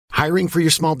Hiring for your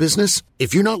small business?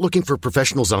 If you're not looking for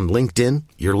professionals on LinkedIn,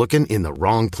 you're looking in the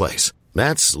wrong place.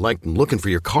 That's like looking for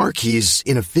your car keys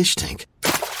in a fish tank.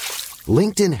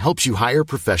 LinkedIn helps you hire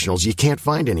professionals you can't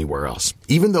find anywhere else,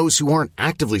 even those who aren't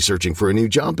actively searching for a new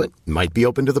job but might be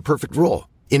open to the perfect role.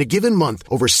 In a given month,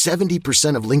 over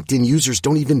 70% of LinkedIn users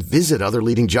don't even visit other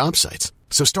leading job sites.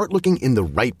 So start looking in the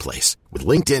right place. With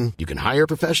LinkedIn, you can hire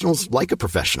professionals like a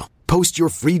professional. Post your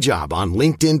free job on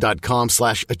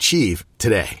linkedin.com/achieve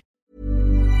today.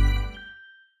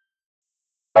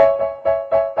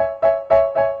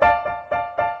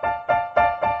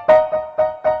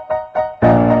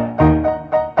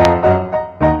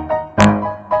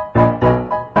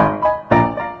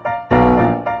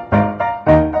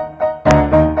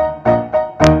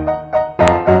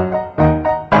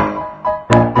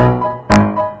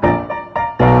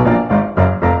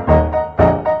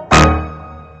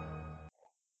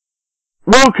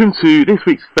 Welcome to this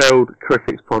week's Failed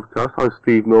Critics podcast. I'm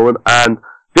Steve Norman, and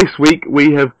this week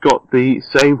we have got the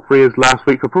same three as last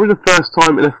week for probably the first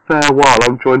time in a fair while.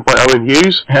 I'm joined by Owen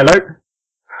Hughes. Hello.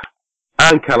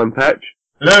 And Callum Petch.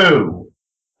 Hello.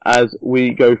 As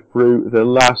we go through the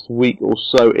last week or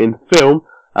so in film,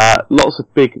 lots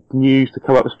of big news to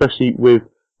come up, especially with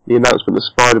the announcement that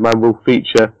Spider-Man will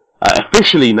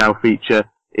officially now feature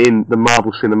in the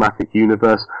Marvel Cinematic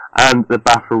Universe, and the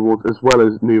BAFTA Awards, as well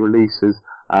as new releases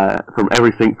from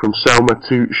everything from Selma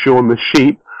to Shaun the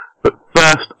Sheep. But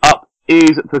first up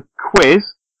is the quiz.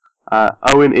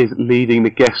 Owen is leading the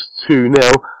guests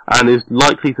 2-0 and is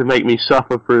likely to make me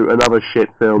suffer through another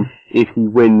shit film if he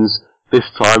wins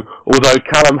this time, although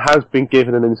Callum has been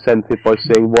given an incentive by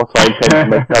seeing what I intend to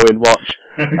make Owen watch,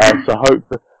 so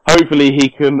hopefully he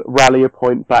can rally a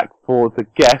point back for the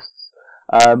guests.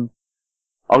 I'm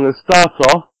going to start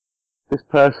off. This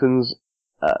person's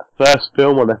first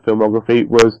film on their filmography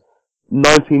was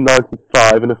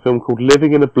 1995 in a film called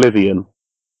Living in Oblivion.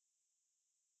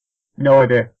 No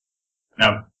idea.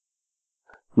 No.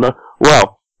 No.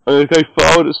 Well, I'm going to go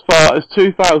forward as far as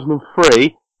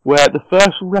 2003, where the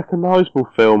first recognisable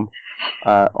film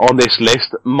on this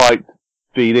list might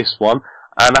be this one,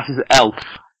 and that is Elf.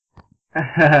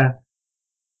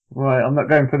 Right, I'm not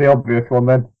going for the obvious one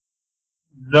then.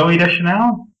 Zooey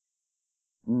Deschanel?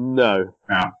 No.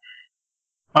 No.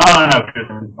 Oh, no, because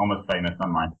it's almost famous,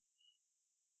 never mind.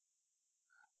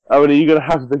 Oh, and are you going to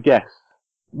have the guess?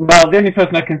 Well, the only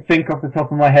person I can think off the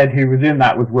top of my head who was in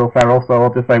that was Will Ferrell, so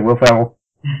I'll just say Will Ferrell.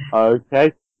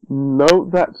 Okay. No,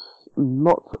 that's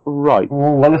not right.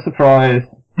 Oh, what a surprise.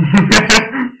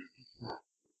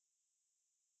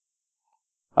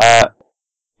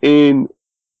 In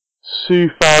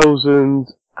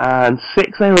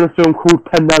 2006, they were in a film called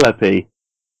Penelope.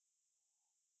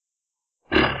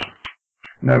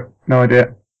 No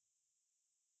idea.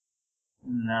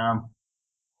 No.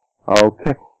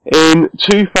 Okay. In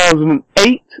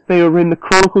 2008, they were in The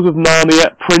Chronicles of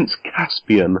Narnia, Prince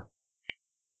Caspian.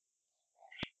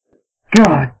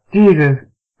 God, Jesus.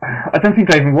 I don't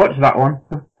think I even watched that one.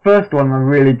 The first one I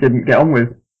really didn't get on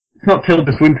with. It's not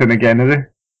Tilda Swinton again, is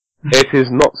it? It is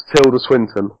not Tilda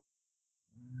Swinton.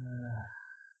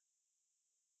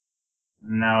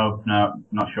 No,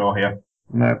 not sure here.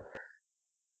 No.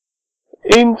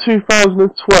 In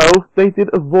 2012, they did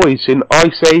a voice in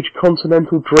Ice Age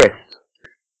Continental Drift.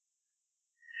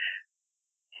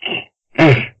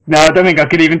 No, I don't think I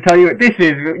could even tell you what this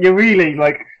is. You're really,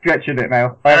 stretching it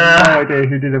now. I have no idea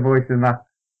who did a voice in that.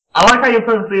 I like how you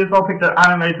purposely as well picked an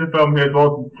animated film here as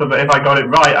well, so that if I got it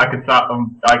right, I could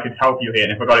help you here,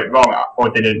 and if I got it wrong or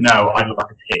didn't know, I'd look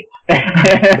like a tit.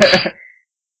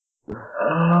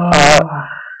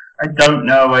 I don't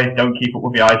know. I don't keep up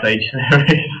with the Ice Age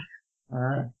series.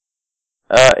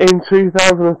 In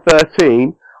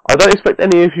 2013, I don't expect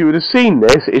any of you would have seen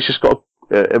this. It's just got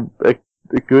a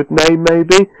good name,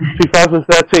 maybe.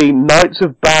 2013, Knights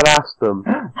of Badassdom.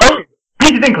 Oh,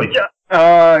 Peter Dinklage.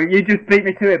 You just beat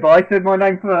me to it, but I said my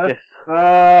name first.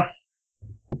 Yes.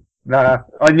 Nah,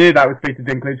 I knew that was Peter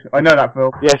Dinklage. I know that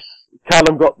film. Yes,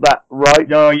 Callum got that right.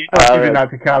 No, you're not giving that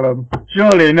to Callum.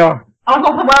 Surely not. I was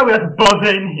not aware we had to buzz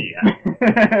in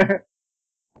here.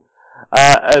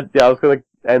 I was going to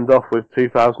end off with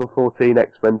 2014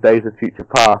 X-Men Days of Future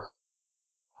Past.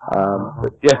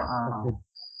 But yes.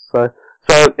 So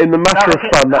in the matter of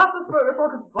fun,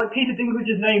 Peter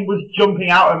Dinklage's name was jumping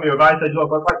out at me with Ice Age. I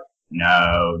was like,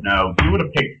 no, you would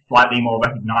have picked slightly more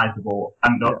recognisable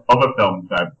and other films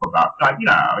to put that.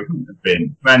 It couldn't have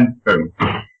been. Then boom.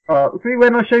 See,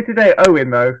 when I showed today Owen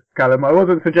though, Callum, I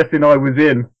wasn't suggesting I was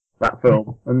in that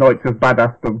film, The Knights of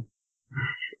Badassdom.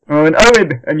 I went,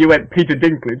 Owen, and you went Peter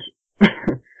Dinklage. No,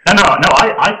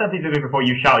 I said Peter Dinklage before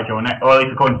you shouted your name, or at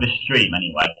least according to the stream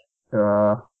anyway.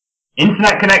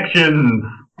 Internet connections!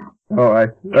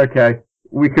 Alright, okay.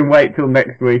 We can wait till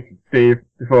next week, Steve,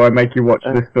 before I make you watch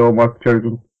this film I've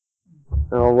chosen.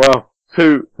 Oh well,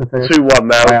 2-1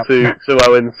 now to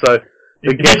Owen. So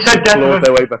the guests have clawed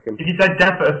their way back in. If you said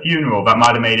death at a funeral, that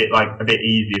might have made it like a bit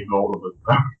easier for all of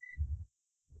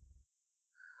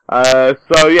us.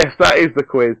 So yes, that is the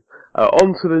quiz.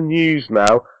 On to the news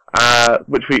now,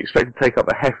 which we expect to take up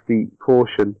a hefty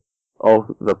portion of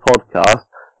the podcast.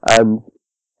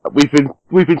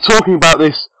 We've been talking about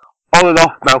this on and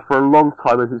off now for a long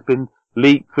time, as it's been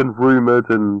leaked and rumoured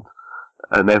and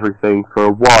everything for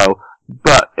a while.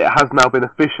 But it has now been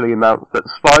officially announced that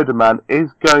Spider-Man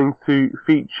is going to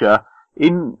feature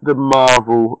in the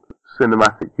Marvel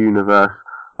Cinematic Universe,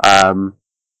 and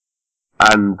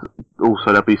also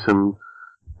there'll be some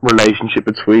relationship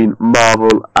between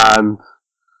Marvel and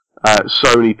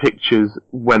Sony Pictures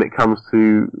when it comes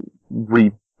to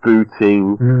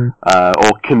rebooting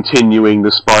or continuing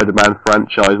the Spider-Man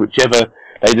franchise, whichever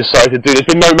they decide to do. There's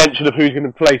been no mention of who's going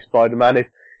to play Spider-Man,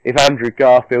 if Andrew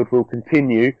Garfield will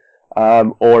continue,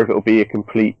 or if it'll be a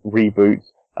complete reboot.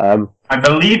 I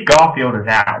believe Garfield is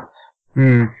out.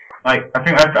 Like, I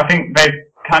think they've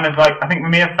kind of like, I think the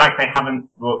mere fact they haven't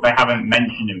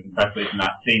mentioned him in the press release and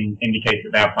that scene indicates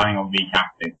that they're planning on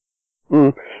recasting.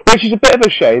 Which is a bit of a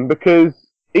shame, because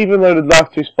even though the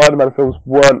last two Spider-Man films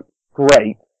weren't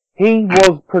great, he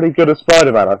was pretty good as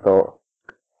Spider-Man, I thought.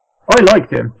 I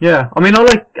liked him, yeah. I mean, I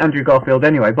like Andrew Garfield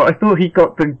anyway, but I thought he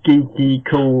got the geeky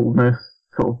coolness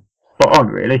sort of spot on,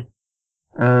 really.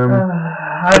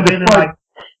 I really like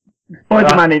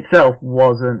Spider-Man itself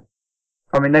wasn't.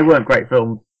 I mean, they weren't great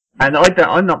films, and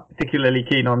I'm not particularly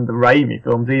keen on the Raimi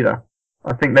films either.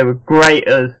 I think they were great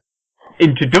as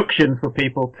introductions for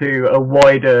people to a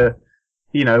wider,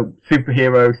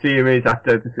 superhero series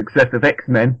after the success of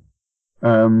X-Men,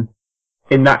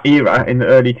 in that era, in the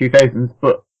early 2000s.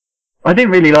 But I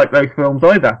didn't really like those films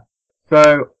either.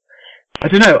 So I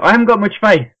don't know. I haven't got much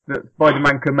faith that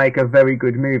Spider-Man can make a very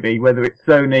good movie, whether it's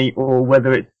Sony or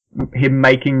whether it's him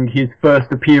making his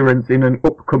first appearance in an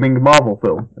upcoming Marvel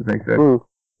film, as they said.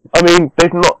 I mean,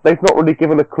 they've not really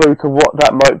given a clue to what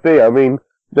that might be. I mean,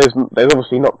 there's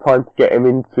obviously not time to get him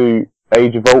into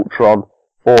Age of Ultron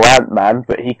or Ant-Man,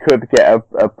 but he could get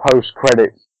a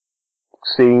post-credits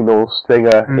scene or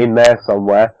stinger in there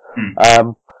somewhere.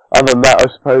 Other than that, I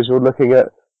suppose you're looking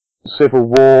at Civil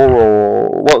War,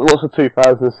 or what's the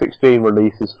 2016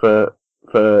 releases for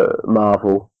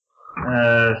Marvel?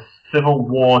 Civil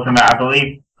War, and I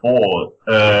believe Thor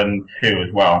 2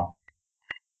 as well.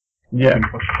 Yeah,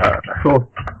 Thor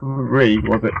 3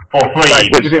 was it? Thor 3.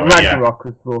 Was it Ragnarok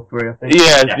was Thor 3? I think.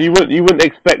 Yeah, you wouldn't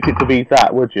expect it to be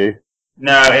that, would you?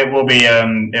 No, it will be.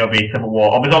 It'll be Civil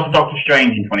War. Oh, there's also Doctor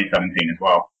Strange in 2017 as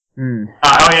well.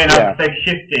 They've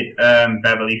shifted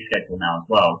their release schedule now as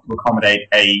well to accommodate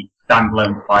a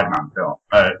standalone Spider-Man film,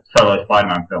 solo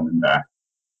Spider-Man film in there,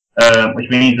 which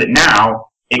means that now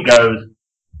it goes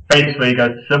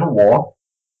to Civil War,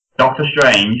 Doctor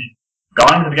Strange,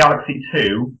 Guardians of the Galaxy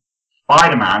 2,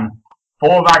 Spider-Man,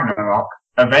 Thor Ragnarok,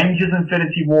 Avengers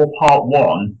Infinity War Part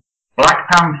 1, Black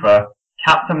Panther,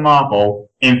 Captain Marvel,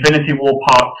 Infinity War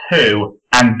Part 2,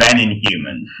 and then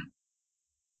Inhumans.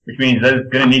 Which means there's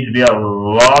going to need to be a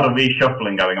lot of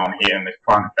reshuffling going on here in this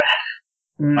planet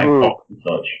Earth. Like Fox and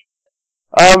such.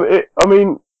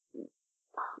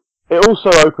 It also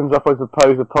opens up, I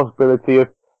suppose, the possibility of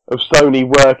Sony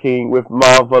working with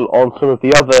Marvel on some of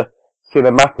the other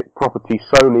cinematic properties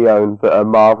Sony owns that are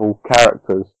Marvel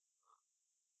characters.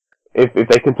 If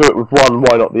they can do it with one,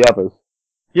 why not the others?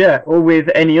 Yeah, or with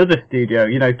any other studio.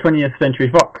 20th Century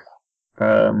Fox,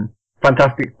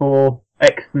 Fantastic Four,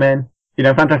 X-Men.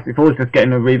 Fantastic Four is just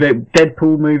getting a reboot.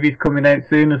 Deadpool movie's coming out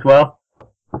soon as well.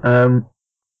 There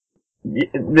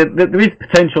is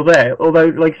potential there. Although,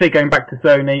 like I say, going back to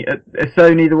Sony, are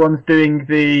Sony the ones doing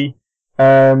the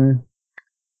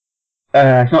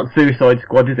it's not Suicide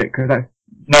Squad, is it?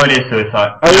 No, it is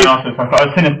Suicide.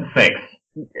 It's Sinister Six.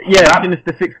 Yeah,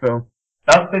 Sinister Six film.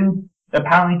 That's been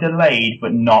apparently delayed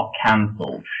but not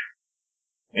cancelled.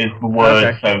 Is the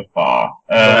word so far.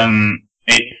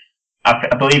 I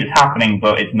believe it's happening,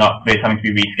 but it's not. It's having to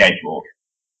be rescheduled.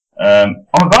 On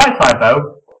the bright side,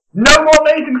 though, no more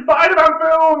Amazing Spider-Man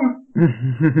films.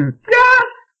 Yes.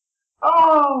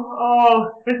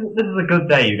 This is a good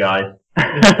day, you guys.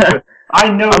 I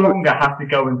no longer have to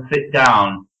go and sit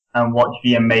down and watch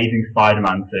the Amazing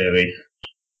Spider-Man series.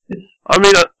 I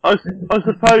mean, I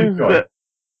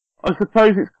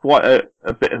suppose it's quite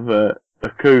a bit of a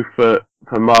coup for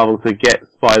Marvel to get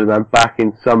Spider-Man back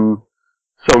in some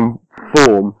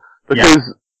form,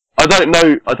 because I don't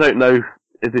know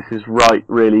if this is right,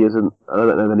 really isn't. I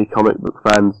don't know if any comic book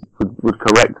fans would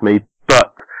correct me,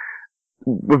 but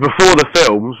before the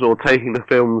films, or taking the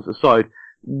films aside,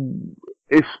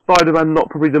 is Spider-Man not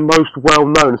probably the most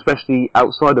well-known, especially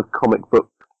outside of comic book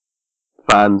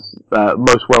fans,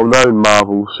 most well-known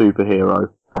Marvel superhero?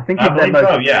 I think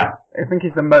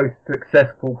it's the most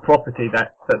successful property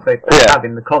that they have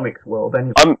in the comics world.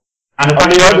 Anyway. And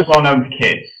it's most well-known to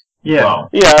kids. Yeah. Well.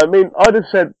 Yeah, I mean, I'd have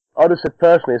said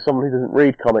personally, as someone who doesn't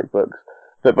read comic books,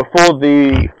 that before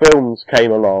the films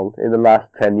came along in the last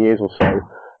 10 years or so,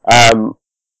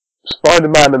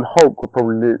 Spider-Man and Hulk were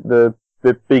probably the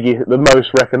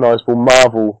most recognisable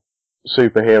Marvel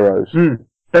superheroes.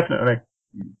 Definitely.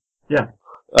 Yeah.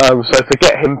 So to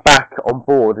get him back on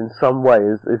board in some way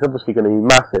is obviously going to be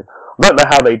massive. I don't know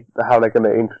how they're going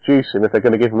to introduce him, if they're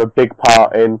going to give him a big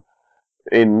part in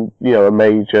a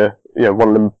major,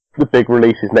 one of the big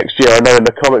releases next year. I know in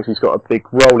the comics he's got a big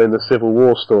role in the Civil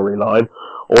War storyline,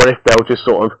 or if they'll just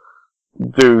sort of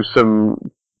do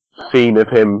some scene of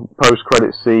him,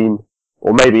 post-credit scene,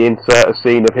 or maybe insert a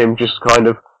scene of him just kind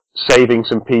of saving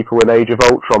some people in Age of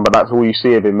Ultron, but that's all you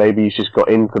see of him. Maybe he's just got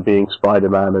into being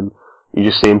Spider-Man and you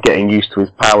just see him getting used to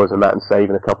his powers and that and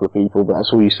saving a couple of people, but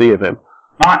that's all you see of him.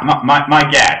 My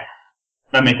guess,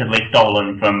 admittedly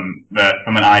stolen from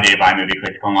an idea by movie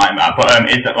critic online, but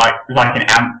is that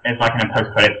it's like in a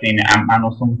post-credit scene in Ant-Man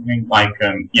or something,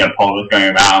 Paul was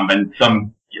going around and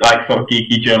some sort of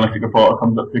geeky journalistic reporter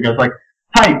comes up to him and goes like,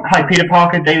 Hi, Peter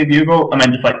Parker, Daily Bugle, and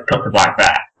then just cut to black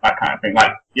there, that kind of thing.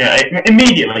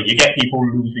 Immediately you get people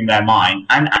losing their mind,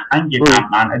 and give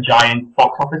Ant-Man a giant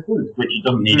box office boost, which he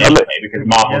doesn't need anyway, because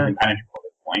Marvel is impenetrable at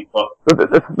this point. But I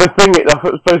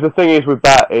suppose the thing is with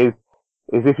that is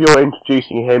if you're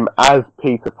introducing him as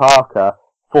Peter Parker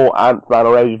for Ant-Man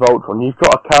or Age of Ultron, you've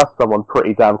got to cast someone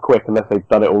pretty damn quick unless they've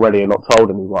done it already and not told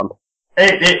anyone.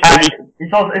 It's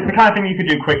the kind of thing you could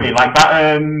do quickly, like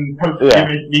that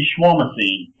the shawarma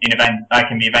scene in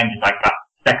the Avengers, like that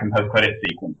second post-credit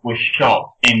sequence was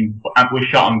shot and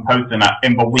posted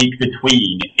in the week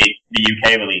between the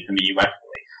UK release and the US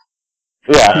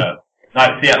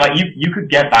release. You could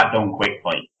get that done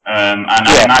quickly, and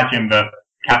I imagine that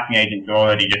casting agents are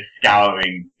already just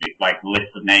scouring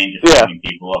lists of names, just calling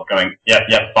people up, going,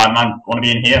 Spider-Man, want to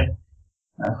be in here?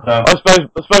 I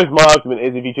suppose my argument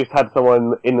is if you just had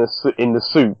someone in the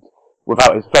suit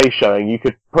without his face showing, you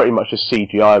could pretty much just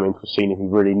CGI him into a scene if you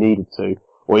really needed to,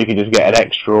 or you could just get an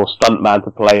extra or stuntman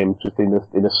to play him just in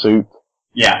a suit.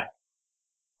 Yeah.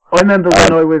 I remember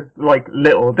when I was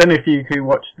little. I don't know if you two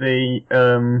watched the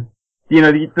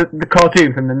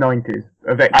cartoon from the 90s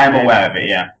of X-Men. I am aware of it.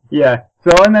 Yeah. Yeah.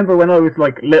 So I remember when I was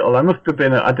little. I must have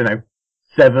been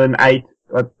 7, 8.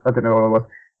 I don't know what I was.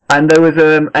 And there was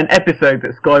an episode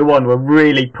that Sky One were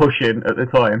really pushing at the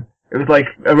time. It was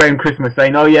around Christmas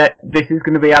saying, oh yeah, this is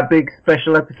going to be our big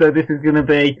special episode. This is going to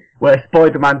be where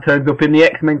Spider-Man turns up in the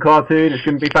X-Men cartoon. It's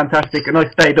going to be fantastic. And I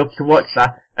stayed up to watch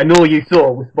that. And all you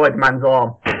saw was Spider-Man's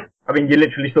arm. I mean, you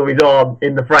literally saw his arm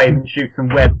in the frame and shoot some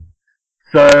web.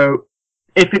 So,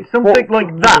 if it's something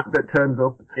like that turns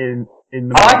up in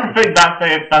the I like to think that's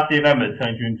the event that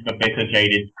turns you into the bitter,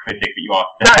 jaded critic that you are.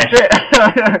 That's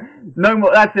it. No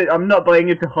more. That's it. I'm not buying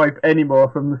into hype anymore.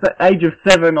 From the age of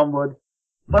 7 onwards,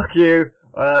 fuck you.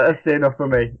 That's enough for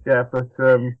me. Yeah, but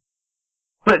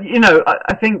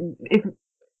I think if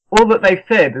all that they've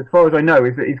said, as far as I know,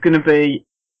 is that he's going to be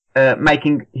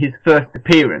making his first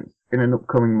appearance in an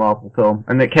upcoming Marvel film,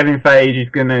 and that Kevin Feige is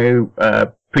going to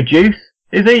produce.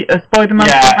 Is he a Spider-Man?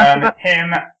 Yeah,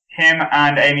 him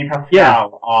and Amy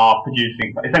Pascal are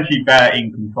producing. Essentially, they're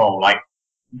in control.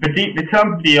 The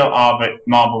terms of the deal are that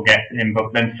Marvel gets him,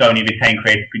 but then Sony retain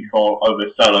creative control over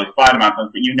solo Spider-Man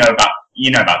films. But you know about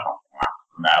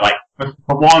something like that.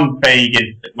 For one, Feige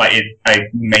is a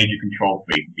major control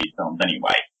freak of these films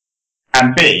anyway.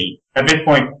 And B, at this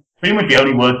point, pretty much the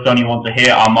only words Sony wants to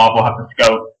hear are Marvel have to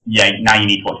go, now you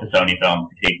need to watch the Sony film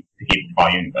to keep the Spy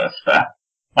Universe fair.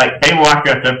 They will ask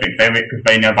us everything, because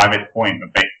they know by this point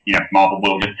that Marvel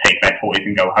will just take their toys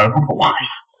and go home otherwise.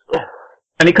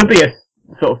 And it could be a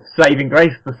sort of saving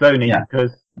grace for Sony,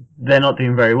 because they're not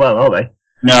doing very well, are they?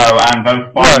 No, and those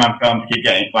Spider-Man films keep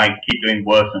doing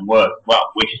worse and worse,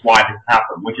 which is why this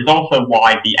happened, which is also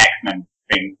why the X-Men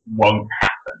thing won't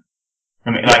happen.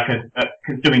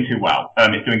 Because doing too well.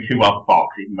 It's doing too well for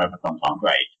Fox, even though the films aren't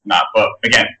great. But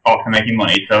again, Fox are making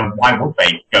money, so why would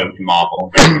they go to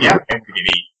Marvel and go,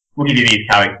 we'll give you these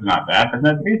characters out there? There's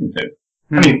no reason to.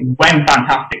 I mean, when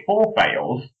Fantastic Four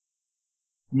fails,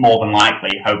 more than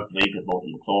likely, hopefully, because it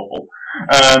looks awful,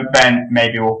 then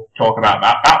maybe we'll talk about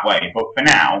that way. But for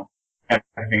now,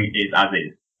 everything is as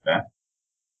is.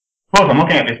 Plus, I'm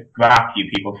looking at this graph you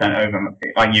people sent over,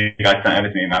 like you guys sent over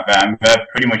to me about that, and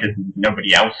pretty much there's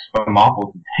nobody else from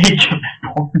Marvel to take at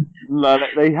this point. No,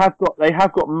 they have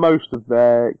got most of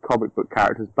their comic book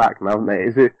characters back now, haven't they?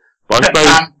 Is it? But I suppose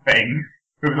That thing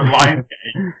with the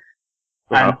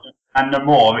Lionsgate and the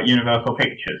more at Universal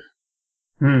Pictures.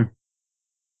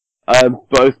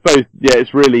 But I suppose, yeah,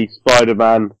 it's really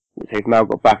Spider-Man, which they've now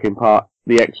got back in part,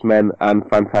 the X-Men and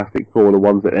Fantastic Four, the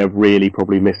ones that they're really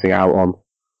probably missing out on.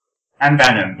 And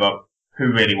Venom, but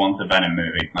who really wants a Venom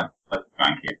movie? Let's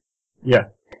thank you. Yeah,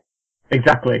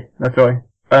 exactly. That's right.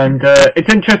 And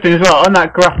it's interesting as well, on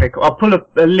that graphic, I'll pull up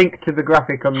a link to the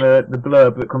graphic on the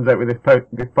blurb that comes out with this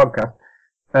podcast.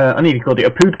 I nearly called it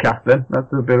a podcast then,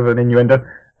 that's a bit of an innuendo.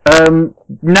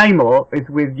 Namor is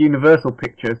with Universal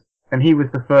Pictures, and he was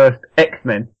the first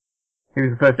X-Men. He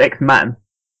was the first X-Man.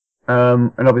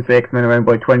 And obviously X-Men are owned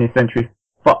by 20th Century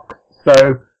Fox.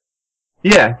 So,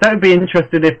 yeah, that would be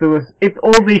interesting if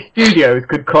all these studios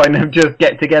could kind of just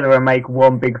get together and make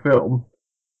one big film.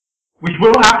 Which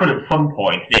will happen at some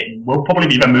point. It will probably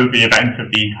be the movie event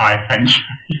of the entire century.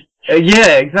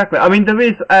 Yeah, exactly. I mean, there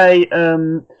is a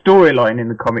storyline in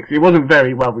the comics. It wasn't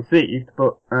very well received,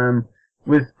 but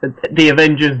was the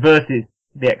Avengers versus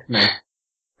the X-Men.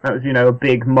 That was, a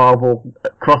big Marvel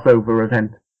crossover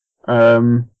event.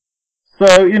 So,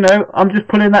 I'm just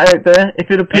putting that out there. If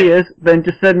it appears, then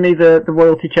just send me the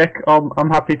royalty check.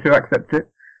 I'm happy to accept it.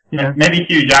 Maybe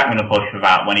Hugh Jackman will push for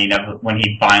that when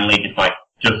he finally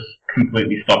just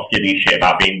completely stops giving a shit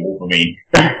about being Wolverine.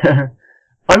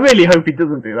 I really hope he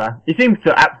doesn't do that. He seems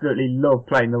to absolutely love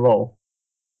playing the role.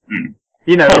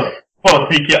 Plus,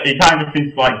 he kind of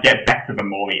seems to get better the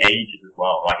more he ages as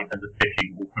well, in terms of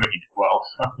fitting Wolverine as well.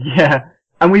 So. Yeah,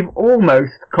 and we've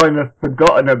almost kind of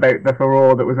forgotten about the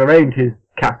furore that was around his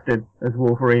casting as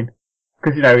Wolverine.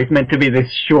 Because, he's meant to be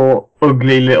this short,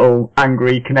 ugly, little,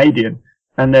 angry Canadian.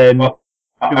 And then... Well,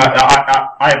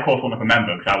 I of course want to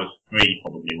remember, because I was 3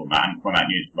 probably when that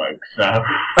news broke, so...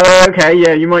 Oh, okay,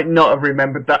 yeah, you might not have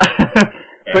remembered that.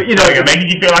 Yeah, but, making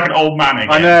you feel like an old man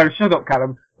again. I know, shut up,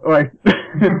 Callum. Alright.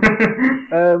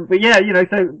 But yeah,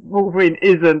 so Wolverine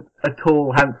isn't a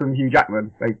tall, handsome Hugh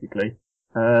Jackman, basically.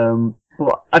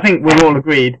 But I think we're all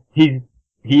agreed, he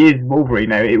is Wolverine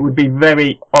now. It would be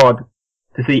very odd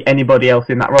to see anybody else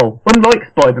in that role.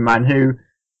 Unlike Spider-Man, who...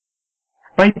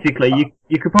 Basically,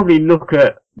 you could probably look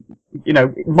at,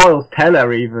 Miles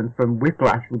Teller even from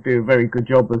Whiplash would do a very good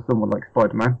job as someone like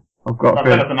Spider-Man.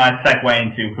 That's a nice segue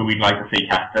into who we'd like to see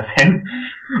cast as him.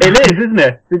 It is, isn't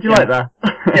it? Did you like that?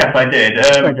 Yes, I did.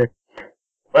 Thank you.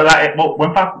 When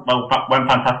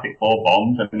Fantastic Four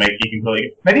bombs and maybe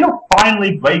he'll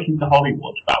finally break into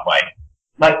Hollywood that way.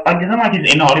 It's not like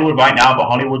he's in Hollywood right now, but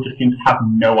Hollywood just seems to have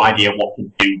no idea what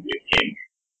to do with him.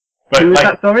 But, who is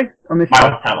that, sorry? Miles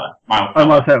Teller.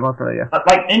 Miles Teller, yeah. But,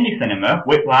 indie cinema,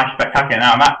 Whiplash, Spectacular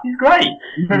Now, he's great.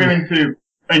 You put him into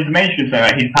information so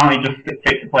he's apparently just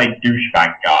fit to play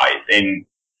douchebag guys in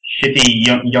shitty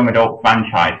young adult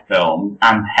franchise films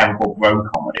and terrible bro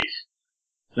comedies.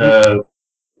 So,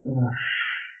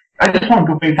 I just want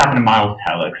good things to happen to Miles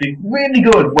Teller, because he's really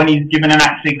good when he's given an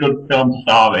actually good film to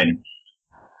star in.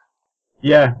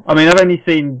 Yeah, I've only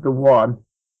seen the one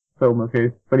film of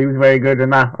his, but he was very good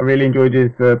in that. I really enjoyed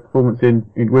his performance in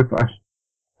Whiplash.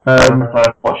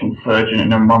 Watching Surgeon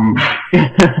in a month.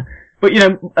 But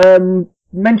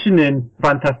mentioning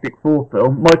Fantastic Four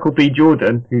film, Michael B.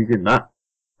 Jordan, who's in that,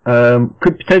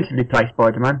 could potentially play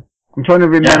Spider-Man. I'm trying to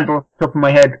remember off the top of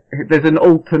my head. There's an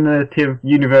alternative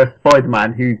universe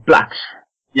Spider-Man who's black.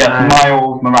 Yes,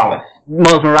 Miles Morales.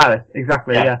 Miles Morales,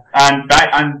 exactly, yeah. And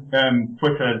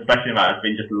Twitter, especially has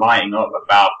been just lighting up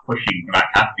about pushing for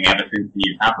that casting ever since the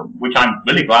news happened, which I'm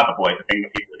really glad the boys are thinking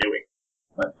that people are doing.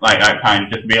 But, I'm kind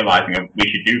of just realizing that we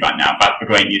should do that now. That's the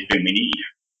great news thing we need.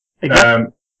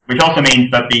 Exactly. Which also means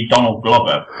that the Donald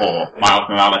Glover for Miles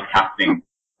Morales casting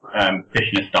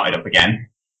petition has started up again.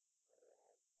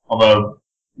 Although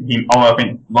I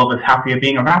think Glover's happier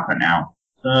being a rapper now.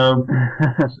 So,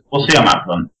 we'll see on that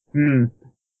front.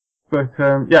 But,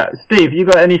 Steve, you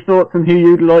got any thoughts on who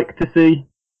you'd like to see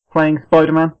playing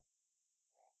Spider-Man?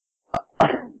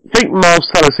 I think Miles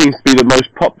Teller seems to be the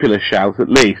most popular shout, at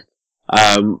least.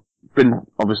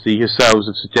 Obviously, yourselves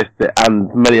have suggested it,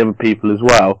 and many other people as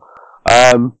well.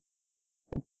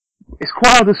 It's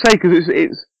quite hard to say, because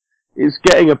it's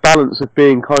getting a balance of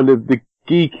being kind of the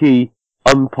geeky,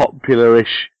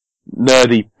 unpopular-ish,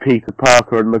 nerdy Peter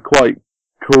Parker, and the quite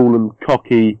cool and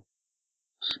cocky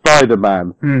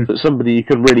Spider-Man. So somebody you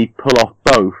could really pull off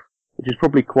both, which is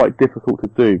probably quite difficult to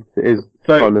do. It is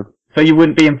So you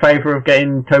wouldn't be in favour of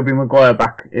getting Tobey Maguire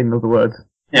back, in other words?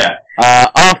 Yeah.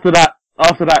 After that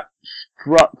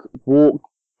strut walk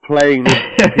playing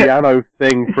the piano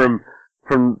thing from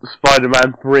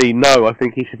Spider-Man 3. No, I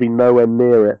think he should be nowhere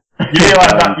near it. You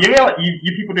realise that? You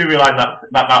people do realise that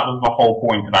was the whole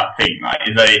point of that scene, right?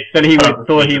 That he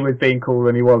thought he was being cool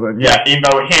and he wasn't. Yeah, even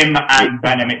though him and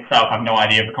Venom itself have no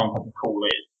idea of the concept of cool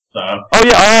is. So. Oh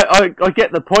yeah, I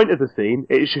get the point of the scene.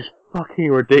 It's just fucking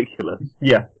ridiculous.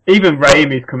 Yeah, even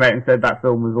Raimi's come out and said that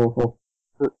film was awful.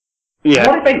 Yeah.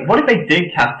 What if they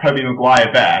did cast Tobey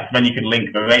Maguire there, so then you could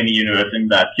link the Raimi universe in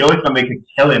there, purely so they could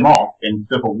kill him off in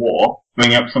Civil War,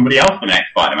 bring up somebody else for the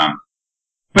next Spider-Man.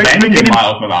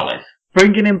 Miles Morales.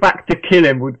 Bringing him back to kill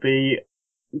him would be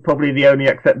probably the only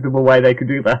acceptable way they could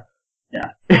do that.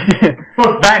 Yeah.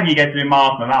 Plus then you get to do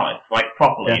Miles Morales, like,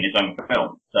 properly in his own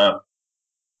film, so...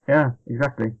 Yeah,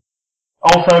 exactly.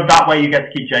 Also, that way you get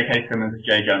to keep J.K. Simmons as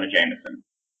J. Jonah Jameson.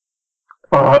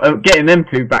 Getting them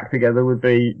two back together would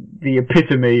be the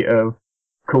epitome of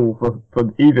cool for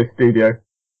either studio.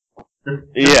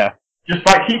 Just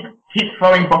like, keep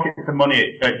throwing buckets of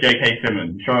money at J.K.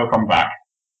 Simmons, sure he'll come back.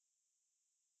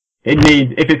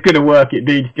 If it's going to work, it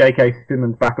needs J.K.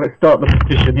 Simmons back. Let's start the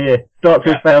petition here. Start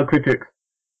with failed critics.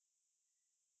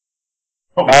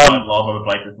 Probably a lot of other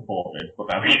places before this, but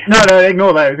No,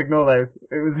 ignore those. It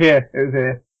was here.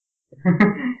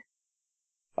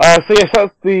 So yes,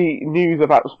 that's the news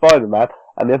about Spider-Man,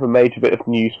 and the other major bit of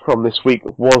news from this week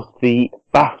was the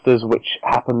BAFTAs, which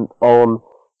happened on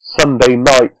Sunday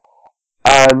night,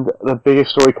 and the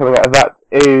biggest story coming out of that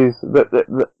is that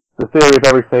the Theory of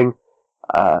Everything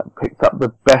picked up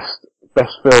the best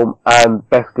film and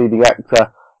best leading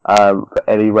actor for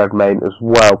Eddie Redmayne as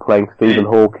well, playing Stephen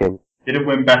Hawking. Did it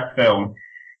win best film?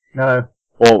 No.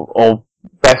 Or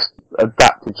best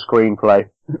adapted screenplay.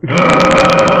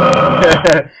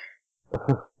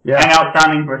 Yeah. An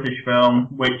outstanding British film,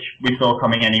 which we saw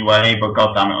coming anyway, but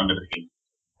goddamn it, Under the Skin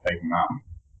taking that.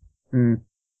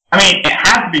 I mean, it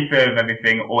had to be Fear of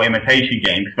Everything or Imitation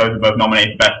Game, because those are both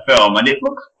nominated for best film, and it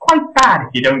looks quite bad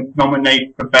if you don't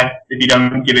nominate for best, if you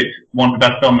don't give it one for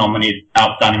best film nominees,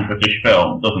 outstanding British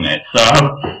film, doesn't it? So.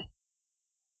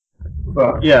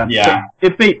 But, yeah.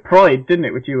 It beat Pride, didn't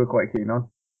it, which you were quite keen on?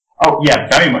 Oh, yeah,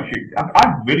 very much.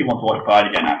 I really want to watch Pride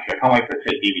again, actually. I can't wait for it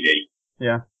to hit DVD.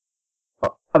 Yeah.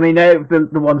 I mean, the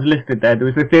ones listed there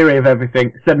was The Theory of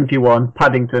Everything, 71,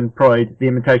 Paddington, Pride, The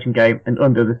Imitation Game, and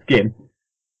Under the Skin.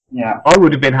 Yeah. I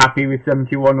would have been happy with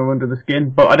 71 or Under the Skin,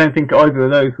 but I don't think either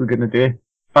of those were going to do.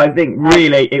 I think,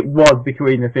 really, it was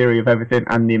between The Theory of Everything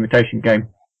and The Imitation Game.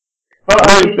 Well,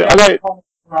 I don't...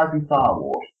 Rising Star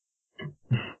Wars.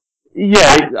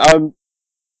 Yeah, so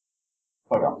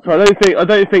I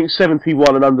don't think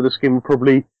 71 and Under the Skin were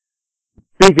probably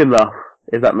big enough,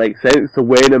 if that makes sense, to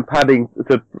win. And Paddington,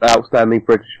 the outstanding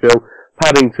British film,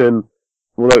 Paddington,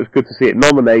 although it's good to see it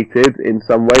nominated in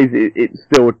some ways, it's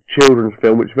still a children's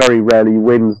film, which very rarely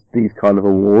wins these kind of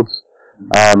awards.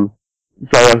 So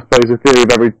I suppose The Theory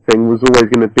of Everything was always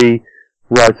going to be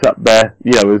right up there,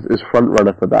 as front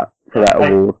runner for that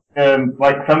award.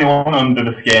 Like 71 Under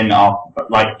the Skin are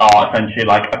essentially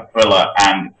like a thriller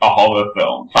and a horror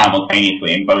film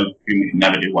simultaneously, and both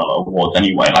never do well at awards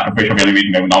anyway. Like, I'm pretty sure the only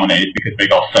reason they were nominated is because they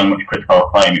got so much critical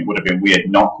acclaim, it would have been weird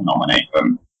not to nominate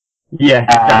them. Yeah.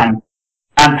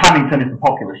 And Paddington is the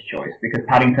populist choice, because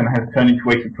Paddington has turned into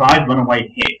a surprise runaway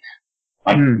hit.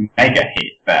 Like, mega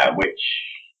hit there, which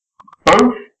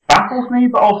both baffles me,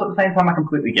 but also at the same time I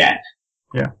completely get.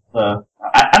 Yeah.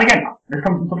 And again, this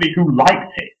comes from somebody who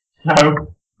liked it. So,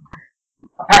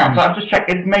 hang on, so I've just checked,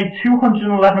 it's made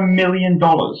 $211 million.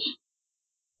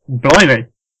 Blimey.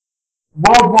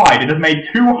 Worldwide, it has made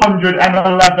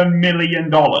 $211 million.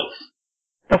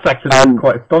 That's actually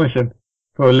quite astonishing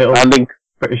for a little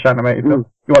British animated film.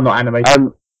 Well, not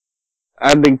animated.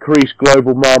 And increased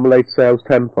global marmalade sales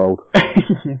tenfold.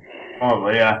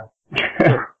 Probably, yeah.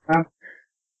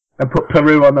 And put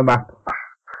Peru on the map.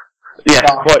 Yes,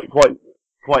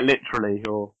 quite literally,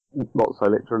 or not so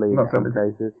literally in some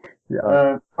cases.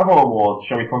 Yeah. Other awards.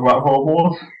 Shall we talk about other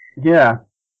awards? Yeah.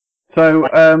 So,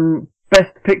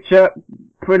 best picture,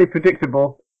 pretty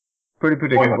predictable.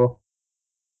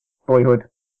 Boyhood.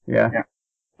 Yeah.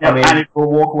 I mean, and it will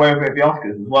walk away with it at the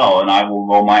Oscars as well, and I will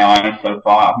roll my eyes so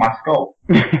far out of my skull.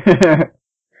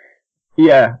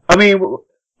 Yeah. I mean,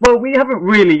 well, we haven't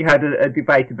really had a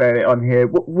debate about it on here.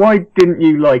 Why didn't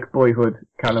you like Boyhood,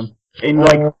 Callum? In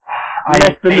less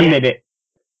than a minute.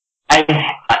 I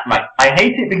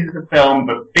hate it because it's a film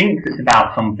that thinks it's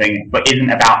about something but isn't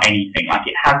about anything. Like,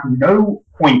 it has no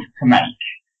point to make.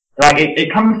 Like, it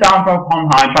comes down from upon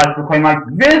high and tries to proclaim, like,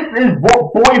 this is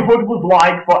what Boyhood was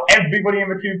like for everybody in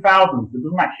the 2000s. It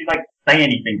doesn't actually, say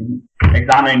anything. It doesn't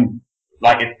examine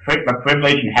like it's the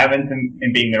privilege inherent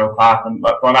in being middle class and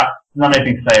like all that. There's not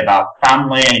anything to say about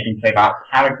family, anything to say about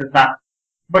characters. That,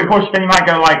 but of course, then you might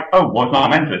go like, oh, well, it's not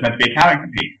meant to. It's meant to be a character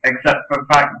piece. Except for the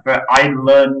fact that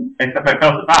except for it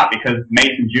fails at that because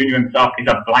Mason Jr. himself is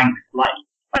a blank slate.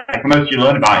 Like the most you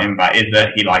learn about him is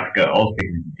that he likes girls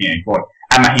because he's a teenage boy,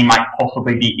 and that he might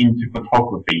possibly be into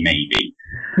photography, maybe.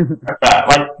 But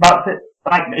like that's it.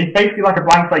 Like it's basically like a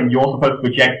blank slate you're supposed to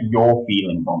project your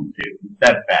feelings onto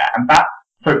instead there, and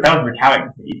so it fails as a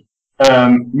character piece.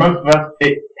 Most of us,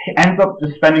 it ends up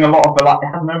just spending a lot of it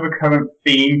has no recurrent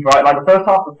themes, right? Like the first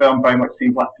half of the film very much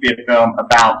seems like to be a film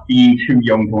about being too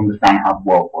young to understand how the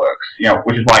world works,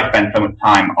 which is why it spends so much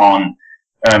time on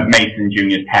Mason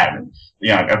Jr.'s parents,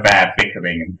 of their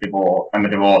bickering and the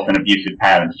divorce and abusive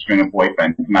parents, string of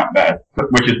boyfriends come out there,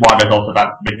 which is why there's also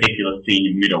that ridiculous scene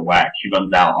in the middle where she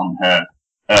runs out on her,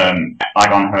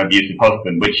 on her abusive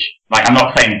husband, which, like, I'm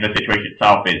not saying the situation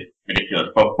itself is ridiculous,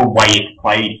 but the way it's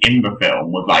played in the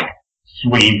film was like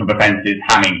swinging from the fences,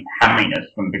 hamminess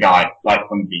from the guy, like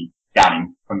from the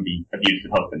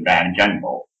abusive husband there in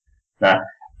general.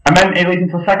 And then it leads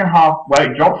into the second half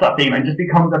where it drops that theme and just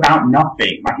becomes about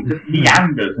nothing. Like it just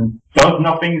meanders and does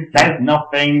nothing, says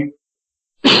nothing,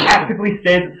 actively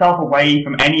steers itself away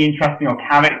from any interesting or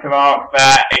character arcs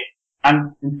there,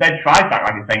 and instead tries to act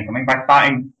like it's saying something by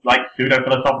starting like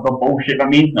pseudo-philosophical bullshit that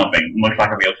means nothing, much like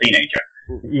a real teenager.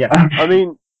 Yeah. I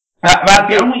mean, that's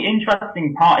the only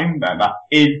interesting part in there that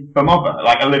is the mother,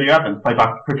 like Olivia Evans, played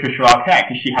by Patricia Arquette,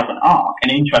 because she has an arc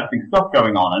and interesting stuff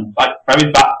going on, and like there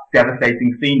is that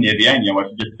devastating scene near the end, where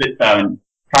she just sits there and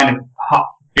kind of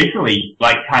bitterly,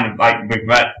 cries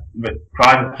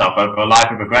herself over a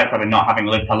life of regrets over not having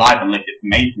lived her life and lived it for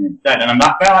Mason instead. And I'm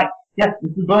back there like, yes,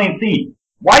 this is a brilliant scene.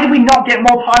 Why do we not get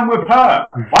more time with her?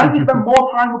 Why do we spend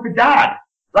more time with the dad?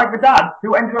 Like the dad,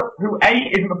 who A,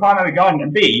 isn't the primary guardian,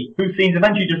 and B, whose scenes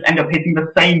eventually just end up hitting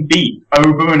the same beat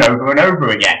over and over and over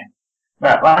again.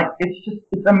 But, like,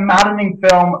 it's a maddening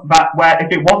film where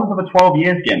if it wasn't for the 12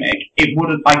 years gimmick, it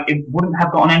wouldn't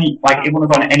have gotten any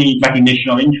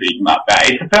recognition or intrigue from that there.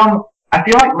 It's a film, I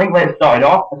feel like Linklater started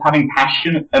off as having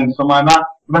passion and somewhere like that,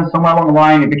 but then somewhere along the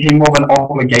line it became more of an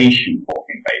obligation for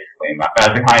him, basically. And that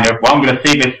there's a kind of, well, I'm going to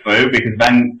see this through because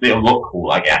then it'll look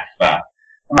cool, I guess. But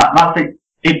that's it.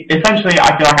 Essentially,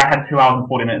 I feel like I had 2 hours and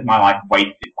 40 minutes of my life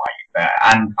wasted by it there,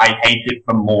 and I hate it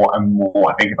for more and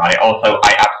more I think about it. Also,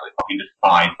 I absolutely fucking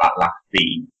despise that last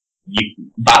scene.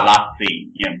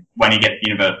 When he gets to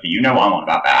university, you know what I'm on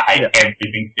about there. I hate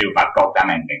everything to do with that goddamn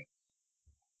ending.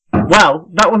 Well,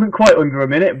 that wasn't quite under a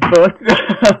minute, but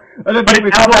I don't think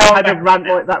we've had a rant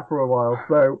like that for a while,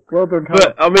 so well done, Carl.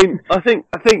 But, I mean, I think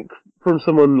from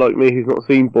someone like me who's not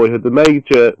seen Boyhood, the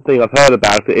major thing I've heard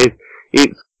about it is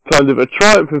it's kind of a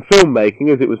triumph in filmmaking,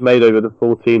 as it was made over the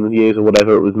 14 years or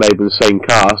whatever it was made with the same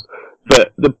cast,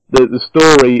 but the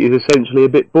story is essentially a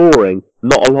bit boring.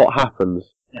 Not a lot happens.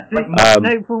 Yeah.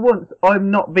 No, for once, I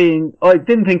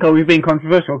didn't think I was being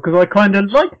controversial, because I kind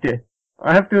of liked it.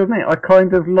 I have to admit, I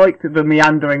kind of liked the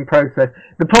meandering process.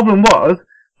 The problem was,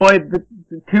 by the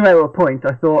 2 hour point,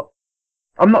 I thought,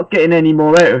 I'm not getting any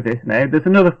more out of this now. There's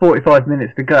another 45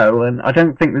 minutes to go, and I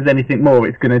don't think there's anything more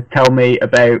it's going to tell me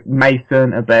about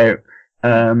Mason, about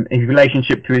his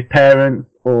relationship to his parents,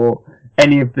 or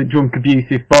any of the drunk,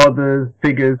 abusive father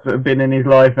figures that have been in his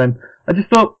life. And I just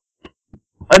thought,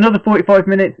 another 45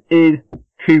 minutes is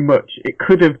too much. It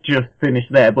could have just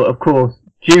finished there, but of course,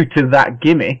 due to that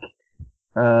gimmick,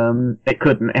 it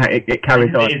couldn't. It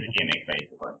carried on. It is a gimmick,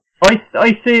 basically.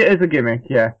 I see it as a gimmick,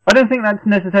 yeah. I don't think that's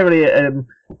necessarily a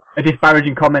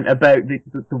disparaging comment about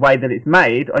the way that it's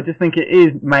made. I just think it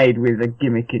is made with a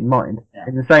gimmick in mind. Yeah.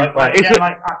 In the same way.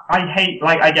 I hate,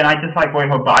 I dislike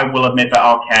Boyhood, but I will admit that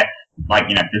Arquette,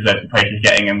 deserves the praise he's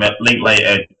getting, and that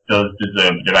Linklater does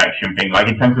deserve the direction thing. Like,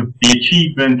 in terms of the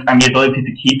achievement and the ability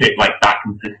to keep it, that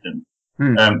consistent.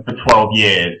 For 12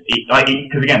 years.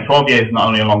 Because again, 12 years is not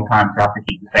only a long time to have to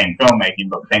keep the same filmmaking,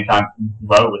 but at the same time,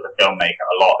 grow as a filmmaker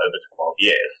a lot over 12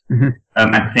 years. Mm-hmm.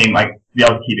 And to seem be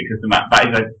able to keep it consistent, that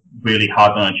is a really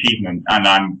hard done achievement. And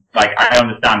I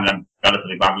understand that I'm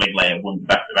relatively glad Linklater won the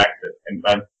Best Director,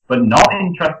 but not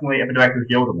interestingly at the Directors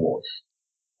Guild Awards.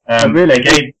 Really?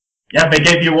 They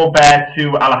gave the award there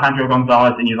to Alejandro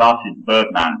Gonzalez Iñárritu's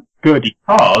Birdman. Good.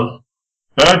 Because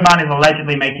Birdman is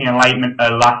allegedly making a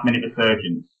last-minute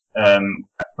resurgence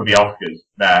for the Oscars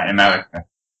there in America,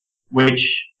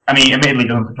 which, admittedly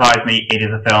doesn't surprise me. It is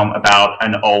a film about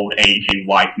an old, aging,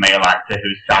 white male actor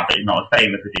who's sadly not as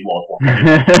famous as he was.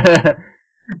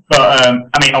 But,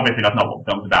 obviously that's not what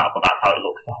the film's about, but that's how it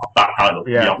looks. That's how it looks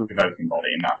to the Oscar voting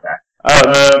body in that there.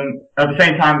 At the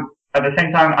same time, I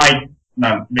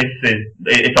no,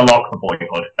 it's a lock for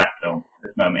Boyhood, best film at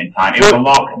this moment in time. It was a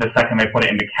lock the second they put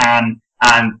it in the can,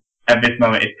 and at this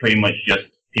moment it's pretty much just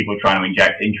people trying to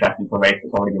inject interest into a race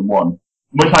that's already been won.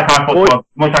 Much like I thought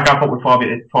with 12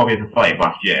 Years a Slave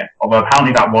last year, although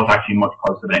apparently that was actually much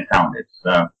closer than it sounded,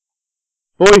 so.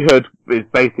 Boyhood is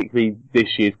basically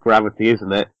this year's Gravity,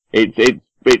 isn't it?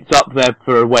 It's up there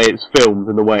for the way it's filmed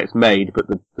and the way it's made, but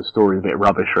the story's a bit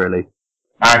rubbish, really.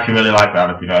 I actually really like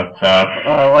Gravity, though, so.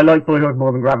 Oh, I like Boyhood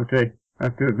more than Gravity, I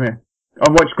have to admit. I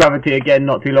watched Gravity again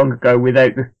not too long ago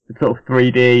without the sort of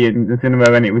 3D in the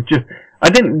cinema, and it was just, I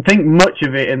didn't think much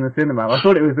of it in the cinema. I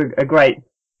thought it was a great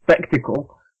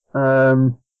spectacle.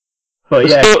 But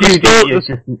yeah, 2D is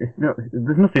just,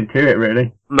 there's nothing to it,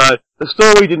 really. No, the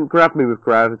story didn't grab me with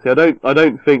Gravity. I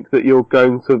don't think that you're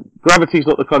going to, Gravity's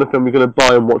not the kind of film you're going to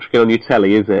buy and watch again on your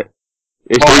telly, is it?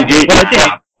 I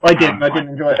didn't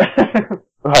enjoy it.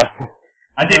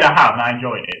 I did, I have, and I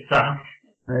enjoyed it, so.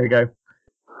 There you go.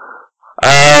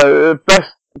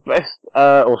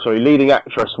 Leading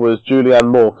actress was Julianne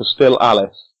Moore for Still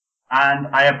Alice. And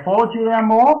I applaud Julianne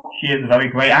Moore. She is a very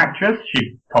great actress.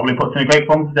 She probably puts in a great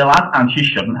performance Still Alice, and she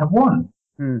shouldn't have won.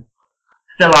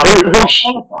 Still Alice is not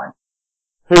qualified.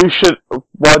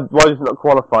 Why does it not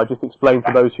qualify? Just explain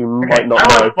for those who might not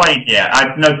know. I'll explain here.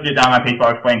 I've noted it down in my paper,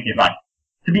 I'll explain here. Right.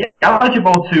 To be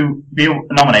eligible to be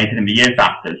nominated in the year's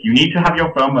BAFTAs, you need to have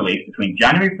your film released between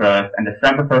January 1st and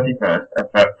December 31st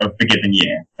of the given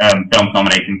year. Films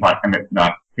nominated in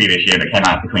the previous year that came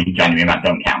out between January and that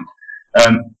don't count.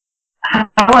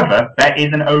 However, there is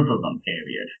an overrun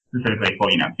period, specifically for,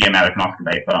 the American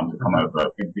Oscar-based films that come over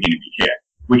at the beginning of each year,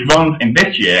 which runs in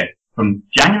this year from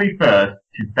January 1st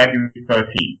to February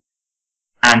 13th.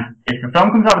 And if the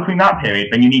film comes out between that period,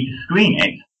 then you need to screen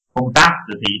it for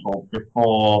BAFTA people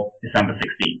before December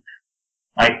 16th.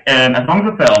 As long as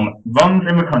the film runs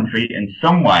in the country in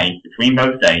some way between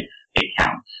those dates, it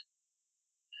counts.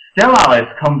 Still Alice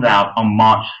comes out on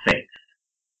March 6th.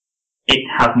 It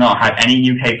has not had any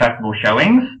UK festival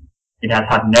showings. It has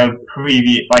had no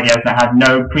previews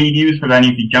for any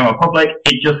of the general public.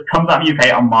 It just comes out in the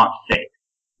UK on March 6th.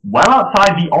 Well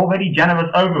outside the already generous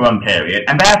overrun period,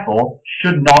 and therefore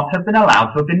should not have been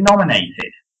allowed to have been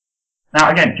nominated. Now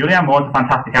again, Julianne Moore is a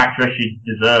fantastic actress. She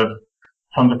deserves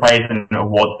tons of praise and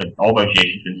awards for all those years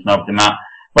she's been snubbed in that.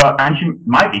 And she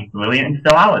might be brilliant in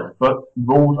Still Alice, but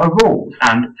rules are rules.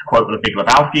 And to quote the Big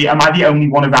Lebowski, am I the only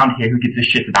one around here who gives a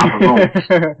shit about the rules?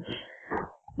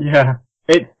 Yeah,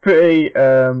 it's pretty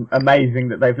amazing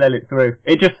that they've let it through.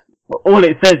 All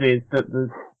it says is that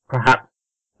there's perhaps,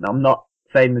 I'm not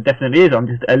saying there definitely is, I'm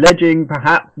just alleging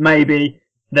perhaps maybe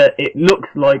that it looks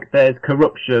like there's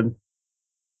corruption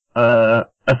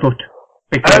afoot.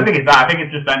 I don't think it's that. I think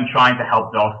it's just them trying to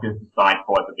help the Oscars decide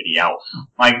for everybody else.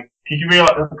 Because you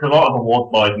realise, because a lot of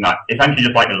awards bodies and that essentially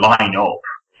just line up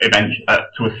eventually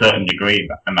to a certain degree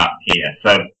and that here.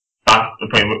 So that's the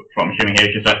point what I'm showing here.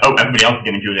 It's just everybody else is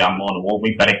giving Julianne Moore an award.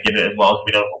 We better give it as well, so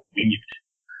we don't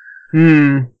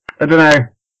win. I don't know.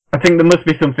 I think there must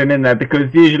be something in there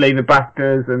because usually the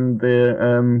BAFTAs and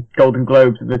the Golden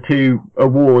Globes are the two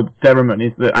award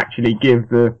ceremonies that actually give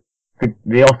the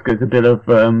Oscars a bit of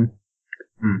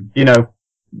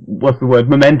what's the word?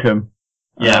 Momentum.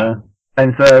 Yeah.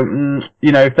 And so,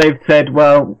 if they've said,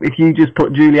 well, if you just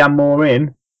put Julianne Moore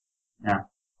in,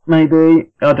 maybe,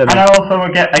 I don't know. And I also,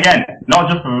 again, not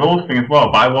just for the rules thing as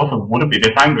well, but I also wouldn't be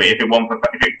this angry if it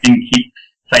didn't keep,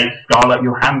 say, Scarlett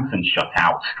Johansson shut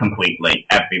out completely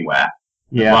everywhere.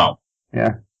 Yeah. As well.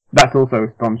 Yeah. That's also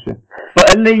astonishing. But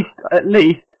at least,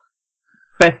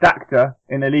 Best Actor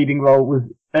in a leading role was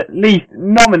at least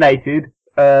nominated,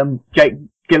 Jake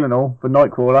Gyllenhaal for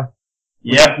Nightcrawler.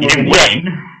 Yeah, he didn't win.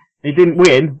 He didn't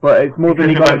win, but it's more than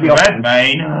he got at the Oscars.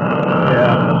 Redmayne.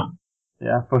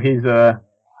 Yeah, for his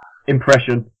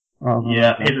impression.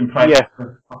 Yeah, his impression. Yes.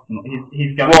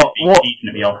 He's going to be eaten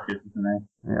at the Oscars, isn't he?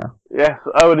 Yeah. Yes.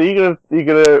 Owen, are you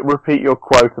gonna repeat your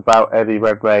quote about Eddie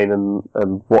Redmayne and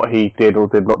what he did or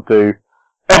did not do?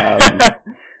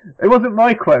 It wasn't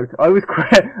my quote. I was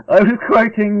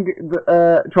quoting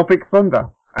Tropic Thunder,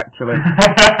 actually.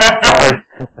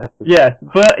 Yes,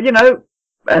 but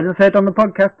as I said on the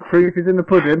podcast, the proof is in the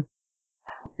pudding.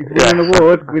 He's won an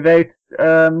award without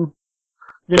going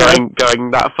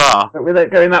that far.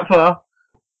 Without going that far.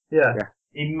 Yeah.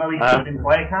 Even though he couldn't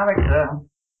play a character.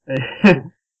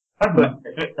 Good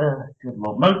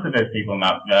Lord. Most of those people in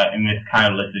this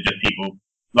kind of list are just people,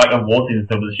 awards and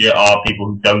stuff this year are people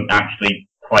who don't actually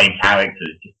play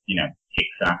characters, just,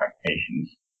 kick-staff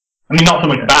applications. I mean, not so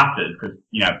much BAFTAs, because,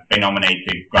 they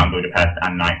nominated Grand Budapest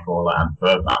and Nightcrawler and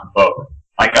Birdman, but,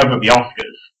 over the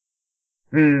Oscars.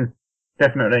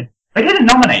 Definitely. They didn't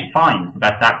nominate Fiennes for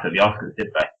Best Actor at the Oscars,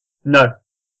 did they? No.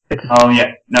 Oh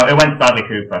yeah, no, it went to Bradley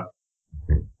Cooper.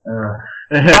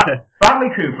 Bradley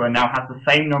Cooper now has the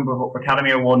same number of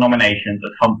Academy Award nominations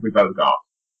as Humphrey Bogart.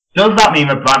 Does that mean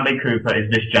that Bradley Cooper is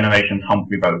this generation's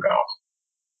Humphrey Bogart?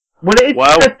 Well, it's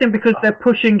interesting because they're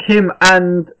pushing him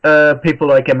and people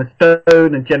like Emma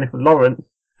Stone and Jennifer Lawrence.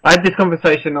 I had this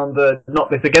conversation on the Not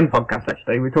This Again podcast,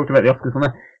 actually. We talked about the Oscars on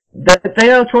there.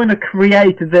 They are trying to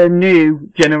create their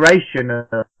new generation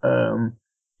of,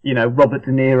 Robert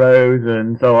De Niro's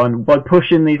and so on by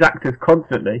pushing these actors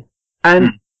constantly.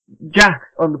 And Jack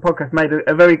on the podcast made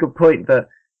a very good point that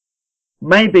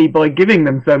maybe by giving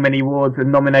them so many awards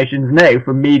and nominations now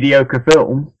for mediocre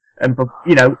films and for,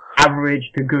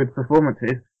 average to good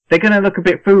performances, they're going to look a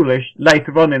bit foolish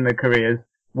later on in their careers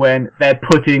when they're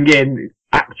putting in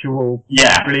actual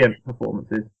brilliant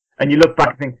performances. And you look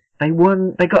back and think,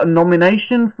 they got a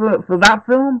nomination for that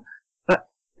film?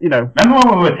 Remember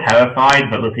when we were terrified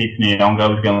that Lupita Nyong'o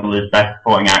was going to lose Best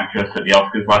Supporting Actress at the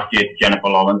Oscars last year to Jennifer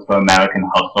Lawrence for American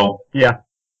Hustle? Yeah.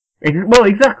 Well,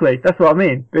 exactly. That's what I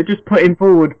mean. They're just putting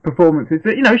forward performances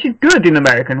that, she's good in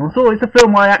American Hustle. It's a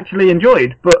film I actually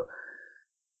enjoyed, but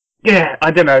yeah,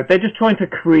 I don't know. They're just trying to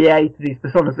create these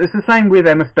personas. It's the same with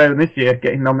Emma Stone this year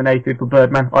getting nominated for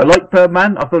Birdman. I like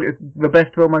Birdman. I thought it was the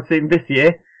best film I've seen this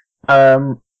year.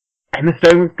 Emma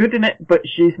Stone was good in it, but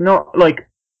she's not like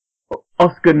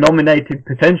Oscar-nominated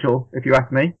potential, if you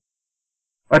ask me.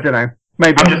 I don't know.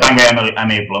 Maybe. I'm just angry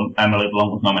Emily Blunt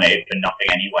was nominated for nothing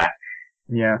anywhere.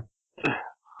 Yeah.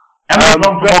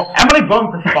 Emily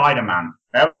Blunt for Spider-Man.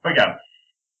 There we go.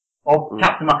 Or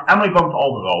Captain Marvel. Emily Blunt for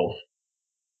all the roles.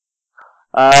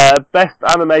 Best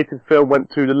animated film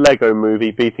went to the Lego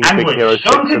Movie, beating Big Hero 6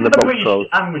 and the Box Trolls.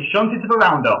 And was shunted to the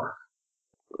roundup.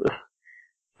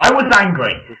 I was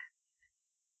angry.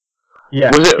 Yeah.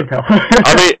 Was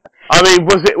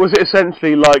it? Was it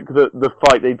essentially like the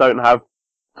fight they don't have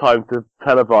time to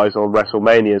televise on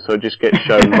WrestleMania, so it just gets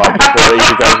shown right before it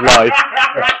even goes live?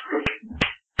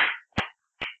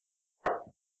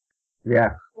 Yeah.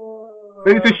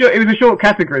 It was a short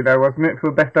category though, wasn't it,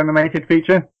 for best animated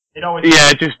feature? They only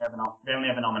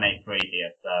ever nominate 3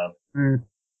 here, so.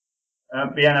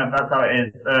 But yeah, no, that's how it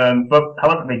is. But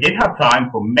however, they did have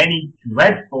time for many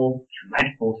dreadful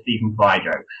Stephen Fry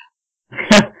jokes.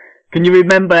 Can you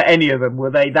remember any of them?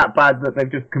 Were they that bad that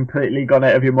they've just completely gone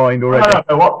out of your mind already?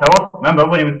 Remember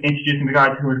when he was introducing the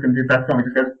guy who was going to do best film, he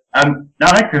just goes,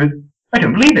 now next to it, I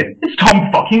don't believe it. It's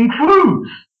Tom fucking Cruise.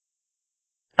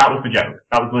 That was the joke.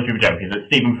 That was literally the joke. Is that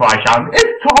Stephen Fry shouting,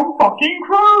 it's Tom fucking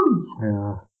Cruise.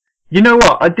 Yeah. You know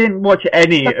what? I didn't watch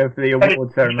any of the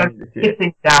award ceremonies this year.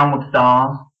 Pissing it down with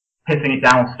stars. Because it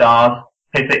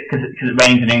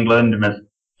rains in England and there's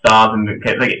stars and this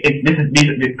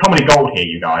is comedy gold here,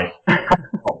 you guys.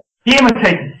 He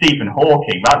imitated Stephen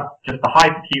Hawking. That's just the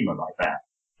height of humour right there.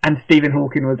 And Stephen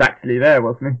Hawking was actually there,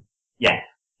 wasn't he? Yes.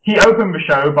 He opened the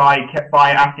show by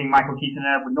asking Michael Keaton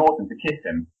and Edward Norton to kiss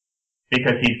him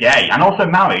because he's gay and also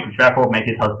married, which therefore made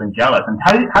his husband jealous. And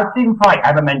has Stephen Fry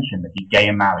ever mentioned that he's gay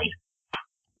and married?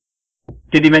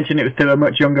 Did he mention it was to a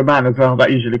much younger man as well?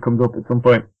 That usually comes up at some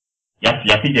point. Yes,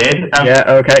 he did. Yeah,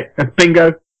 okay.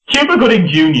 Bingo. Cuba Gooding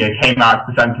Jr. came out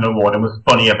to present an award and was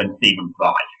funnier than Stephen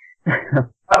Fry.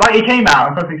 He came out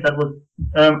and first thing he said was,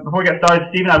 before we get started,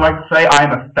 Stephen, I'd like to say I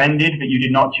am offended that you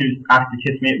did not choose to ask to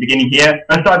kiss me at the beginning here.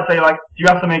 And I started to say, do you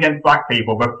have something against black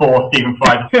people before Stephen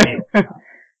Fry just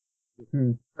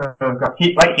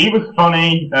he was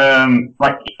funny,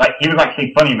 he was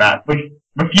actually funny, man.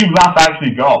 The few laughs I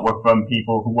actually got were from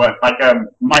people who weren't,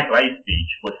 Michael A's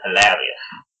speech was hilarious.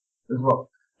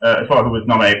 As well, who was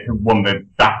nominated, who won the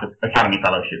BAFTA Academy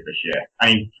Fellowship this year. And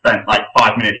he spent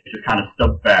 5 minutes just kind of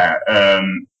stood there,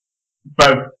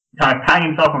 both kind of patting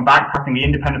himself on the back, patting the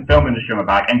independent film industry on the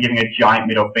back, and giving a giant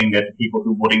middle finger to people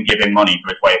who wouldn't give him money for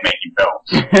his way of making films.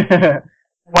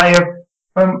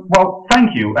 Well,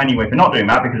 thank you anyway for not doing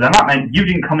that, because then that meant you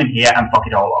didn't come in here and fuck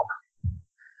it all up.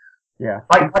 Yeah.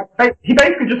 He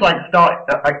basically just started,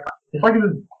 it's like he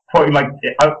was quoting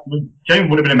Jamie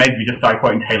would have been amazed if he just started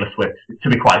quoting Taylor Swift, to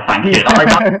be quite frank.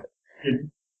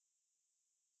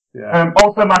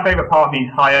 Also, my favourite part of the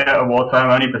entire award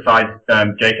ceremony, besides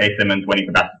J.K. Simmons winning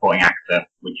for Best Supporting Actor,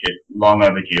 which is long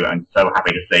overdue and so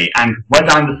happy to see, and Wes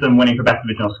Anderson winning for Best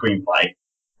Original Screenplay,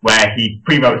 where he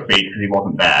pre-wrote a speech because he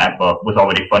wasn't there, but was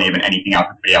already funnier than anything else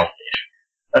everybody else did.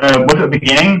 Was at the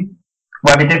beginning,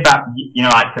 where they did that,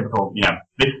 typical,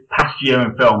 this past year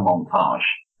in film montage.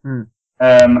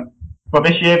 But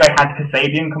this year they had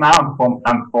Kasabian come out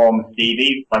and perform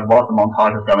Stevie, while the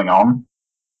montage was going on.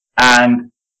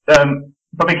 And,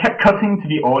 but they kept cutting to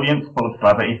the audience full of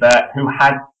celebrities there who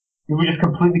had who were just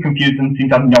completely confused and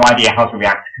seemed to have no idea how to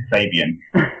react to Kasabian.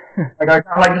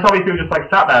 Just obviously just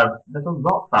sat there. There's a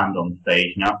rock band on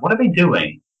stage now. What are they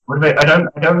doing? I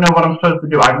don't know what I'm supposed to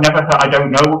do. I've never heard. I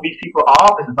don't know what these people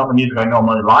are. This is not the music I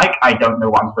normally like. I don't know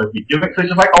what I'm supposed to be doing. So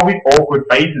it's just all these awkward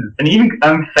faces, and even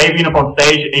Sabian up on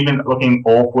stage, even looking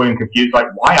awkward and confused.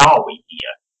 Why are we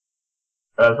here?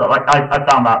 I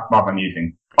found that rather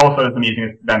amusing. Also, as amusing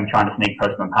as them trying to sneak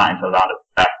Postman Pat into a round of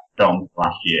best films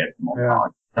last year.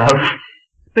 Yeah.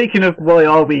 Speaking of why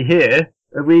are we here,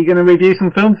 are we going to review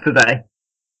some films today?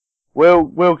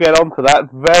 We'll get on to that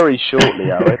very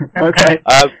shortly, Owen. Okay.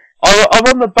 I'm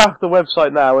on the back of the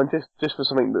website now, and just for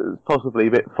something that's possibly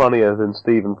a bit funnier than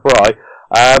Stephen Fry,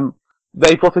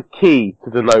 they've got a key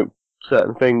to denote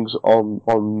certain things on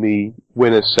the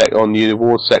winners on the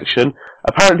awards section.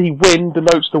 Apparently, win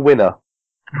denotes the winner.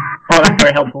 Oh, that's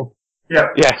very helpful. Yeah.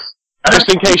 Yes.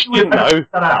 Just in case you didn't know.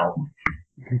 That out.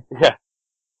 Yeah.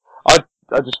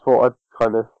 I just thought I'd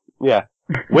kind of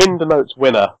win denotes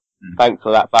winner. Thanks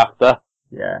for that, BAFTA.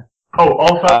 Yeah. Oh,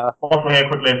 also here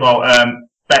quickly as well.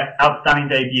 Best outstanding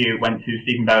debut went to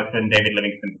Stephen Beresford and David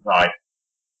Livingston for Pride.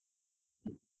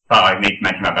 But I need to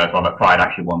mention that as well. That Pride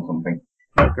actually won something.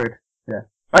 That's good. Yeah.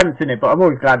 I haven't seen it, but I'm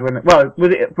always glad when was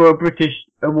it for a British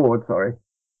award? Sorry.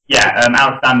 Yeah,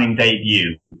 outstanding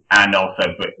debut, and also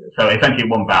so essentially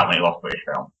won that when it lost British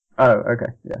film. Oh,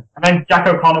 okay, yeah. And then Jack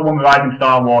O'Connell won the Rising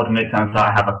Star Award, and it turns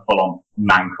out I have a full-on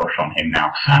man crush on him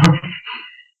now. So.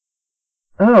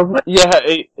 Oh, yeah,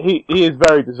 he is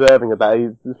very deserving of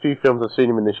that. The few films I've seen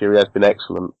him in this year, he has been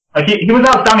excellent. He was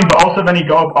outstanding, but also then he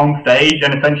got up on stage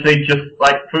and essentially just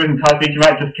through his entire speech,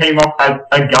 just came off as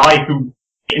a guy who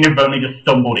inadvertently just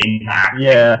stumbled into acting.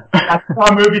 Yeah. As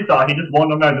a movie star, he just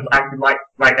wandered on there, just acted like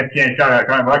a teenage guy,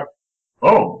 kind of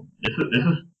oh, this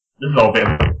is all a bit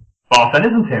of Barton,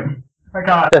 isn't him?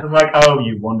 It's oh,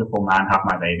 you wonderful man, have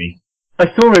my baby. I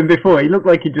saw him before. He looked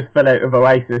like he just fell out of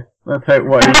Oasis. That's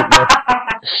what he looked like.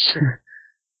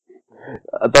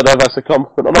 I don't know if that's a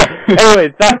compliment or not.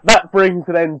 Anyway, that brings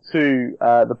an end to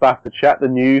the BAFTA chat, the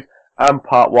news, and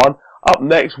part one. Up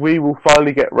next, we will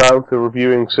finally get round to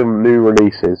reviewing some new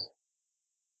releases.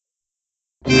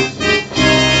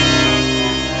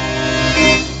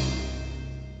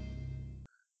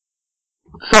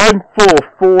 Time for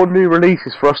 4 new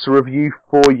releases for us to review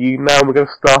for you. Now we're going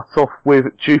to start off with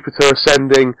Jupiter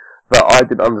Ascending, that I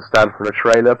didn't understand from the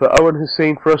trailer, but Owen has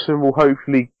seen for us and will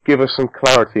hopefully give us some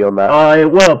clarity on that. I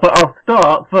will, but I'll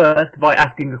start first by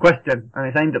asking a question, and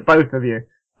it's aimed at both of you.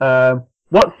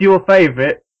 What's your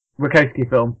favourite Wachowski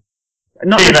film?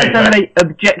 Not necessarily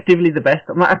objectively the best.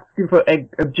 I'm not asking for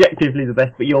objectively the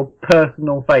best, but your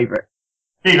personal favourite.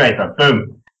 Speed Racer,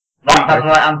 boom. That's the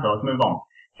right answer, let's move on.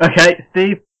 Okay,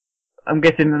 Steve, I'm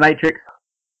guessing The Matrix?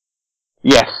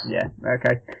 Yes. Yeah,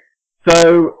 okay.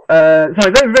 So, sorry,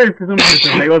 that was very presumptuous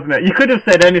of me, wasn't it? You could have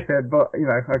said anything, but,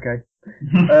 okay.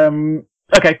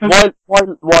 Okay.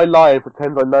 Why lie and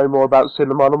pretend I know more about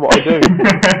cinema than what I do?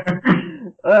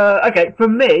 Okay, for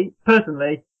me,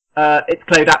 personally, it's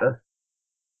Cloud Atlas.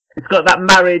 It's got that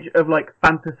marriage of,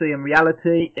 fantasy and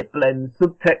reality. It blends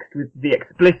subtext with the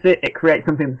explicit. It creates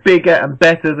something bigger and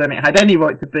better than it had any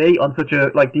right to be on such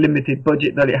a, limited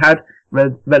budget that it had.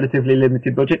 Relatively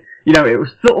limited budget. It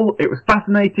was subtle, it was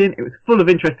fascinating, it was full of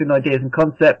interesting ideas and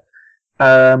concepts,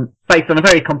 based on a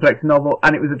very complex novel,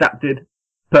 and it was adapted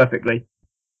perfectly.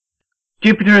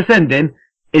 Jupiter Ascending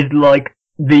is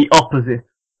the opposite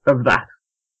of that.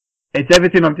 It's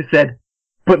everything I've just said,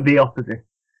 but the opposite.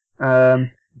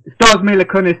 It stars Mila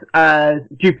Kunis as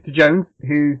Jupiter Jones,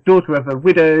 who's daughter of a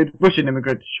widowed Russian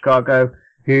immigrant to Chicago,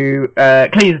 who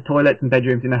cleans toilets and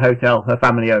bedrooms in a hotel her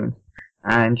family owns.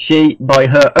 And she, by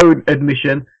her own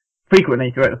admission,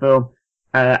 frequently throughout the film,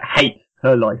 hates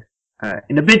her life.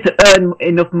 In a bid to earn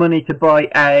enough money to buy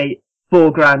a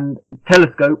 $4,000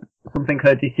 telescope, something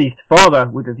her deceased father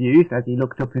would have used as he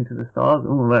looked up into the stars,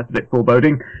 oh, that's a bit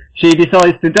foreboding, she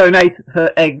decides to donate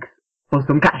her eggs for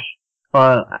some cash,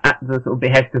 at the sort of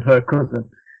behest of her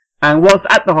cousin. And whilst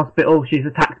at the hospital, she's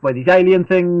attacked by these alien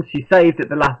things. She's saved at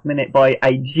the last minute by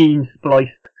a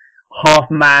gene-spliced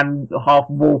half-man,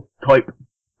 half-wolf type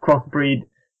crossbreed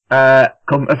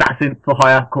assassin for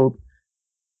hire called...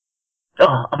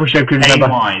 Oh, I wish I could remember.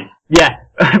 Pennywise. Yeah,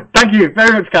 thank you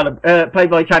very much, Callum. Played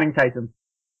by Channing Tatum.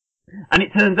 And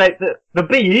it turns out that the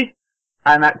bees,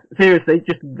 and that's seriously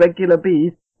just regular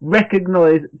bees,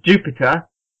 recognise Jupiter,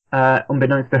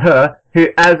 unbeknownst to her, who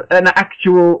as an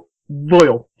actual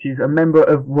royal. She's a member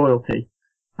of royalty.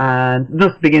 And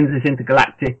thus begins this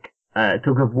intergalactic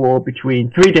tug of war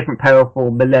between 3 different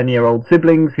powerful millennia-old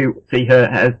siblings who see her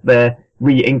as their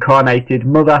reincarnated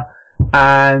mother,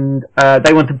 and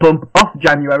they want to bump off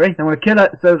January. They want to kill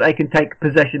her so that they can take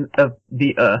possession of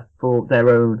the Earth for their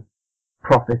own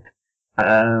profit,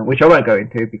 which I won't go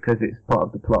into because it's part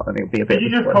of the plot and it'll be a bit.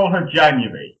 Did you just call her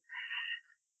January?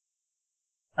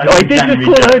 I did just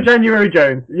call her January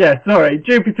Jones. Yeah, sorry,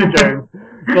 Jupiter Jones.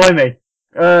 Blimey.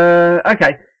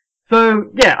 Okay.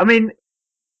 So, yeah, I mean,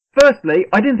 firstly,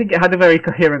 I didn't think it had a very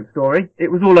coherent story.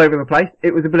 It was all over the place.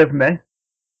 It was a bit of a mess.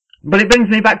 But it brings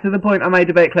me back to the point I made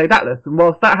about Cloud Atlas. And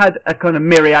whilst that had a kind of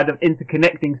myriad of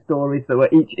interconnecting stories that were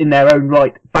each in their own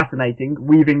right fascinating,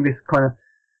 weaving this kind of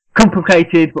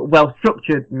complicated but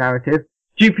well-structured narrative,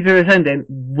 Jupiter Ascending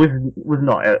was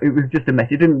not. It was just a mess.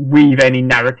 It didn't weave any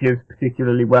narratives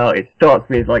particularly well. It starts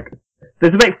with, like,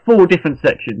 there's about 4 different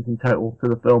sections in total to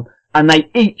the film, and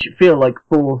they each feel like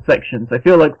 4 sections. They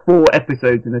feel like 4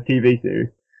 episodes in a TV series.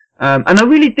 And I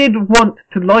really did want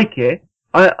to like it.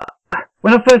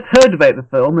 When I first heard about the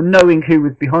film and knowing who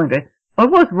was behind it, I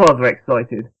was rather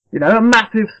excited. You know, a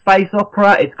massive space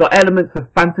opera. It's got elements of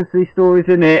fantasy stories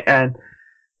in it, and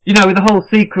you know, with the whole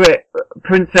secret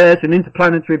princess and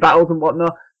interplanetary battles and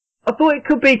whatnot, I thought it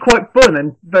could be quite fun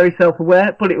and very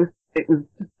self-aware, but it was just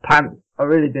pants. I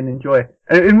really didn't enjoy it.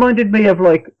 And it reminded me of,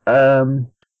 like, you know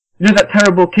that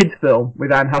terrible kids film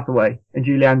with Anne Hathaway and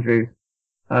Julie Andrews?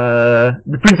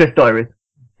 The Princess Diaries.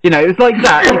 You know, it was like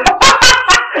that.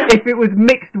 If it was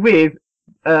mixed with,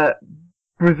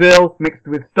 Brazil, mixed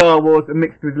with Star Wars, and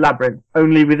mixed with Labyrinth,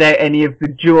 only without any of the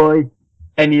joy,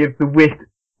 any of the wit,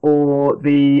 or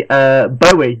the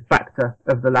Bowie factor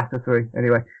of the latter 3,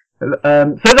 anyway.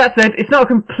 So that said, it's not a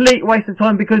complete waste of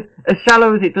time because as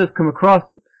shallow as it does come across,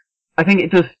 I think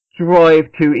it does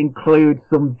strive to include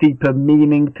some deeper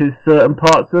meaning to certain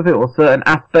parts of it or certain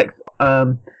aspects.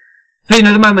 So, you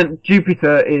know, the moment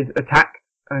Jupiter is attacked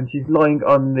and she's lying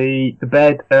on the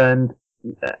bed and,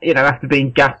 you know, after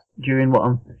being gassed during what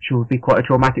I'm sure would be quite a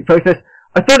traumatic process,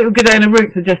 I thought it would go down a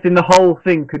route suggesting the whole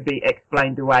thing could be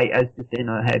explained away as just in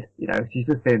her head. You know, she's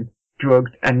just been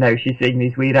drugged and now she's seeing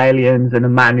these weird aliens and a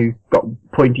man who's got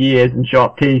pointy ears and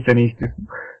sharp teeth and he's just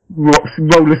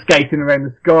roller skating around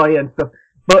the sky and stuff.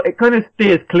 But it kind of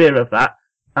steers clear of that.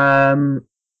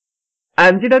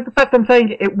 And, you know, the fact I'm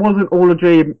saying it wasn't all a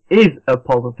dream is a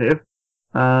positive.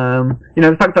 You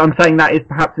know, the fact that I'm saying that is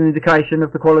perhaps an indication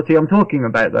of the quality I'm talking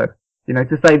about, though. You know,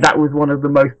 to say that was one of the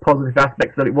most positive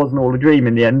aspects, that it wasn't all a dream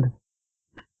in the end,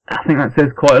 I think that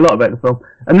says quite a lot about the film.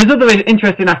 And there's other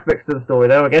interesting aspects to the story,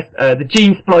 though, I guess. The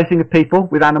gene splicing of people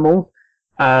with animals,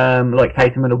 like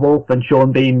Tatum and a wolf, and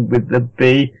Sean Bean with the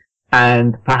bee,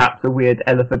 and perhaps a weird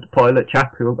elephant pilot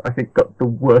chap who I think got the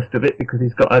worst of it because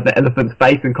he's got the elephant's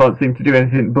face and can't seem to do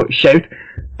anything but shout.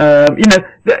 You know,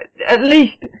 at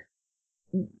least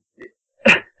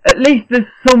there's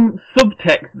some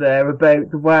subtext there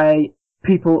about the way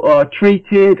people are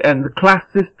treated and the class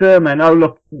system and, oh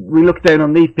look, we look down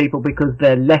on these people because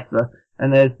they're lesser,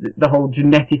 and there's the whole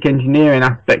genetic engineering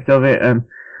aspect of it.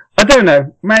 I don't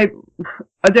know,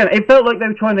 it felt like they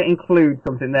were trying to include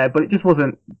something there, but it just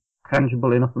wasn't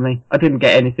tangible enough for me. I didn't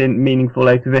get anything meaningful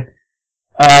out of it.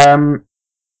 And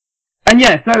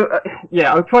yeah, so,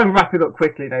 yeah, I'll try and wrap it up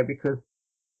quickly now because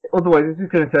otherwise it's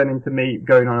just going to turn into me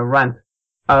going on a rant.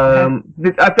 I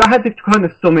had to kind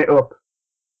of sum it up.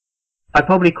 I'd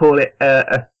probably call it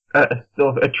a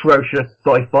sort of atrocious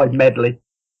sci-fi medley.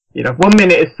 You know, 1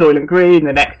 minute is Soylent Green,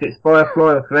 the next it's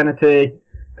Firefly or Serenity,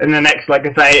 and the next, like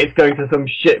I say, it's going to some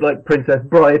shit like Princess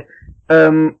Bride.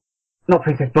 Not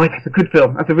Princess Bride, that's a good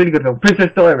film. That's a really good film.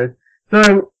 Princess Diaries.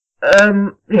 So,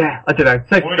 yeah, I don't know.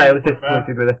 Safe to say I was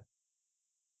disappointed with it.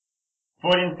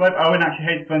 Freudian slip. Owen actually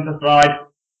hates Princess Bride.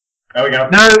 There we go.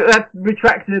 No, that's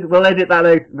retracted. We'll edit that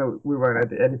out. No, we won't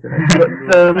edit anything out. But,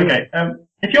 okay,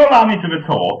 if you allow me to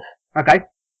retort... Okay.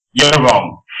 You're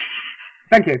wrong.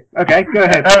 Thank you. Okay, go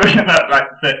ahead. I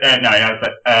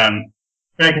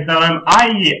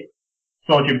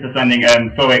saw Jupiter Ascending,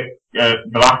 saw it, the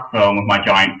last film of my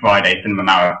giant Friday cinema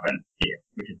marathon here,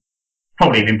 which is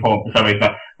probably important for some reason.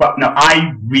 But no,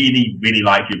 I really, really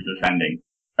like Jupiter Ascending.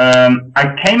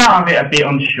 I came out of it a bit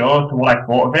unsure as to what I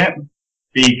thought of it.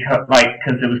 Because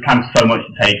it was kind of so much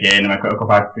to take in, and my critical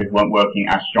practices weren't working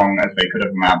as strong as they could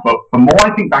have been. But the more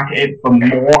I think back at it, the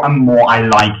more and more I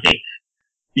like it.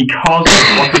 Because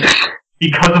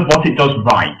of what it does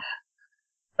right.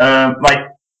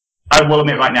 I will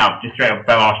admit right now, just straight up,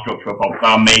 there are structural problems.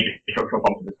 There are major structural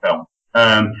problems with this film.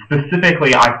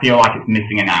 Specifically, I feel like it's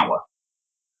missing an hour.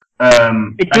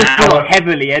 It just feels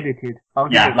heavily edited.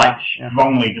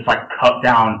 Strongly, just cut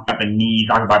down at the knees,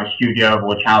 either by the studio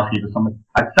or Wachowski's or something.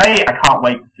 I'd say I can't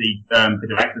wait to see the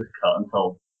director's cut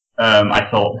until I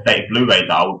saw the state of Blu-rays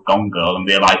that I was Gone Girl and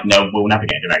realised, no, we'll never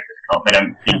get a director's cut. They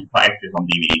don't seem to put extras on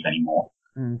DVDs anymore.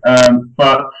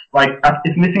 But like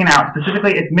it's missing out.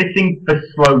 Specifically, it's missing the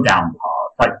slow down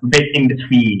part, like the bit in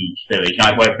between each series,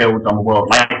 like where it builds on the world.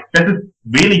 Like there's this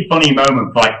really funny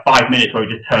moment for like 5 minutes where it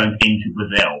just turns into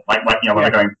Brazil, like when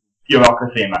they're going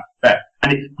bureaucracy and that,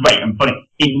 and it's great and funny.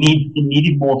 It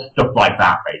needed more stuff like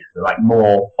that, basically, like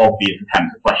more obvious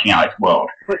attempts at fleshing out its world.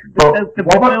 But the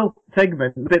Brazil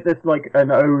segment, the bit that's like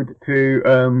an ode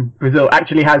to Brazil,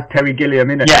 actually has Terry Gilliam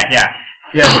in it.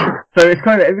 Yeah, so it's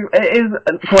it is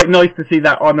quite nice to see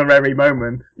that honorary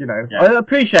moment, you know. Yeah. I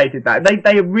appreciated that.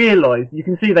 They realised, you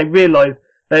can see they realised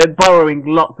they're borrowing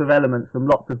lots of elements from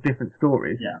lots of different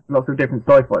stories, lots of different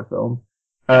sci-fi films,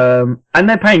 and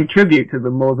they're paying tribute to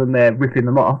them more than they're ripping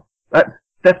them off. That's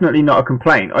definitely not a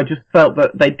complaint. I just felt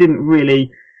that they didn't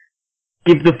really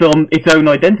give the film its own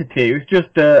identity. It was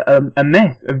just a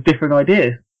mess of different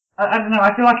ideas. I don't know.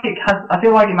 I feel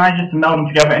like it manages to meld them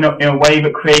together in a way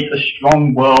that creates a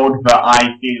strong world that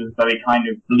I feel is very kind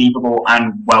of believable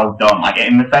and well done. Like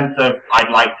in the sense of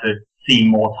I'd like to see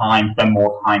more time, spend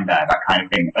more time there, that kind of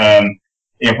thing.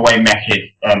 The way it meshes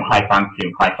high fantasy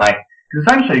and high sci. Because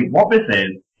essentially, what this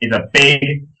is a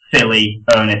big, silly,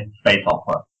 earnest space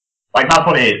opera. Like that's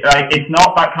what it is. Like it's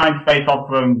not that kind of space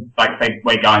opera, like say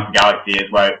where Guardians of the Galaxy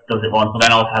is, where it does it once, but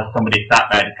then also has somebody sat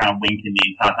there just kind of winking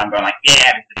the entire time, going like,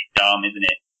 "Yeah, this is dumb, isn't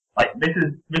it?" Like this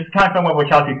is kind of film where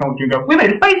Chelsea comes to you and goes, "We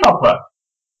made a space opera."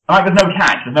 And like there's no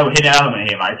catch, there's no hidden element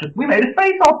here. Like it's just we made a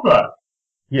space opera.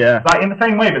 Yeah. Like in the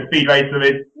same way that Speed Racer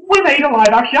is, we made a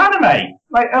live action anime.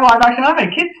 Like a live action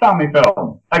anime kids family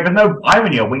film. Like there's no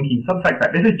irony or winking subtext.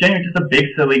 Like this is genuinely just a big,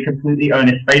 silly, completely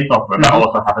earnest space opera that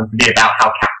also happens to be about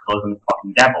how capitalism is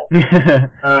fucking devil.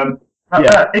 And I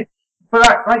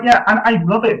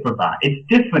love it for that. It's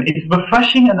different. It's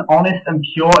refreshing and honest and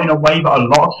pure in a way that a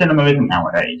lot of cinema isn't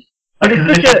nowadays. Like,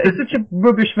 it's such a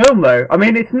rubbish film, though. I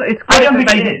mean, it's great. I don't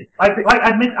think it is. I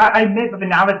admit that the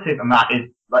narrative and that is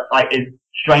is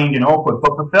strange and awkward,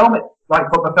 but the film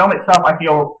itself, I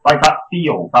feel like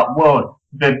that world,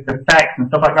 the effects and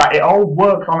stuff like that, it all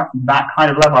works on that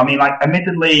kind of level. I mean, like,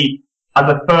 admittedly, as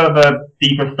a further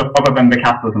deeper stuff other than the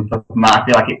capitalism stuff, I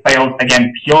feel like it fails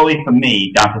again purely for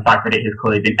me down to the fact that it has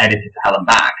clearly been edited to hell and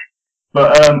back.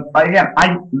 But again,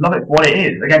 I love it for what it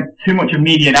is. Again, too much of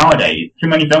media nowadays, too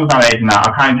many films nowadays and that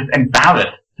are kind of just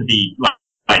embarrassed to be like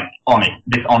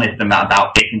dishonest and that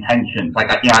about its intentions. Like,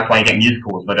 you know, that's why you get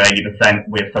musicals, but 80%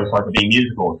 we're so sorry for being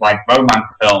musicals. Like,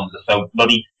 romance films are so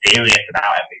bloody serious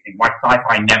about everything. Why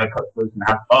sci-fi never cuts loose and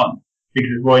has fun?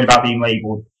 Because it's worried about being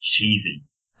labelled cheesy.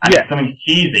 And if something's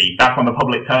cheesy, that's when the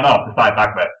public turn off, despite the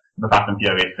fact that the Fast and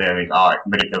Furious series are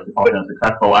ridiculously popular and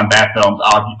successful, and their films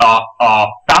are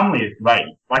family is great.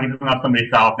 Like, it doesn't have somebody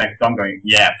start off next song going,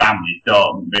 yeah, family's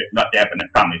dumb, but the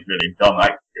family's really dumb.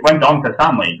 Like, when Don says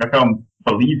family, the film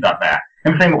believes that there.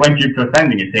 And the same when Jupiter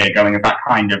Ascending is here, going with that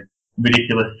kind of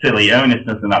ridiculous, silly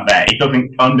earnestness and that there. It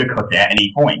doesn't undercut it at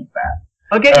any point there.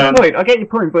 I get your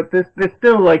point, but there's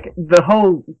still, like, the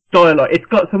whole dialogue. It's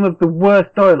got some of the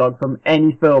worst dialogue from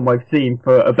any film I've seen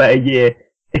for about a year.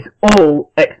 It's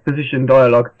all exposition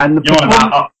dialogue, and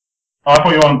the I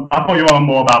thought you were on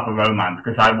more about the romance,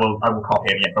 because I will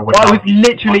copy it. But I was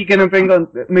literally going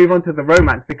to move on to the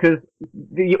romance, because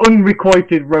the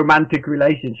unrequited romantic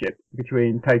relationship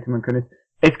between Tatum and Connors,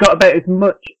 it's got about as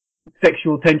much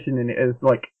sexual tension in it as,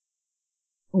 like,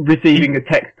 receiving a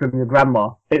text from your grandma.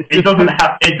 It doesn't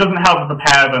help that the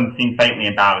pair of them seem faintly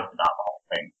embarrassed about the whole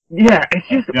thing. Yeah, it's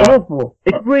just awful.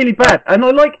 It's really bad. And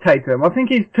I like Tatum. I think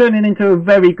he's turning into a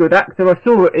very good actor. I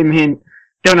saw him in,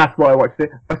 don't ask why I watched it,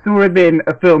 I saw him in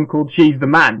a film called She's the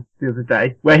Man the other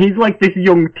day, where he's like this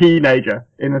young teenager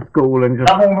in a school and just...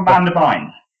 That one with Amanda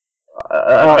Bynes?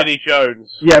 Vinnie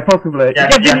Jones. Yeah, possibly. Yeah,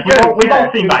 we've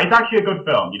all seen that. It's actually a good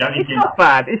film. You don't need to... It's not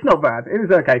bad. It's not bad. It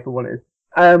was okay for what it is.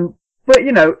 But,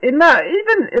 you know, in that,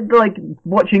 even, like,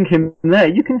 watching him there,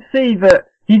 you can see that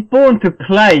he's born to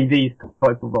play these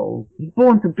type of roles. He's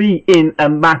born to be in a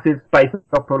massive space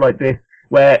opera like this,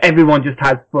 where everyone just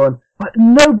has fun. But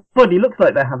nobody looks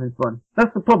like they're having fun.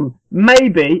 That's the problem.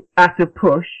 Maybe, at a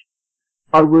push,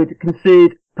 I would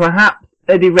concede perhaps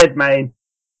Eddie Redmayne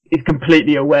is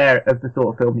completely aware of the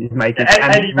sort of film he's making.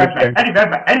 Eddie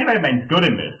Redmayne's good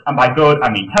in this, and by good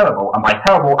I mean terrible, and by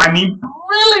terrible I mean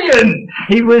brilliant.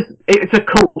 It's a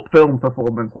cult film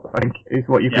performance, I think, is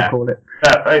what you could call it.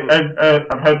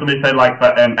 I've heard somebody say like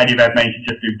that Eddie Redmayne should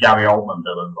just do Gary Oldman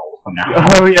villain roles from now.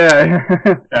 Oh yeah.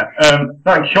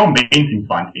 Like Sean Bean seems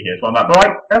fine to be here as well. But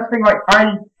like that's the thing. Like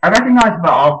I recognise that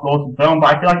our flaws in film,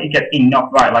 but I feel like it gets enough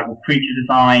right. Like with creature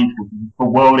designs, with the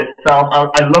world itself.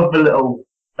 I love the little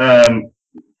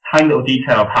tiny little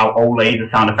detail of how all laser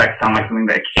sound effects sound like something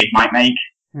that a kid might make.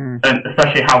 And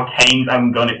especially how Kane's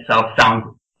own gun itself sounds,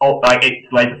 like its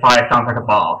laser fire sounds like a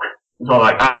bark. So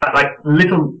like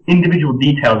little individual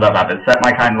details of that set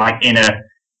my kind of like inner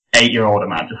 8-year-old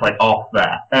man just like off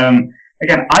there.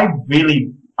 Again, I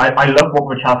love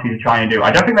what Wachowskis are trying to do.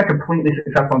 I don't think they're completely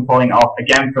successful in pulling it off.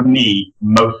 Again, for me,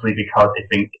 mostly because it's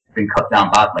been cut down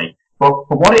badly. But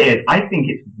for what it is, I think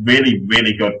it's really,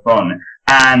 really good fun.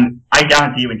 And I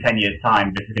guarantee you in 10 years'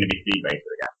 time, this is going to be Speed Racer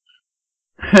again.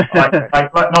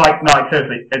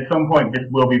 Seriously, at some point this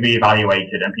will be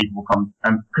reevaluated and people will come,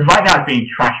 because right now it's being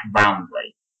trashed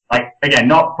roundly. Like, again,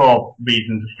 not for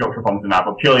reasons of structural problems and that,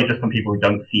 but purely just from people who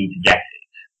don't seem to get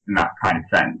it in that kind of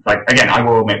sense. Like, again, I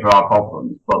will admit there are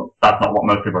problems, but that's not what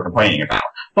most people are complaining about.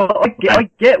 Well, I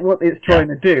get what it's trying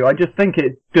to do. I just think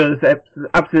it does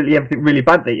absolutely everything really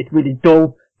badly. It's really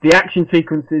dull. The action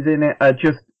sequences in it are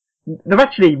just, they're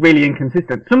actually really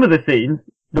inconsistent. Some of the scenes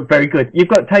look very good. You've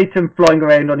got Tatum flying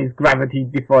around on his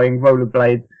gravity-defying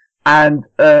rollerblades, and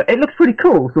it looks pretty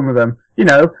cool, some of them. You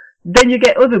know, then you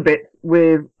get other bits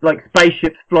with, like,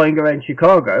 spaceships flying around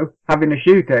Chicago, having a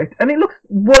shootout, and it looks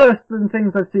worse than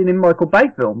things I've seen in Michael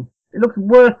Bay films. It looks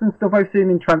worse than stuff I've seen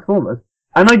in Transformers.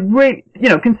 And I really, you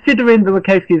know, considering the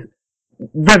Wachowskis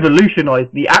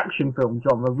revolutionized the action film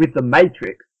genre with The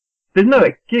Matrix, there's no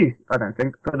excuse, I don't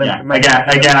think, for them to make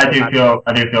again, I do feel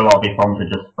a lot of these problems are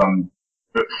just from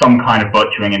some kind of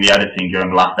butchering in the editing during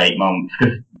the last 8 months,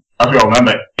 because as we all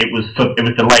remember, it was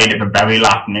delayed at the very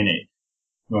last minute,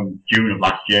 from June of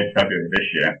last year to February of this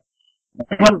year.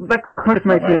 Well, that kind of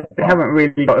makes it, they haven't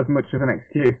really got as much of an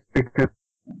excuse, because,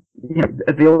 you know,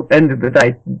 at the end of the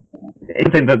day, it's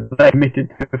something that they committed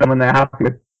to someone they're happy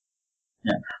with.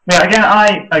 Yeah.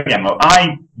 Look,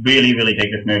 I really, really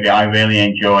dig this movie. I really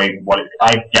enjoy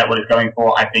I get what it's going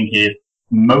for. I think it is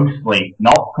mostly,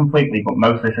 not completely, but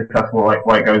mostly successful at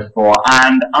what it goes for.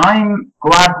 And I'm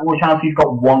glad Wachowski's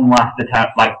got one last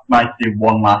attempt, like, nice to do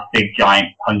one last big giant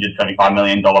 $175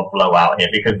 million blowout here,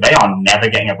 because they are never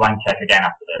getting a blank check again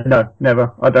after this. No,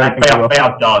 never. I don't think they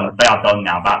are done. They are done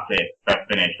now. That's it. They're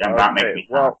finished. And that makes me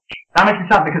sad. That makes me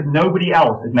sad because nobody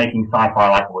else is making sci-fi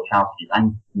like the Wachowskis,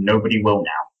 and nobody will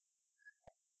now.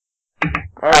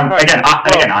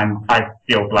 I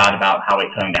feel glad about how it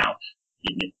turned out.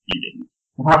 You didn't.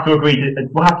 We'll have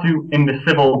to, in the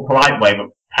civil, polite way that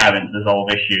parents resolve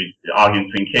issues,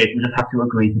 arguments between kids, we just have to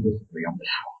agree to disagree on this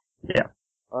one. Yeah.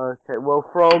 Okay, well,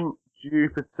 from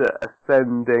Jupiter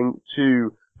Ascending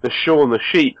to the Shaun the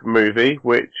Sheep movie,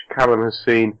 which Callum has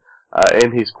seen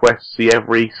in his quest to see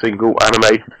every single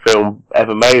animated film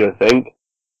ever made, I think.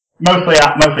 Mostly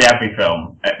every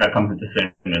film that comes into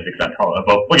cinemas except horror,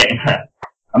 but we're getting there.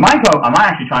 I might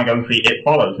actually try and go and see It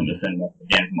Follows in the cinema at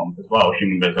the end of the month as well,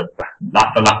 assuming there's a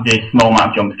small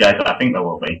amount of jump scares that I think there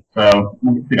will be. So,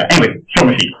 we'll do that. Anyway, Shaun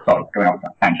the Sheep, sorry, going off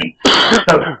that tangent.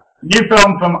 So, new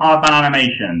film from Aardman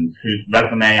Animations, whose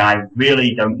resume I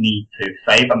really don't need to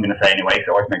say, but I'm going to say anyway, so it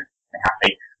always makes me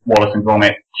happy. Wallace and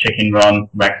Gromit, Chicken Run,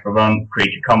 Rex the Run,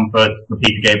 Creature Comforts, the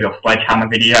Peter Gabriel Sledgehammer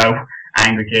video,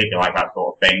 Angry Kid, you like that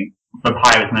sort of thing. The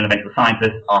Pirates and Adventure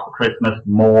Scientists, After Christmas,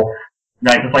 Morph.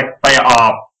 Right, just like, they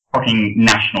are fucking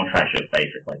national treasures,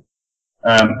 basically.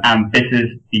 And this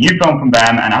is the new film from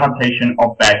them, an adaptation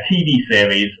of their TV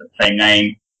series of the same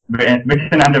name,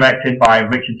 written and directed by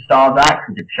Richard Starzak,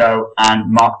 who did the show,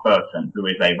 and Mark Burton, who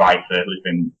is a writer who's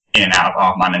been in and out of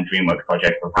Aardman and DreamWorks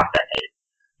projects for the past decade.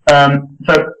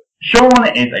 So,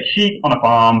 Shaun is a sheep on a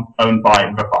farm owned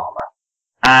by the farmer.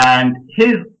 And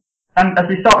as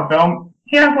we start the film,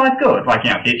 he has life good. Like,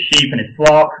 you know, his sheep and his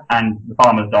flock, and the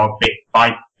farmer's dog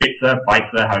bites her,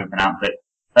 how you pronounce it.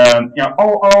 You know,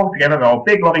 all together, they're all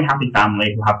big, loving, happy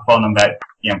family who have fun on their,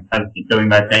 you know, doing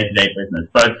their day-to-day business.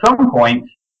 But at some point,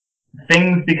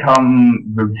 things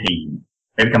become routine.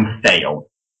 They become stale.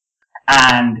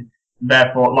 And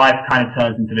therefore, life kind of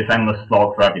turns into this endless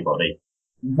slog for everybody.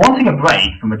 Wanting a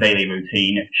break from the daily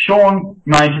routine, Shaun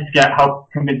manages to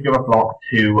convince the other flock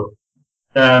to,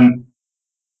 put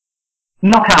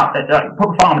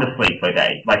the farmer to sleep for a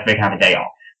day, like they can have a day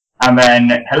off. And then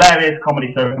hilarious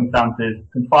comedy circumstances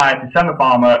conspire to send the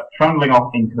farmer trundling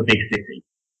off into the big city,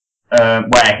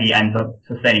 where he ends up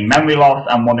sustaining memory loss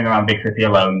and wandering around big city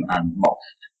alone and lost.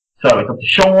 So it's up to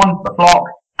Shaun, the flock,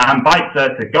 and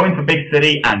Beitzer to go into big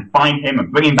city and find him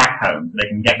and bring him back home so they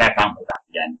can get their families back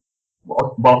again,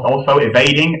 whilst also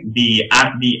evading the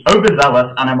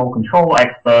overzealous animal control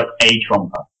expert A.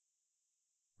 Trumper.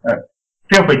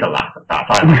 Feel free to laugh at that.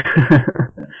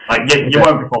 Like, you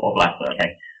won't be full of laughter,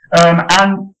 okay?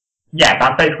 And yeah,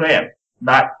 that's basically it.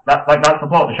 That's the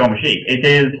plot of Shaun the Sheep. It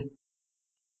is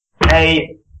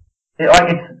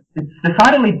it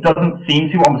decidedly doesn't seem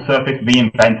to, on the surface,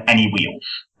 reinvent any wheels.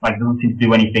 Like, it doesn't seem to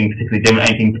do anything particularly different,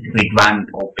 anything particularly grand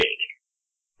or big.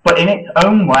 But in its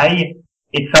own way,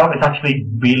 itself is actually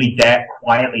really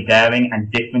quietly daring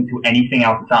and different to anything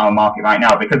else that's out on the market right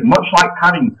now. Because much like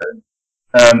Paddington,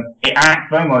 it acts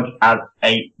very much as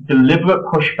a deliberate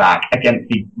pushback against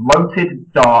the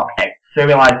bloated, dark,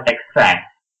 serialized excess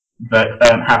that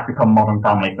has become modern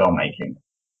family filmmaking.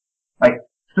 Like,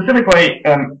 specifically,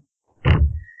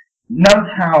 note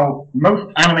how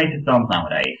most animated films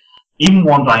nowadays, even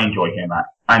ones I enjoy here, Matt,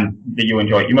 and that you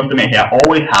enjoy, you must admit here,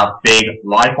 always have big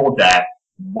life or death,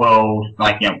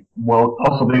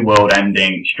 possibly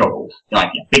world-ending struggles.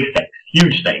 Big stakes,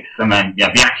 huge stakes, and then,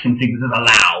 the action sequences are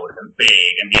loud and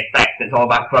big, and the effects, it's all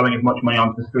about throwing as much money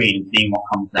onto the screen and seeing what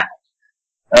comes out.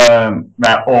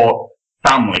 Or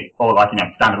family, or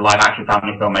standard live-action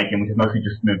family filmmaking, which is mostly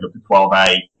just moved up to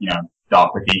 12A,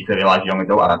 dark, gritty, serialized young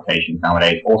adult adaptations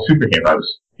nowadays, or superheroes,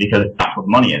 because that's what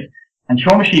the money is. And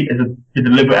Shaun the Sheep is a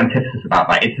deliberate antithesis about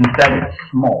that. It's instead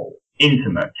small,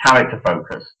 intimate,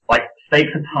 character-focused.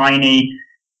 Stakes are tiny.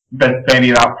 There's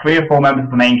maybe about 3 or 4 members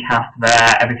of the main cast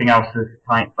there. Everything else is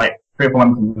tiny, 3 or 4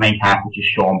 members of the main cast, which is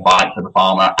Shaun, Bite, the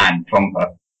farmer, and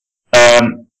Trumper.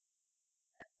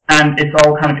 And it's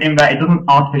all kind of in there. It doesn't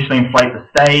artificially inflate the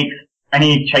stakes.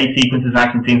 Any chase sequences and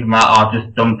action scenes from that are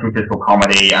just done through physical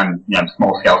comedy and,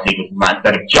 small scale sequences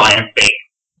instead of giant, big,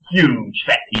 huge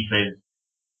set pieces.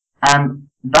 And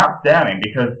that's daring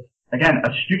because, again,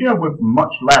 a studio with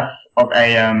much less of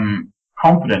a,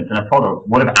 confidence in a product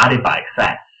would have added that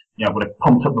excess. Would have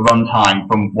pumped up the runtime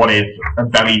from what is a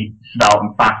very svelte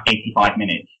and fast 85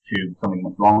 minutes to something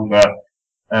much longer.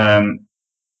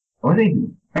 Or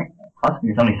even, I think,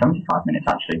 it's only 75 minutes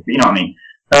actually, but you know what I mean.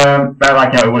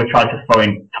 It would have tried to throw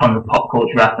in tons of pop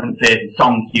culture references and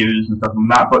song cues and stuff like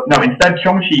that, but no, instead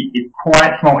Shaun the Sheep is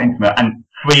quiet, small, intimate, and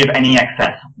free of any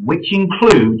excess, which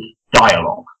includes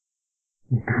dialogue.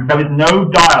 There is no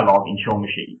dialogue in Shaun the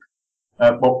Sheep.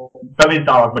 There is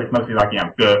dialogue, but it's mostly good.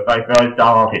 There is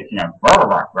dialogue, it's,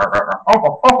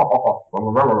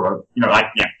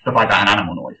 stuff like that, and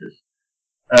animal noises.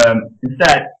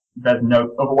 Instead,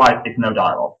 otherwise it's no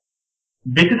dialogue.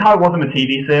 This is how it was in the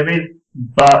TV series,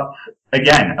 but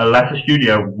again, a lesser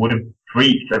studio would have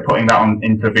freaked at putting that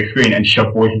into a big screen and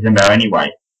shoved voices in there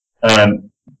anyway.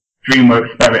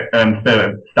 DreamWorks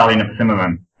Stallion of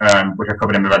Cimarron, which I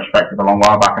covered in the retrospective a long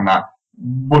while back, and that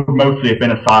would mostly have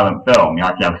been a silent film.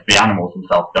 The animals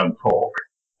themselves don't talk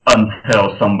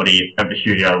until somebody at the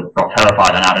studio got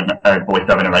terrified and added a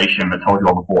voice-over narration that told you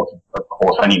all the thoughts of the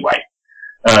horse anyway.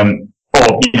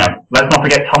 Let's not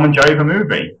forget Tom and Jerry the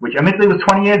movie, which admittedly was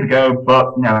 20 years ago,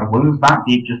 but, wounds that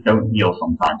deep just don't heal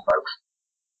sometimes, folks.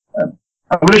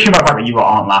 I'm going to assume the fact that you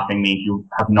aren't laughing means you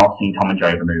have not seen Tom and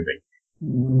Jerry the movie.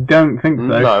 Don't think so.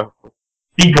 No.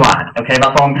 Be glad, okay?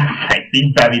 That's all I'm going to say.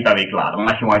 Be very, very glad,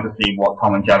 unless you want to see what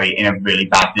Tom and Jerry in a really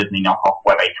bad Disney knockoff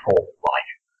where they talk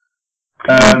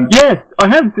like. Yes, I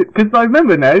have, because I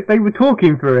remember now, they were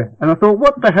talking through it, and I thought,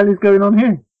 what the hell is going on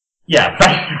here? Yeah,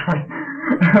 basically.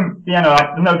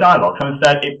 There's no dialogue, so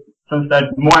instead,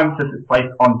 more emphasis is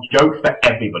placed on jokes that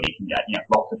everybody can get.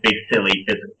 Lots of big, silly,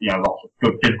 lots of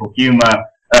good physical humor,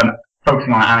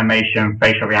 focusing on animation,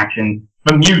 facial reactions.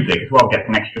 The music as well gets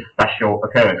an extra special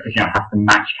occurrence because, it has to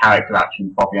match character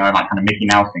actions properly, like kind of Mickey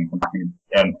Mouse thing from back in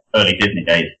early Disney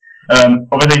days.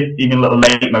 Obviously, even little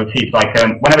late motifs,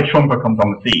 whenever Trumper comes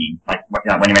on the scene,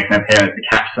 when he makes an appearance to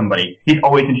catch somebody, he's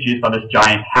always introduced by this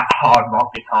giant hard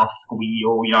rock guitar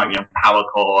squeal, power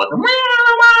chords,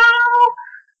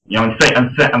 and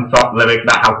soft lyrics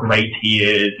about how great he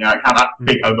is, kind of that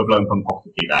big overblown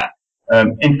pomposity there.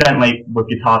 Incidentally, with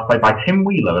guitars played by Tim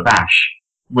Wheeler of Ash,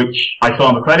 which I saw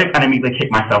on the credits and immediately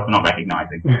kicked myself for not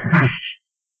recognizing.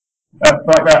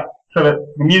 Like that. So that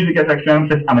the music gets extra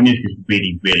emphasis, and the music is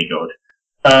really, really good.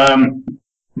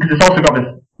 Because it's also got this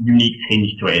unique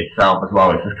tinge to it itself as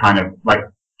well. It's this kind of,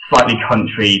 slightly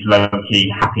country, low-key,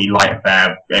 happy, light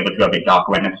affair, able to go a bit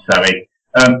darker when necessary.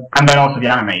 And then also the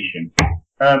animation.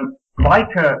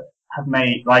 Leica have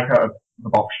made, the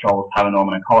Box Trolls,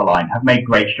 Paranorman, and Coraline, have made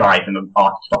great strides in the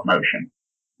art of stop motion.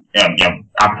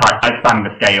 Expanding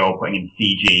the scale, putting in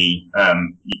CG,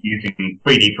 using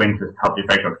 3D printers to help do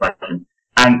facial expression.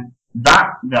 And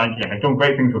that, they've done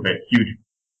great things with it, huge,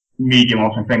 medium,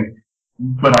 awesome things,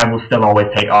 but I will still always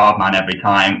take Aardman every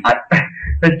time.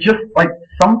 There's just,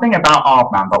 something about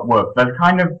Aardman that works. There's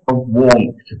kind of a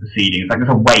warmth to proceedings, there's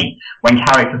a weight when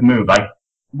characters move,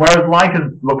 whereas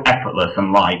Leica's look effortless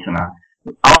and light and that.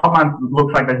 Aardman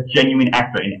looks like there's genuine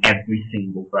effort in every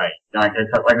single frame.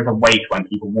 There's a weight when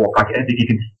people walk, as if you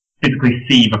can physically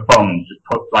see the thumbs just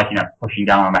pushing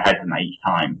down on their heads and that each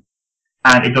time.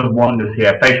 And it does wonders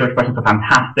here. Facial expressions are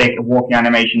fantastic. The walking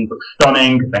animations look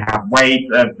stunning. They have weight.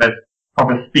 There's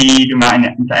proper speed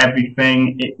into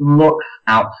everything. It looks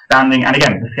outstanding. And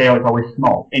again, the scale is always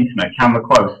small, intimate, camera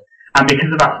close. And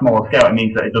because of that smaller scale, it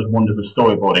means that it does wonders with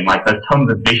storyboarding. Like, there's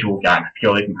tons of visual gags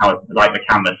purely from how, the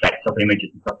camera sets up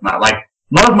images and stuff like that. Like,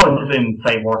 not as much as in,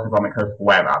 say, Wallace and Gromit Coast for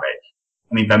Were-Rabbit.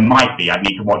 I mean, there might be. I'd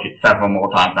need to watch it several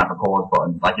more times and have a pause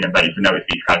button, ready to notice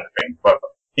these kinds of things. But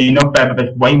enough there, but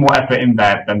there's way more effort in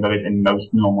there than there is in most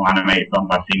normal animated films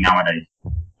I've seen nowadays.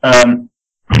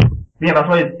 Yeah, that's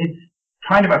why it's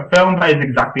kind of a film that is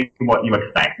exactly what you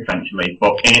expect, essentially,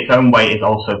 but in its own way is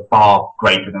also far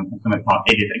greater than some of its parts.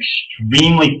 It is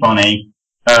extremely funny,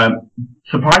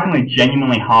 surprisingly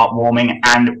genuinely heartwarming,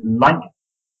 and like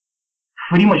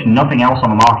pretty much nothing else on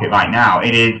the market right now.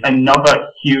 It is another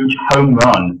huge home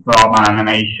run for Aardman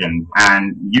Animation,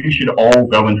 and you should all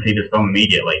go and see this film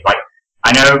immediately. Like,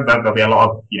 I know there'll be a lot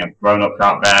of, grown-ups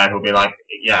out there who'll be like,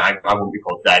 yeah, I wouldn't be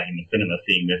called dead in the cinema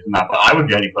seeing this and that, but I was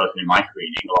the only person in my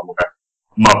screening, along with her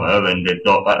mother and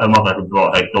her mother who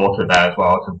brought her daughter there as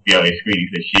well to the early screenings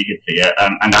that she could see it,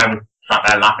 and I was sat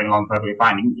there laughing along perfectly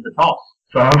fine, didn't give a toss.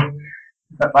 So,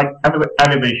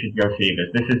 everybody should go see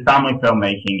this. This is family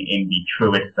filmmaking in the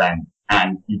truest sense,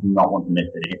 and you do not want to miss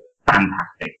it. It's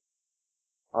fantastic.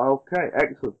 Okay,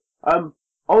 excellent.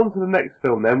 On to the next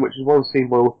film then, which is one seen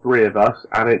by all three of us,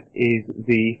 and it is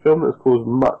the film that's caused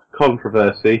much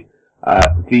controversy,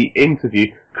 The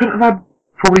Interview. Couldn't have had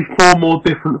probably 4 more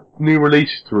different new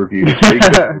releases to review this week.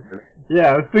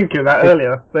 Yeah, I was thinking of that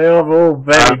earlier. They are all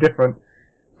very different.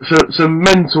 So, it's a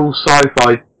mental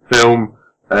sci-fi film,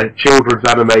 a children's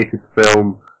animated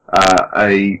film,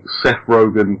 a Seth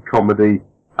Rogen comedy,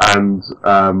 and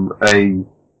a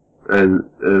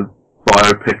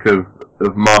biopic of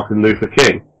Martin Luther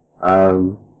King.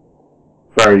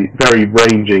 Very, very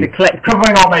ranging.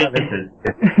 Covering all bases.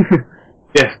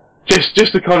 Yes,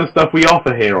 just the kind of stuff we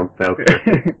offer here on Film.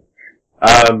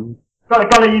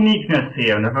 Got a uniqueness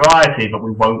here and a variety that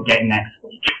we won't get next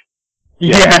week.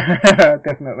 Yeah,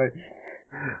 definitely.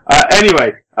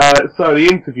 Anyway, so The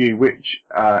Interview, which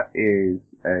is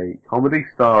a comedy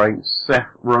starring Seth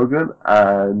Rogen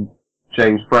and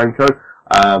James Franco,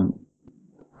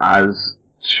 as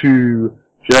 2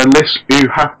 journalists who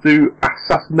have to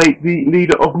assassinate the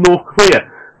leader of North Korea.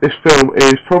 This film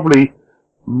is probably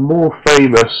more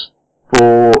famous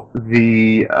for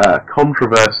the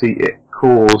controversy it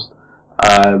caused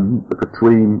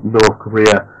between North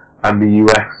Korea and the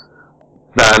US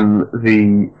than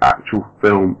the actual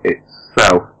film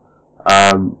itself.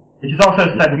 Which is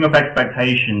also setting up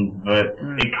expectations that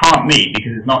it can't meet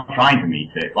because it's not trying to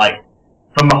meet it. Like,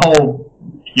 from the whole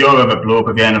furor that blew up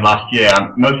at the end of last year,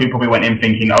 most people probably went in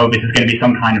thinking, oh, this is going to be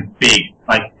some kind of big,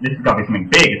 this has got to be something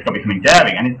big, it's got to be something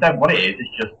daring. And instead, what it is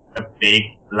just a big,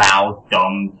 loud,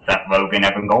 dumb Seth Rogen,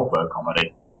 Evan Goldberg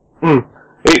comedy.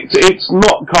 It's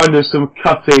not kind of some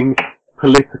cutting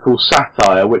political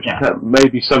satire, which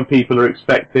maybe some people are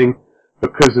expecting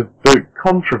because of the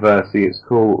controversy it's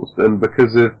caused and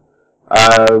because of,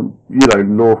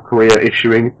 North Korea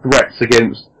issuing threats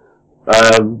against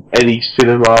any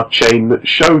cinema chain that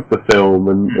showed the film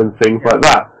and things like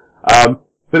that.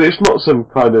 But it's not some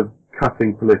kind of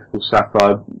cutting political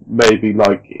satire, maybe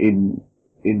like in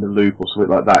The Loop or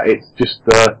something like that. It's just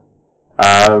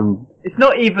it's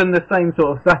not even the same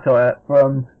sort of satire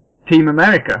from Team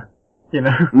America,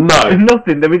 No. There's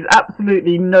nothing. There is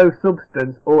absolutely no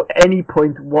substance or any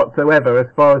point whatsoever, as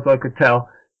far as I could tell,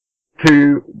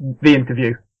 to The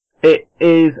Interview. It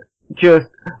is just...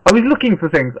 I was looking for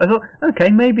things. I thought, okay,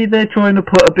 maybe they're trying to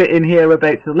put a bit in here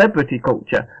about celebrity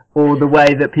culture, or the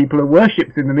way that people are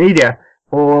worshipped in the media,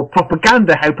 or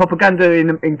propaganda, how propaganda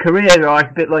in Korea is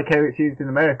a bit like how it's used in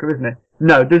America, isn't it?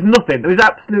 No, there's nothing. There is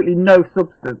absolutely no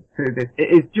substance to this.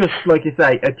 It is just, like you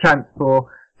say, a chance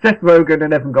for Seth Rogen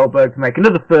and Evan Goldberg to make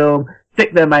another film,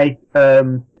 stick their mate,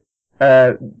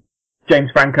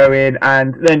 James Franco in,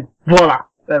 and then voila,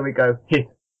 there we go, hit.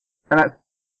 And that's,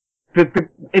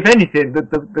 if anything,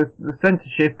 the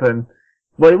censorship and,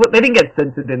 well, they didn't get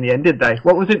censored in the end, did they?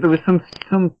 What was it? There was some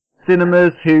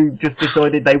cinemas who just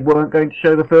decided they weren't going to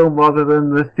show the film rather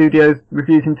than the studios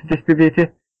refusing to distribute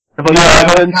it. Yeah,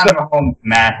 it was kind of a whole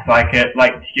mess. There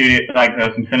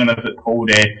were some cinemas that pulled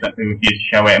it, that they refused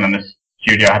to show it, and then the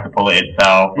studio had to pull it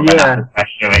itself. And then after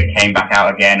pressure, it came back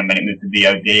out again, and then it moved to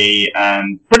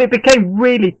VOD. But it became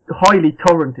really highly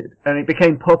torrented, and it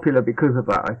became popular because of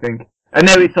that, I think. And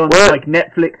now it's on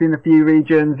Netflix in a few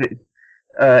regions. It's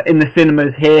in the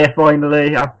cinemas here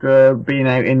finally after being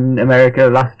out in America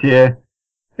last year.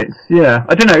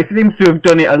 I don't know, it seems to have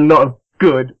done it a lot of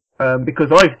good,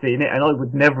 because I've seen it, and I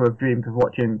would never have dreamed of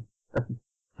watching a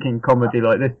fucking comedy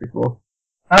like this before.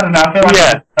 I don't know, I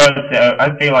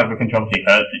feel like the controversy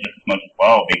hurts it just as much as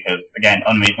well, because, again,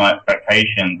 unreasonable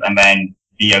expectations, and then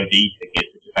VOD tickets,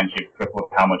 which essentially tripled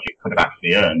how much it could have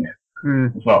actually earned.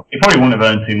 As well. It probably wouldn't have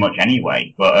earned too much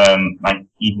anyway, but,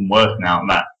 even worse now than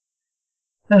that.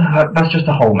 That's just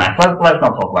a whole mess. Let's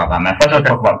not talk about that mess. Let's just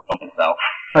talk about the film itself.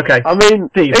 Okay. I mean,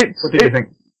 Steve, what do you think?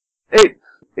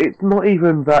 It's not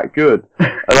even that good, and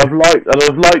I've liked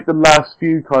the last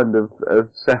few kind of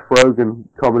Seth Rogen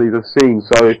comedies I've seen.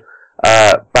 So,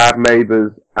 Bad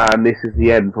Neighbours and This Is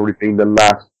the End probably being the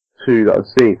last two that I've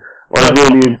seen. I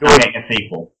really enjoyed getting a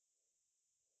sequel.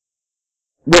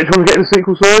 Which one's getting a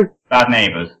sequel? Sorry, Bad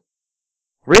Neighbours.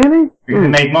 Really? Because it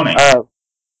made money.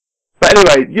 But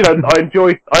anyway, you know, I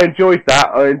enjoyed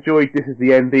that. I enjoyed This Is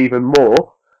the End even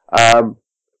more.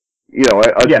 You know,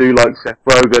 I do like Seth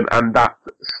Rogen and that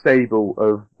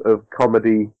stable of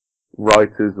comedy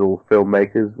writers or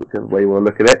filmmakers, whichever way you want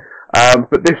to look at it.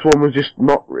 But this one was just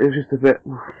not. It was just a bit.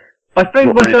 I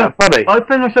found funny. I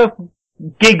found myself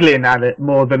giggling at it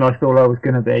more than I thought I was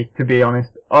going to be. To be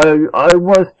honest, I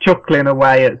was chuckling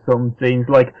away at some scenes,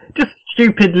 like just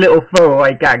stupid little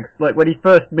throwaway gags, like when he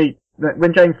first meets.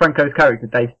 When James Franco's character,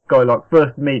 Dave Skylark,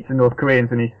 first meets the North Koreans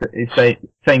and he's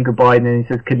saying goodbye and then he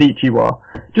says konnichiwa.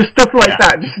 Just stuff like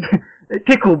that. Just, it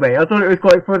tickled me. I thought it was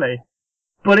quite funny.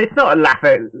 But it's not a laugh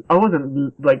out. I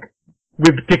wasn't, like,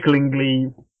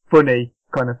 ticklingly funny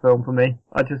kind of film for me.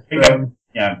 I just,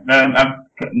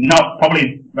 not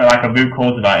probably, like, a root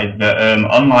cause of that is that,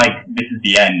 unlike This Is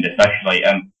the End, especially,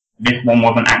 this one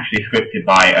wasn't actually scripted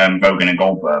by, Rogen and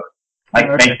Goldberg. Like,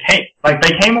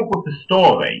 they came up with the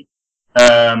story,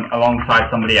 alongside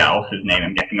somebody else whose name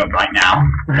I'm getting up right now.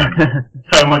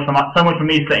 so much for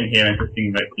me sitting here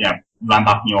insisting that, you know,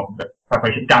 lambasting you off the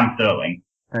preparation. Dan Sterling.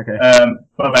 Okay.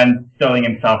 But then Sterling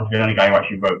himself is the only guy who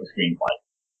actually wrote the screenplay.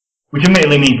 Which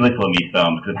admittedly means little in these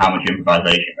films because of how much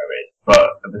improvisation there is. But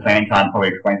at the same time, probably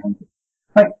explain something.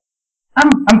 Like,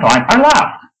 I'm fine. I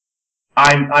laughed.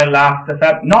 I laughed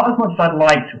not as much as I'd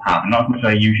like to have, not as much as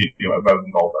I usually do at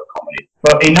Rogen Goldberg comedy,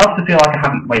 but enough to feel like I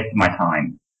haven't wasted my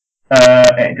time.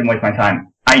 It didn't waste my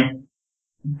time. I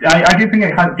do think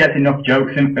it gets enough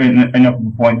jokes and enough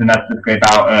points, and that's specifically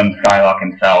about Skylark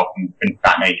himself and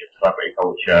that nature of celebrity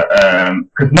culture.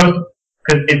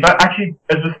 Because it's actually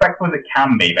as respectful as it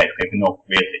can be, basically, for North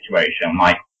Korea situation.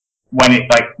 Like when it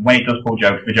does pull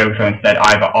jokes, the jokes are instead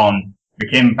either on the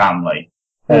Kim family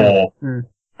or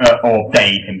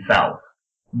Dave himself,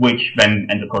 which then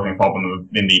ends up causing a problem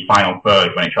in the final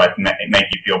third when it tries to make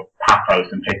you feel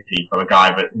pathos and pity for a guy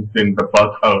that has been the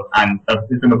butt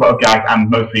of gags and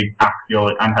mostly asked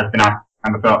and has been asked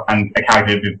and a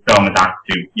character of the film is asked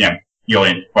to, you know, the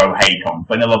audience throw hate on,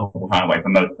 so in a lovable kind of way for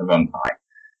most of the runtime.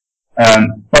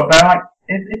 But they're like,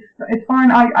 it's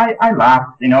fine. I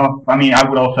laughed, you know. I mean, I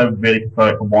would also really prefer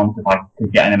it for once if I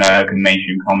could get an American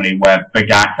mainstream comedy where the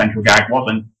central gag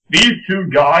wasn't, these two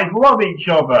guys love each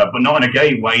other, but not in a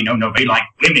gay way. No, they like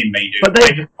women, they do. But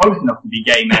they're just close enough to be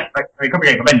gay men. They could be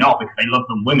gay, but they're not because they love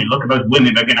some women. Look at those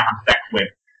women they're going to have sex with.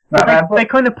 They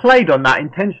kind of played on that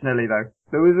intentionally, though.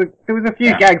 There was a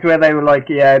few gags where they were like,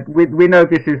 yeah, we know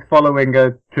this is following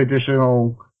a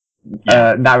traditional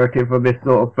narrative of this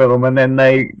sort of film, and then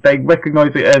they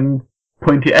recognise it and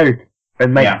point it out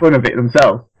and make fun of it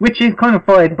themselves, which is kind of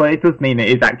fine, but it does mean it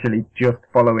is actually just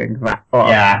following that part.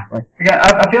 Yeah,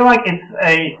 I feel like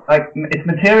it's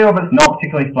material that's not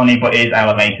particularly funny, but is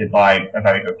elevated by a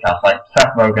very good cast. Like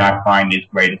Seth Rogen, I find is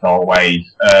great as always.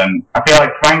 I feel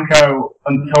like Franco,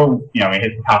 until you know he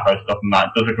hits the pathos stuff and that,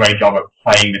 does a great job at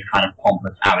playing this kind of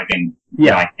pompous, arrogant,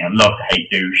 like love to hate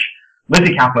douche.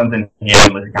 Lizzie Kaplan's in here,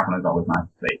 and Lizzie Kaplan is always nice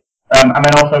to see. And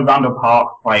then also Randall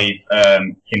Park plays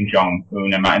Kim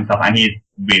Jong-un and that himself, and he's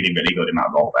really, really good in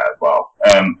that role there as well.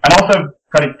 And also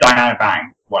credits Diana Bang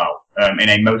as well, in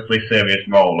a mostly serious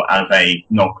role as a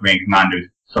North Korean commander who's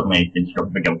suddenly been struck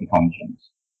with a guilty conscience.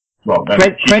 Well,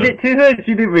 credit to her.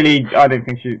 She didn't really. I don't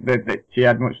think she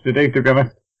had much to do, to be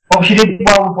honest. Well, she did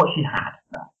well with what she had.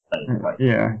 Basically.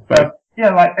 Yeah. But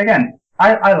like again.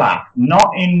 I laughed.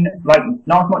 Not as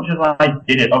much as I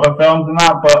did at other films and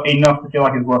that, but enough to feel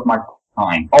like it was worth my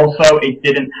time. Also, it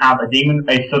didn't have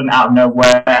a sudden out of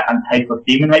nowhere and tasteless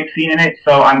demon rape scene in it,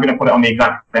 so I'm going to put it on the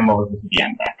exact same level as the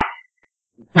end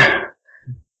there.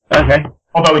 Okay.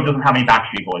 Although it doesn't have any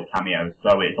Backstreet Boys cameos,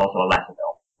 so it's also a lesser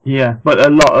film. Yeah, but a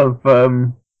lot of,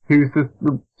 who's the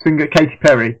singer? Katy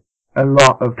Perry. A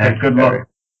lot of Katy Perry.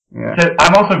 Yeah. So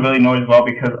I'm also really annoyed as well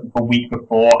because the week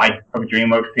before I for a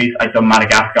DreamWorks piece, I'd done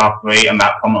Madagascar 3, and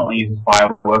that prominently uses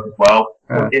fireworks as well.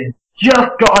 So it's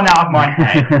just gotten out of my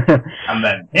head. And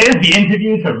then here's the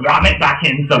interview to ram it back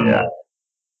in some more.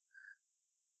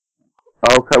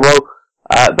 Okay, well,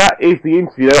 that is the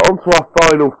interview. Now, on to our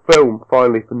final film,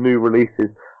 finally, for new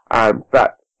releases.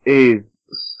 That is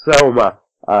Selma,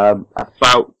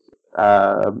 about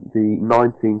the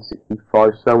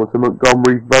 1965 Selma to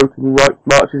Montgomery voting rights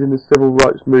marches in the civil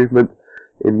rights movement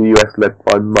in the US, led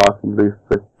by Martin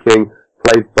Luther King,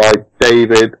 played by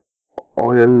David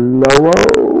Oyelowo,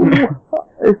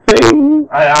 I think.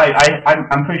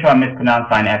 I'm pretty sure I mispronounced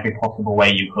that in every possible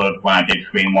way you could when I did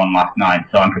Screen 1 last night,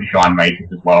 so I'm pretty sure I'm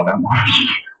racist as well, don't worry.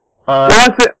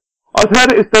 I've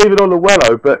heard it as David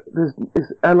Oyelowo, but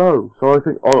it's L-O, so I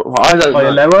think, I don't know.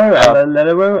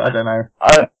 Oyelowo? I don't know.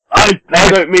 I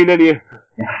don't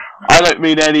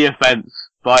mean any offence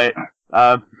by it.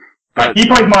 He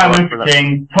plays Martin Luther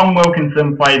King, Tom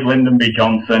Wilkinson plays Lyndon B.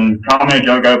 Johnson, Carmine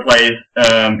Jogo plays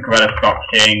Coretta Scott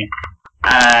King,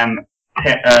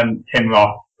 Tim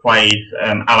Roth plays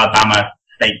Alabama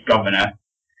State Governor,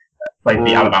 plays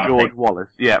the Alabama George State...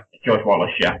 Wallace, yeah. George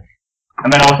Wallace, yeah.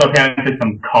 And then also appearances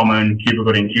from Common, Cuba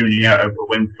Gooding Jr., Oprah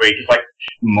Winfrey, just like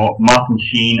Martin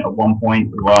Sheen at one point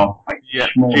as well. Like,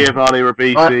 Giovanni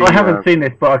Ribisi. I haven't seen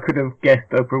this, but I could have guessed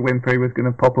Oprah Winfrey was going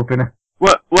to pop up in it.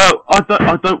 Well, I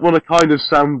don't want to kind of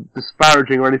sound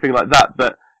disparaging or anything like that,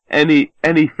 but any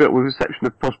film, with the exception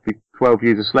of possibly 12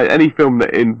 Years a Slave, any film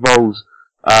that involves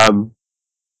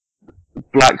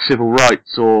black civil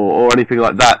rights or anything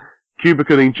like that, Cuba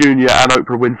Gooding Jr. and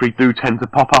Oprah Winfrey do tend to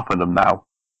pop up in them now.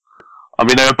 I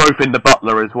mean, they were both in The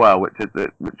Butler as well, which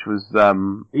was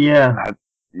and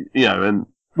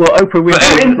well, Oprah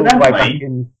Winfrey was all way back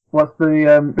in what's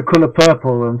the Colour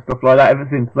Purple and stuff like that. Ever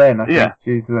since then, I think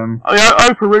she's. I mean,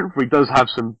 Oprah Winfrey does have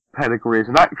some pedigree as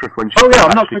an actress when she's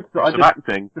I'm not some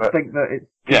acting. I think that it's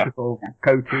typical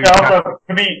coaching. Also,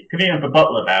 convenient for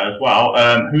Butler there as well,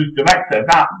 whose director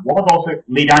that was also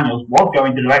Lee Daniels was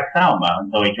going to direct Selma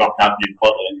until he dropped out to do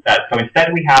Butler instead. So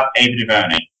instead we have Ava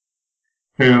DuVernay,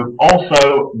 who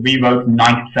also rewrote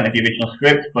 90% of the original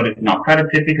script, but is not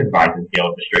credited because of Writers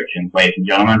Guild restrictions, ladies and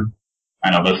gentlemen,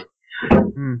 and others.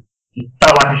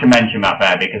 Felt like I should mention that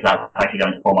there because that's actually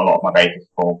going to form a lot of my basis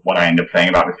for what I end up saying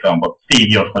about this film. But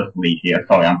Steve, you're supposed to lead here.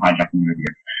 Sorry, I'm hijacking the review.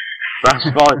 That's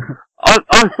fine.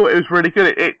 I thought it was really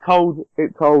good. It told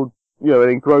it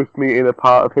engrossed me in a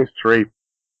part of history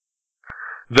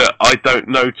that I don't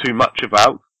know too much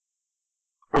about.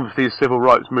 Obviously, the civil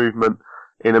rights movement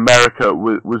in America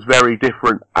was very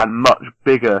different and much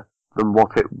bigger than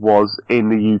what it was in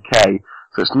the UK.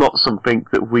 So it's not something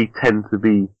that we tend to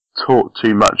be taught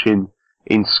too much in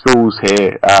schools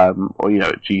here, or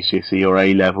at GCSE or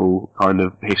A level kind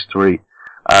of history.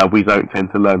 We don't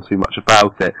tend to learn too much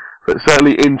about it, but it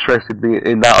certainly interested me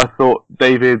in that. I thought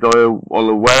David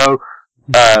Oyelowo,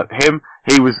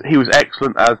 he was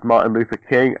excellent as Martin Luther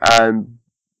King, and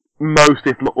most,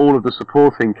 if not all, of the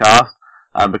supporting cast,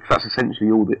 because that's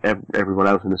essentially all that everyone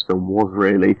else in this film was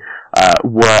really,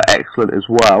 were excellent as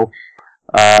well.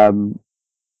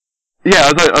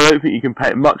 I don't think you can pay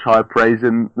it much higher praise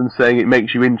than saying it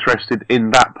makes you interested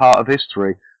in that part of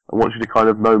history and wants you to kind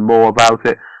of know more about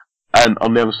it. And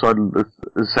on the other side of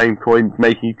the same coin,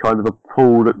 making you kind of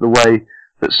appalled at the way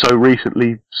that so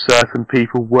recently certain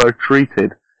people were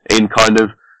treated in kind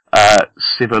of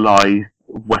civilized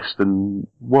Western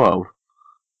world.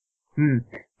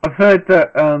 I've heard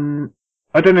that,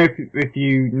 I don't know if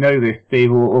you know this,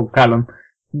 Steve or Callum,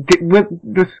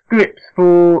 the scripts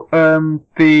for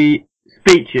the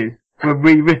speeches were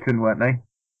rewritten, weren't they?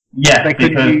 Yes, the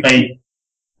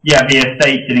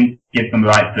estate didn't give them the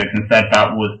rights to it. Instead,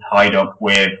 that was tied up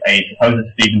with a supposed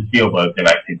Steven Spielberg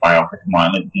directed biopic of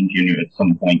Martin Luther King Jr. at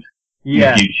some point in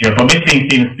the future. But this being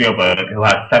Steven Spielberg, who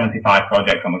has 75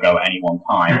 projects on the go at any one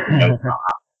time,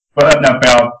 but no,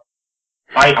 Bill,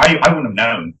 I wouldn't have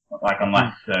known,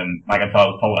 unless, until I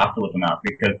was told afterwards about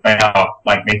it, because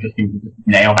they just seem to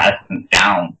nail that essence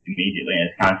down immediately.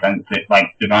 It's kind of sense that,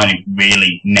 DuVernay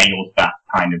really nails that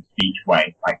kind of speech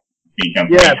way, speech and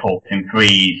talks in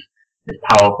threes, this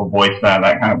powerful voice there,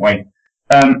 that kind of way.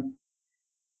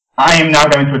 I am now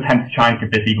going to attempt to try and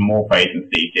give this even more praise than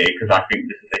Steve did, because I think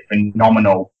this is a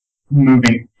phenomenal,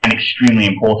 moving, and extremely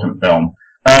important film.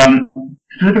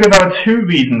 Specifically, there are two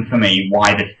reasons for me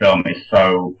why this film is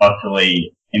so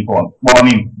utterly important. Well, I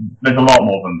mean, there's a lot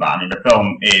more than that. I mean, the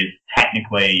film is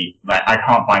technically, I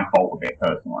can't find fault with it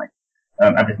personally,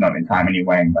 at this moment in time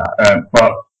anyway,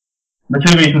 but the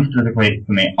two reasons specifically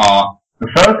for me are, the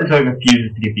first is that it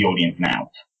refuses to give the audience an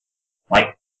out.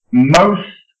 Most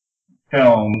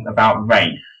films about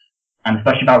race, and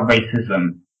especially about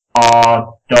racism,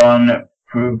 are done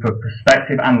through the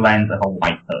perspective and lens of a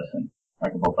white person.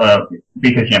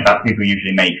 Because, that's people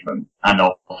usually make them, and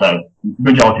also, the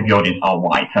majority of the audience are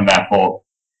white, and therefore,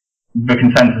 the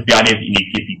consensus, the idea is that you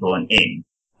need to give people an in,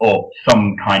 or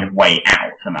some kind of way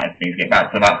out, and as things get bad.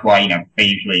 So that's why, they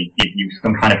usually give you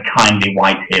some kind of kindly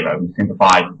white hero who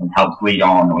sympathizes and helps lead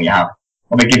on, or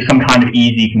they give some kind of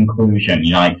easy conclusion,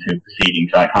 to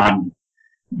proceedings,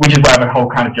 which is where the whole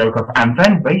kind of joke of, and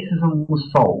then racism was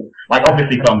solved.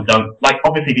 Obviously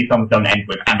these films don't end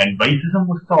with, and then racism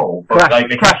was solved. But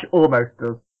Crash almost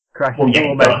does. Crash is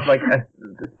almost like a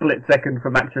split second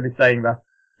from actually saying that.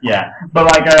 Yeah, but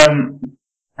they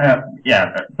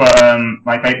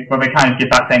kind of give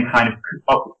that same kind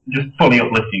of just fully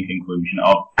uplifting conclusion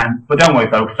but don't worry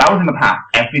folks, that was in the past,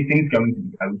 everything's going to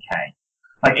be okay.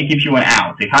 It gives you an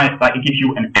out. It gives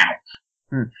you an out.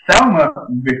 Selma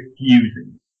refuses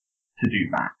to do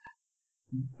that.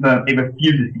 It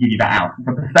refuses to give you that out.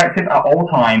 The perspective at all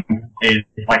times is,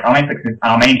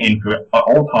 our main input at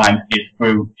all times is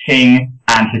through King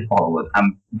and his followers,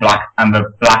 and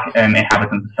the black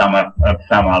inhabitants of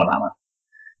Selma, Alabama.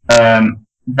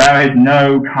 There is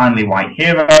no kindly white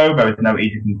hero, there is no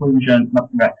easy conclusion,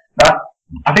 nothing that.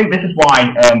 I think this is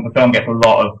why, the film is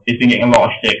been getting a lot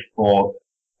of shtick for,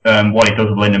 what it does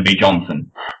with Lyndon B.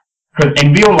 Johnson. Because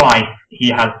in real life,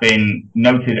 he has been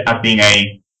noted as being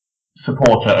a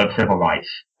supporter of civil rights,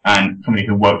 and somebody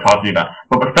who worked hard to do that.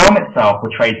 But the film itself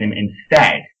portrays him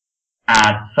instead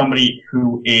as somebody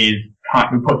who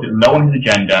puts it low on his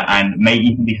agenda, and may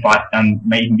even be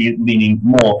leaning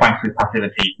more, thanks to his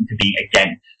passivity, into being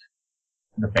against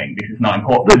the thing. This is not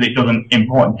important, because it doesn't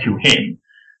important to him.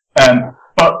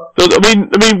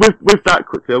 With that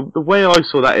quickly, the way I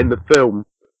saw that in the film,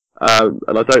 and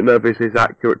I don't know if this is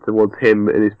accurate towards him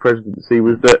in his presidency,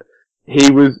 was that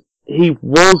he was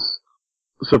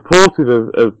supportive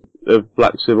of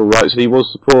black civil rights, and he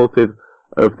was supportive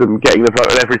of them getting the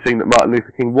vote and everything that Martin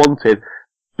Luther King wanted,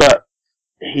 but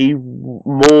he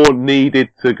more needed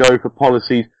to go for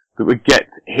policies that would get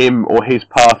him or his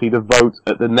party the vote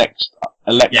at the next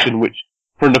election, which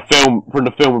from the film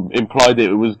implied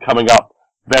it was coming up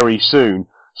very soon.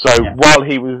 So while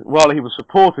he was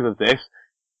supportive of this,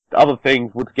 other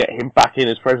things would get him back in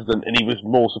as president, and he was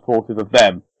more supportive of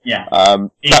them. Yeah.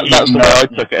 That's the way I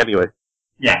took it anyway.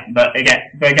 Yeah, but again,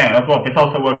 this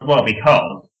also works well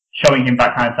because showing him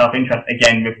that kind of self-interest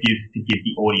again refuses to give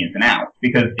the audience an out.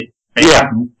 Because if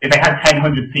they had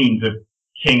 1,000 scenes of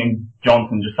King and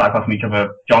Johnson just side crossing each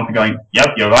other, Johnson going,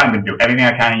 "Yep, you're right, I'm going to do everything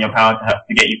I can in your power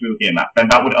to get you through here," then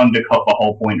that would undercut the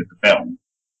whole point of the film.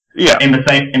 Yeah. In the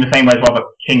same way as well, that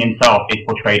King himself is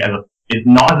portrayed is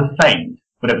not as a saint,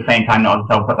 but at the same time not as a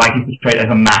self, but he's portrayed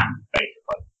as a man,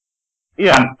 basically.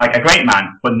 Yeah. And, a great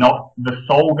man, but not the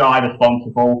sole guy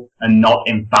responsible and not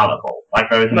infallible.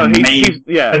 There's an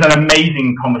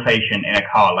amazing conversation in a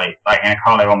car later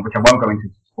on, which I won't go into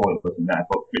spoilers in there,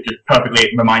 but it just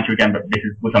perfectly reminds you again that this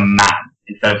was a man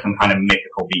instead of some kind of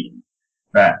mythical being.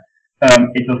 There.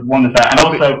 It just wonders there. And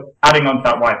also, adding on to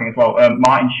that white thing as well,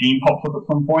 Martin Sheen pops up at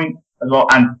some point as well,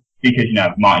 and because,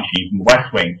 Martin Sheen from the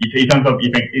West Wing, he turns up,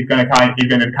 you think he's going to kind of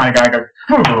go,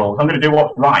 screw the rules, I'm going to do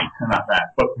what's right, and that's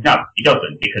that. But no, he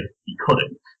doesn't, because he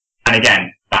couldn't. And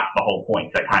again, that's the whole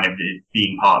point, that kind of is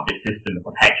being part of this system that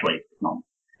perpetuates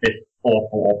this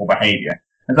awful behaviour.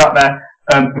 Is that there?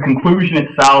 The conclusion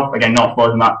itself, again, not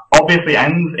spoiling that, obviously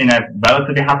ends in a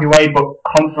relatively happy way, but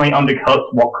constantly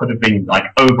undercuts what could have been,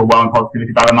 overwhelming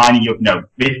positivity by reminding you, no,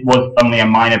 this was only a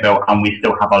minor bill, and we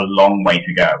still have a long way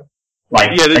to go. The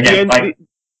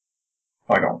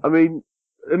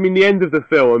end of the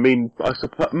film, I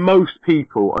suppose most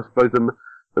people,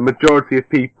 the majority of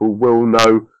people will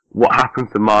know what happened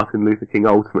to Martin Luther King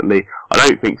ultimately. I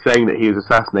don't think saying that he was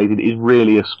assassinated is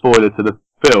really a spoiler to the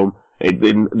film.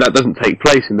 That doesn't take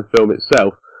place in the film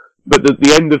itself. But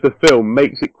the end of the film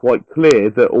makes it quite clear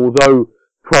that although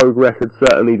progress had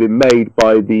certainly been made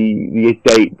by the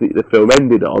date that the film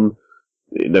ended on,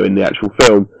 in the actual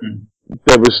film,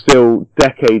 there was still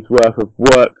decades worth of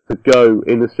work to go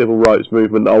in the civil rights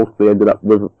movement that ultimately ended up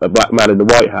with a black man in the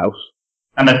White House.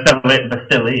 And there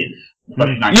still is.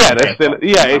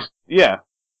 Yeah.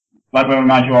 We'll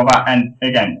remind you all that, and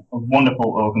again, a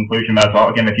wonderful little conclusion there as well,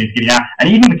 again, if you give you that. And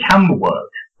even the camera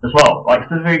work as well.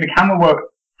 Specifically, the camera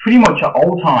work pretty much at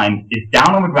all times is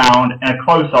down on the ground in a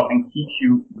close-up and keeps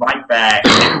you right there,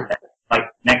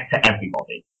 next to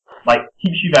everybody.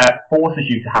 Keeps you there, forces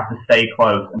you to have to stay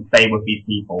close and stay with these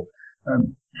people,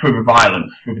 through the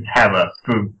violence, through the terror,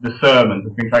 through the sermons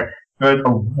and things like that. There's a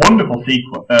wonderful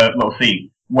little scene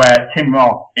where Tim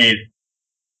Roth is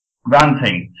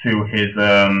ranting to his,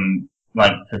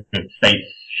 to the state's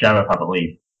sheriff, I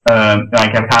believe.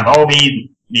 Like, kind of all these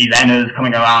Enners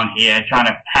coming around here trying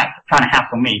to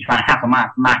hassle me, trying to hassle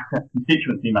my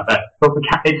constituency, like that. But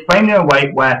it's framed in a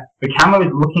way where the camera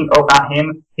is looking up at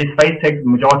him, his face takes the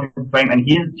majority of the frame, and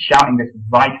he is shouting this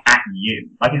right at you.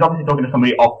 Like, he's obviously talking to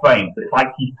somebody off frame, but it's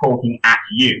like he's talking at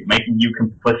you, making you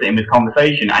complicit in this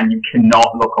conversation, and you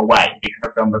cannot look away because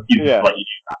the film refuses to let you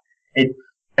do that. It's,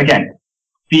 again,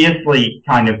 fiercely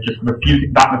kind of just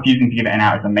refusing to give it an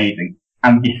out is amazing.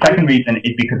 And the second reason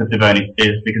is because of Ava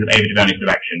DuVernay's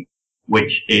direction,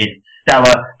 which is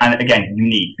stellar and, again,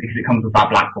 unique because it comes with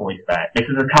that black voice there. This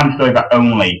is a kind of story that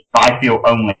I feel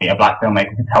only a black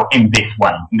filmmaker can tell in this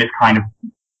way, in this kind of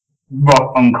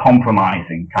rough,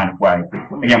 uncompromising kind of way.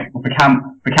 Again,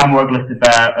 the camera work listed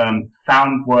there,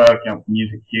 sound work,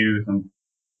 music cues, and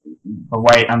the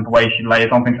way she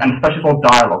layers on things, and especially for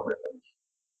dialogue with it.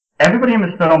 Everybody in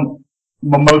this film,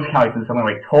 most characters in some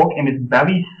way, talk in this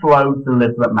very slow,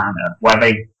 deliberate manner, where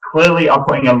they clearly are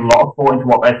putting a lot of thought into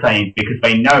what they're saying, because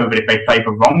they know that if they say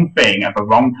the wrong thing at the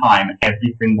wrong time,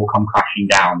 everything will come crashing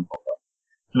down.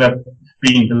 So they're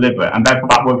being deliberate, and therefore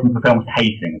that works into the film's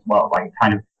pacing as well. Like,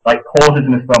 kind of, like, pauses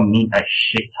in this film need a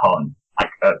shit ton.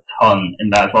 Like, a ton in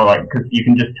there as well, like, because you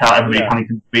can just tell everybody having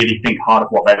to really think hard of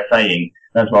what they're saying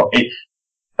as well. It's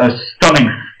a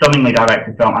stunningly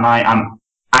directed film, and I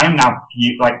am now,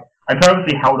 like, I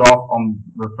purposely held off on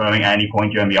referring at any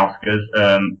point during the Oscars,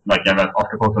 the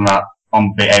Oscar calls on that,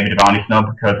 on the Ava DuVernay snub,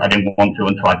 because I didn't want to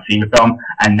until I'd seen the film,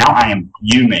 and now I am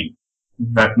fuming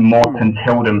that Morton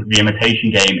Tilden's The Imitation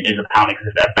Game is apparently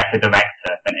a better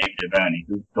director than Ava DuVernay,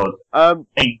 who does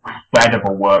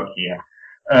incredible work here.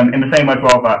 In the same way as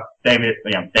well that David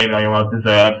Oyelowo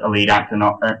deserves a lead actor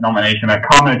nomination, that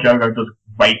Carmen Ejogo does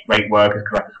great work as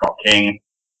Coretta Scott King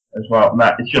as well.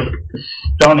 That it's just a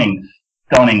stunning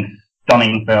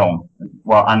film.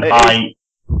 Well, and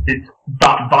it's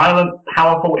violent,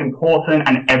 powerful, important,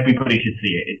 and everybody should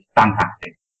see it. It's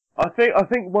fantastic. I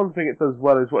think one thing it does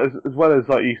well as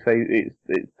like you say,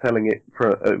 it's telling it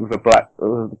with a black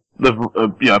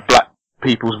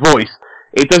people's voice.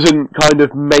 It doesn't kind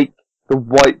of make the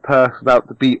white person out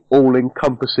to be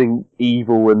all-encompassing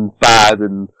evil and bad.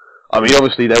 And I mean,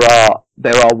 obviously there are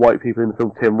white people in the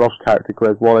film. Tim Roth's character,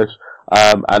 Greg Wallace,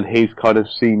 and his kind of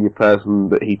senior person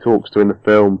that he talks to in the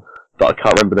film, that I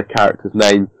can't remember the character's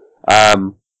name.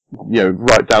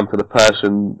 Right down to the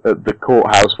person at the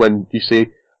courthouse when you see,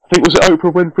 I think was it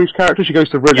Oprah Winfrey's character? She goes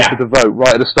to register to vote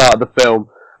right at the start of the film,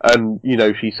 and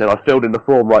she said, "I filled in the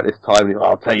form right this time. And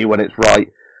I'll tell you when it's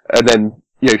right." And then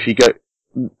she goes,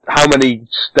 "How many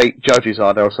state judges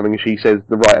are there or something?" And she says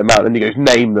the right amount, and he goes,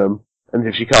 "Name them." And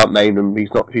if she can't name them, she's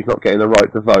not getting the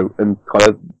right to vote, and kind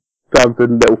of down to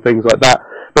little things like that.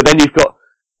 But then you've got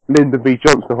Lyndon B.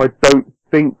 Johnson, who I don't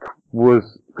think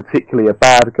was particularly a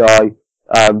bad guy,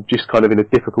 just kind of in a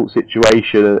difficult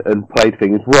situation and played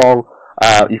things wrong.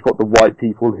 You've got the white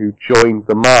people who joined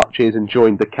the marches and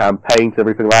joined the campaigns,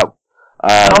 everything like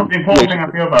that. The important thing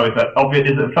I feel though is that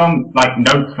the film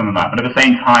notes from that, but at the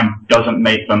same time doesn't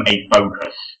make them a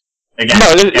focus. Again,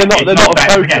 no, they're not a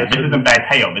focus. Again, this isn't their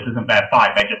tale, this isn't their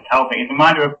fight, they're just helping. It's a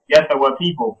reminder of, yes, there were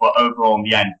people, but overall in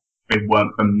the end, they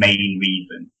weren't the main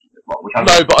reason.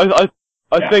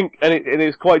 I think, and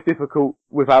it's quite difficult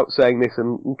without saying this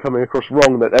and coming across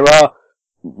wrong, that there are,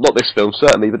 not this film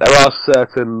certainly, but there are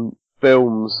certain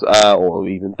films, or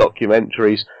even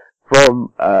documentaries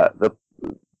from the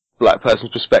black person's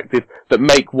perspective that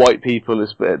make white people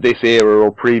at this era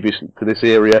or previous to this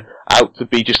era out to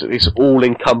be just this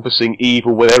all-encompassing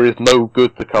evil where there is no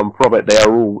good to come from it. They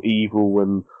are all evil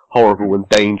and horrible and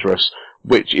dangerous,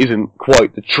 which isn't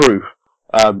quite the truth,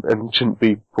 and shouldn't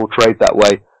be portrayed that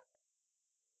way.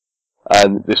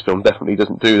 And this film definitely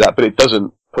doesn't do that, but it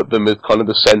doesn't put them as kind of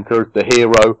the centre, the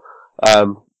hero,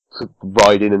 to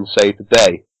ride in and save the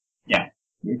day. Yeah,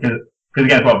 because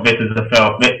again, this is a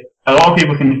film. A lot of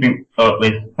people seem to think, at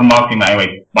least for marketing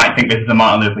anyway, might think this is a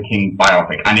Martin Luther King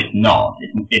biopic, and it's not.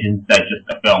 It is instead just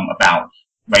a film about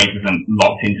racism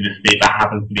locked into the state that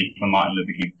happens to be from Martin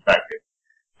Luther King's perspective.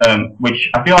 Which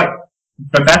I feel like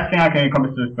the best thing I can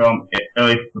encompass to this film, is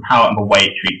the power and the way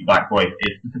it treats the black voice,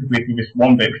 is specifically through this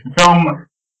one bit. The film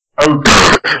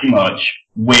opens pretty much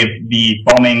with the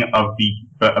bombing of the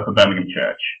Birmingham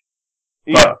church.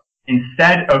 Yeah. But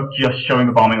instead of just showing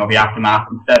the bombing or the aftermath,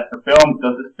 instead the film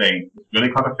does this really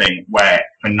clever thing, where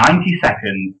for 90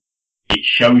 seconds it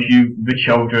shows you the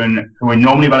children who are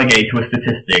normally relegated to a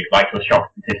statistic, like to a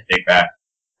shock statistic there,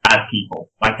 as people.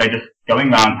 Like they're just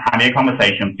going around, having a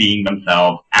conversation, being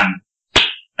themselves, and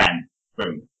then,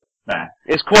 boom. there.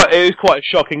 It is quite a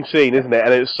shocking scene, isn't it?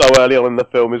 And it's so early on in the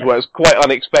film as well. It's quite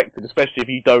unexpected, especially if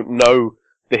you don't know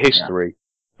the history.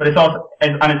 But it's also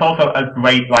a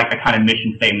great, like, a kind of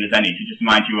mission statement as any, to just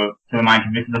remind you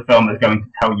this is a film that's going to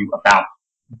tell you about,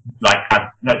 like,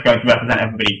 that's going to represent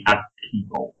everybody as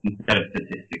people instead of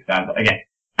statistics. And again,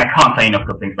 I can't say enough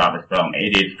good things about this film.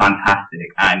 It is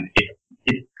fantastic, and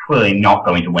it's clearly not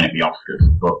going to win at the Oscars,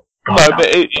 but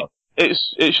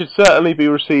it should certainly be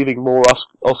receiving more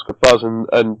Oscar buzz,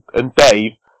 and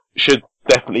Dave should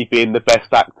definitely be in the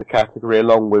Best Actor category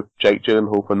along with Jake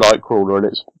Gyllenhaal for Nightcrawler, and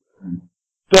it's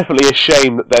definitely a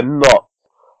shame that they're not.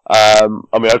 I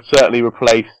mean, I'd certainly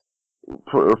replace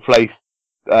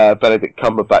Benedict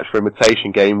Cumberbatch for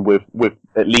Imitation Game with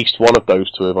at least one of those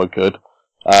two if I could.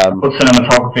 Put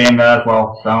cinematography in there as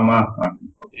well, Selma.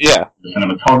 Yeah. The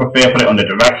cinematography, I put it under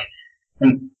direction.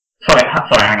 And sorry,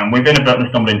 hang on. We've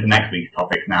inadvertently stumbled into next week's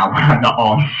topics now. I'm not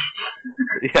on.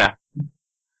 Yeah.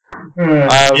 No,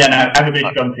 everybody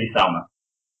should go and see Selma.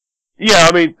 Yeah,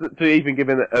 I mean, to even give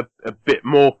it a bit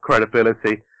more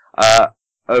credibility,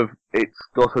 it's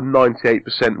got a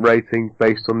 98% rating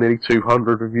based on nearly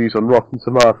 200 reviews on Rotten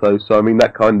Tomatoes, so I mean,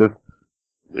 that kind of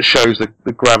shows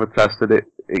the gravitas that it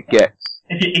gets.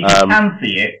 If you can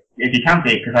see it,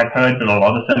 because I've heard that a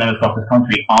lot of cinemas across this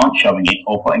country aren't showing it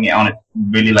or putting it on at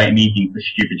really late meetings for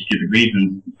stupid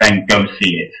reasons, then go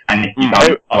see it. And if you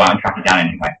can't, go out and track it down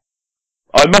anyway.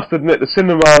 I must admit, the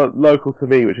cinema local to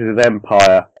me, which is an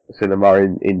Empire Cinema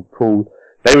in Poole,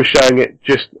 they were showing it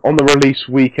just on the release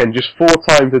weekend, just 4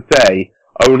 times a day,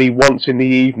 only once in the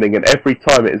evening, and every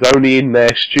time it is only in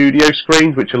their studio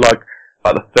screens, which are like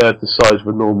a third the size of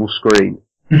a normal screen.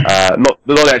 Not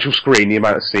the actual screen, the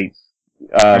amount of seats.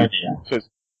 So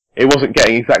it wasn't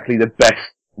getting exactly the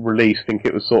best release. I think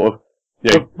it was sort of,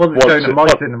 It wasn't showing at my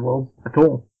cinema at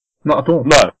all. Not at all.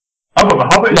 No. Oh, but The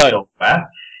Hobbit is still there.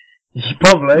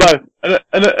 Probably. No,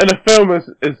 and a film as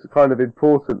kind of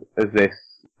important as this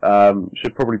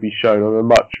should probably be shown on a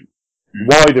much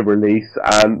wider release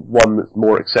and one that's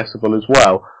more accessible as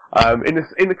well. In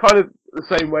the kind of the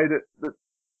same way that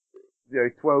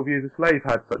 12 Years a Slave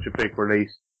had such a big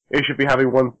release, it should be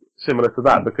having one similar to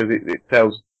that because it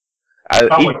tells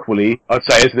equally, I'd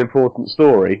say, as an important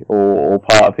story or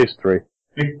part of history.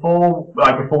 Before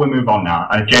we move on now,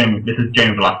 this is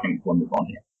genuinely the last thing before we move on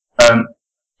here.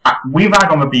 We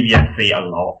rag on the BBFC a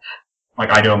lot,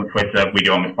 like I do on Twitter, we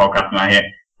do on this podcast right here.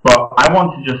 But I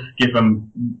want to just give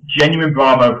them genuine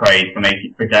bravo praise for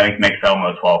daring to make Selma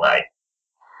a 12A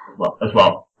as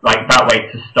well. Like that way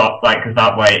to stop, because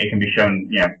that way it can be shown,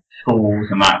 schools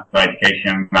and that for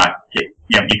education, that you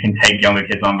can take younger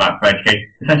kids on that for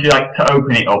education. Essentially, to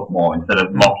open it up more instead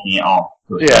of locking it off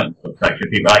to a certain subsection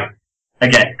of people.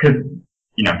 Again, because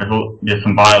there's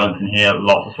some violence in here,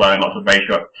 lots of swearing, lots of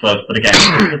racial slurs, but again,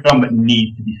 it's a film that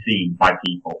needs to be seen by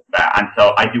people there, and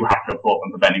so I do have to applaud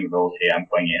them for bending the rules here and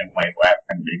putting it in a way where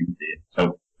everybody can see it.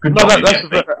 So, good job.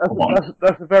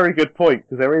 That's a very good point,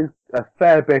 because there is a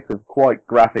fair bit of quite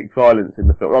graphic violence in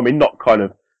the film. I mean, not kind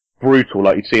of brutal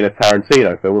like you'd see in a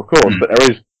Tarantino film, of course, but there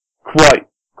is quite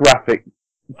graphic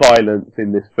violence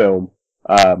in this film.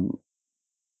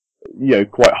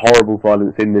 Quite horrible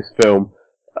violence in this film.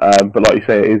 But like you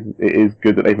say, it is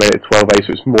good that they've made it 12A,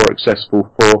 so it's more accessible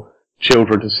for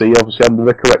children to see, obviously under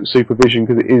the correct supervision,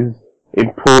 because it is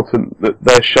important that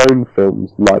they're shown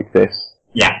films like this.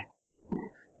 Yeah.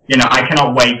 I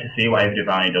cannot wait to see what Ava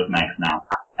DuVernay does next now,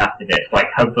 after this.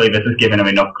 Hopefully this has given her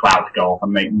enough clout to go off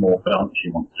and make more films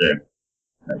she wants to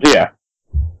do. Yeah.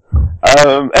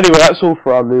 Anyway, that's all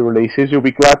for our new releases. You'll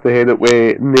be glad to hear that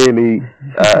we're nearly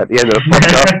at the end of the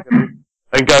podcast.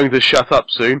 And going to shut up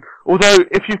soon. Although,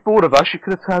 if you're bored of us, you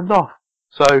could have turned off.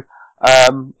 So,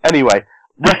 anyway.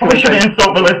 We should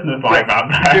insult the listeners like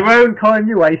that. Your own time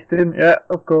you're wasting. Yeah,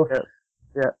 of course.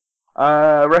 Yeah.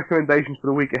 Recommendations for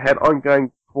the week ahead. I'm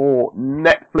going for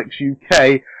Netflix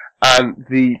UK, and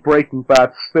the Breaking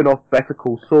Bad spin-off Better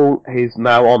Call Saul is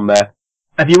now on there.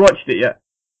 Have you watched it yet?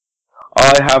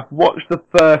 I have watched the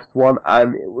first one,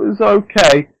 and it was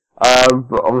okay.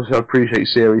 But obviously I appreciate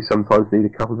series sometimes need a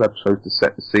couple of episodes to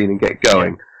set the scene and get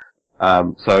going. So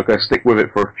I'm going to stick with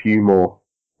it for a few more.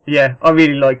 Yeah, I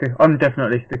really like it. I'm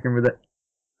definitely sticking with it.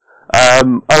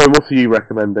 Owen, what are you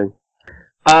recommending?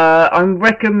 I'm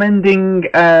recommending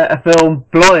a film,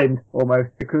 Blind,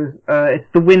 almost, because it's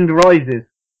The Wind Rises,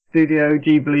 Studio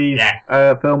Ghibli's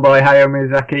film by Hayao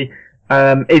Miyazaki.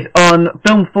 Is on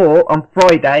Film 4 on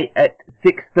Friday at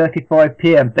 6:35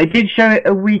 p.m. They did show it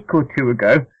a week or two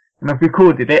ago, and I've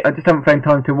recorded it. I just haven't found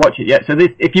time to watch it yet. So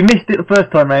if you missed it the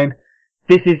first time round,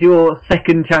 this is your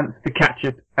second chance to catch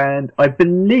it. And I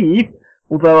believe,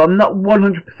 although I'm not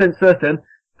 100% certain,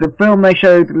 the film they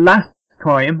showed last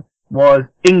time was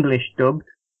English dubbed.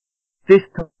 This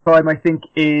time I think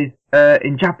is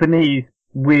in Japanese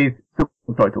with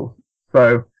subtitles.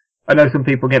 So I know some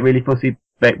people get really fussy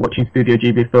about watching Studio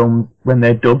Ghibli films when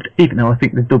they're dubbed, even though I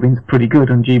think the dubbing's pretty good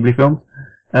on Ghibli films.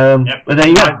 But there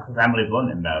you go. Emily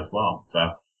Blunt in there as well, so.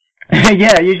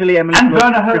 Yeah, usually Emily and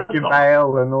Blunt, Werner Christian Herzog.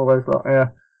 Bale and all those lot, yeah.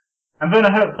 And Werner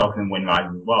Herzog's in Wind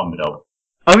Rises as well, Midog.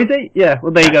 Oh, is he? Yeah,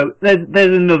 well there you go.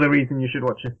 There's another reason you should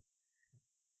watch it.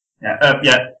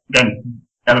 Yeah, again,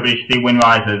 everybody should see Wind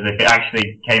Rises. If it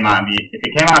actually came out in the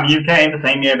UK in the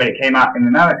same year, but it came out in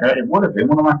America, it would have been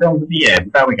one of my films of the year.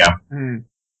 There we go.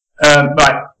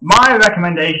 Right, my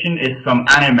recommendation is some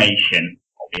animation,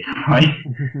 obviously.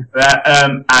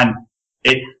 And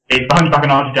it's The Hunchback of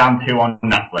Notre Dame 2 on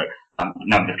Netflix.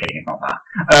 No, I'm just kidding, it's not that.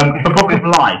 The Book of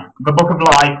Life. The Book of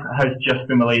Life has just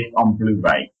been released on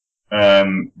Blu-ray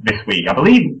this week. I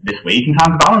believe this week, in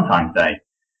time for Valentine's Day.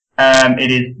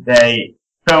 It is a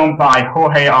film by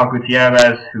Jorge R.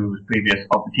 Gutierrez, whose previous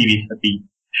of the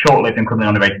short-lived and criminally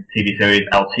underrated TV series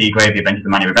El Tigre, The Adventures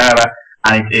of Manny Rivera,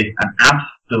 and it is an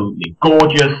absolutely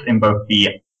gorgeous in both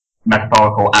the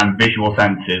metaphorical and visual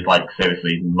senses. Like,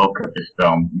 seriously, look at this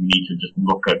film. You need to just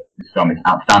look at this film. It's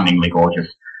outstandingly gorgeous.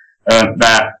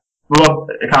 That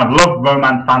kind of love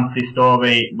romance fantasy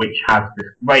story, which has this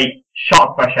great shot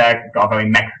of fresh air. It's got a very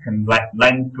Mexican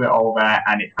lens to it all there,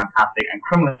 and it's fantastic and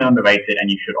criminally underrated, and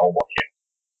you should all watch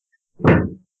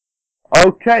it.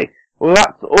 Okay, well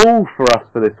that's all for us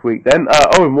for this week then.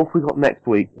 Owen, what have we got next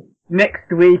week?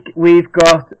 Next week we've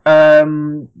got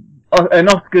an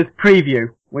Oscars preview.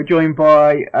 We're joined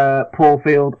by Paul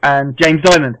Field and James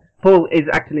Diamond. Paul is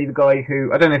actually the guy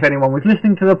who, I don't know if anyone was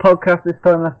listening to the podcast this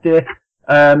time last year,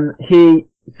 he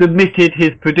submitted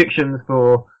his predictions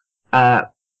for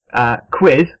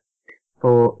quiz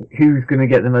for who's going to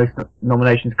get the most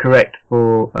nominations correct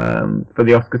for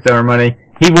the Oscar ceremony.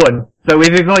 He won. So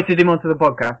we've invited him onto the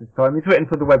podcast this time. He's written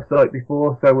for the website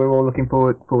before, so we're all looking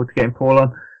forward to getting Paul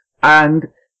on. And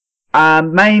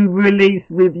main release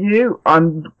review, I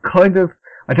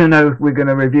don't know if we're going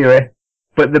to review it,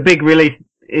 but the big release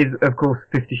is, of course,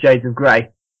 50 Shades of Grey.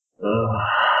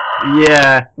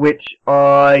 Yeah, which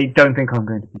I don't think I'm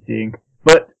going to be seeing.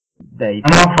 But there you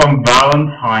go. I'm off on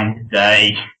Valentine's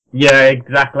Day. Yeah,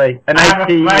 exactly. And I have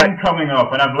a friend coming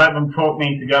up, and I've let them talk me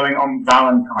into going on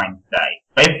Valentine's Day.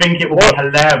 They think it will be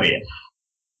hilarious.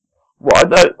 Well,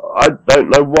 I don't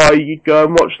know why you'd go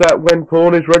and watch that when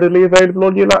porn is readily available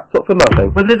on your laptop for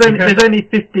nothing. Well, there's only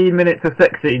 15 minutes of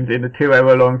sex scenes in the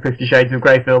 2-hour-long 50 Shades of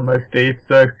Grey film, though, Steve.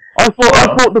 So I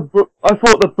thought the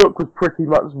book was pretty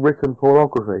much written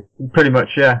pornography. Pretty much,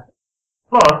 yeah.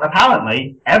 Plus,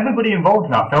 apparently, everybody involved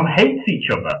in that film hates each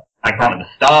other. Like, one of the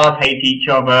stars hate each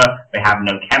other. They have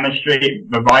no chemistry.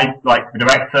 The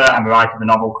director and the writer of the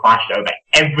novel clashed over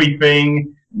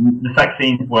everything. The sex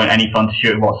scenes weren't any fun to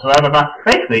shoot whatsoever, but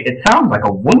basically, it sounds like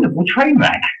a wonderful train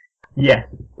wreck. Yes.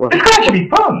 It's going to actually be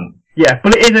fun. Yeah,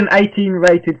 but it is an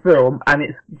 18-rated film, and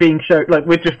it's being shown, like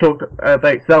we just talked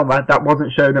about Selma, that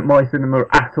wasn't shown at my cinema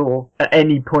at all, at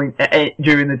any point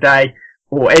during the day,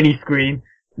 or any screen,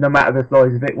 no matter the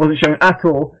size of it. It wasn't shown at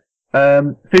all.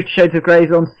 50 Shades of Grey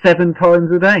is on 7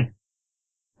 times a day.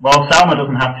 Well, Selma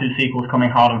doesn't have 2 sequels coming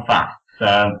hard and fast,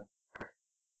 so...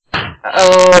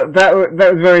 Oh, that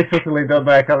was very subtly done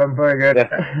there, Callum. Very good. Yeah.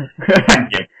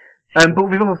 Thank you. But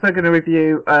we're also going to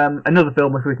review another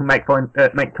film if we can make time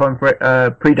for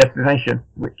it, Predestination,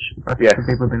 which I think some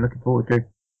people have been looking forward to.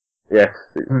 Yes,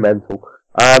 it's mental.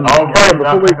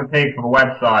 Peppa Pig for the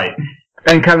website.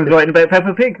 And Callum's writing about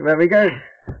Peppa Pig. There we go.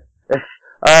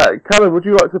 Yes. Callum, would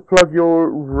you like to plug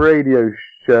your radio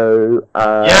show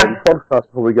and podcast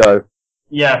before we go?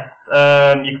 Yes,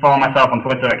 you can follow myself on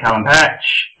Twitter at Callum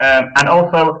Patch, and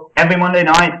also every Monday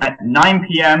night at 9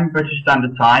 PM British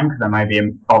Standard Time, because there may be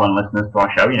foreign listeners to our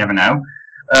show, you never know.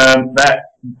 That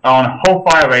on Whole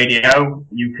Fire Radio,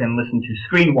 you can listen to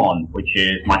Screen One, which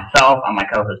is myself and my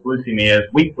co-host Lucy Mears'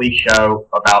 weekly show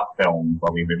about films,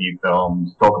 where we review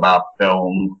films, talk about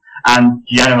films, and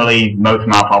generally motor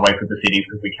mouth our way through proceedings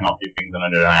because we cannot do things in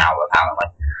under an hour,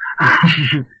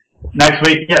 apparently. Next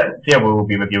week, we will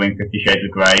be reviewing 50 Shades of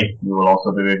Grey. We will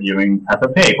also be reviewing Peppa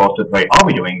Pig. Also, are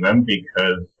we doing them?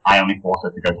 Because I only force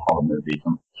her to go to horror movies.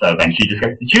 So then she just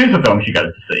gets to choose the film she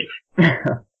goes to see.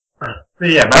 So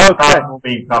yeah, that'll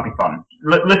be fun.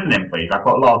 Listen in, please. I've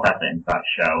got a lot of effort into that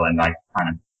show, and I kind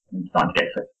of am starting to get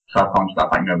self-conscious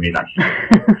about like nobody's actually.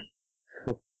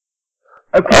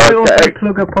 Okay, we also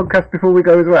plug a podcast before we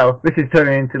go as well. This is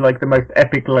turning into like the most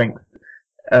epic length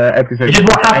episode. Which is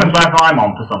what happens whenever I'm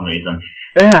on for some reason.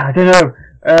 Yeah, I don't know.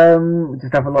 We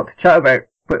just have a lot to chat about.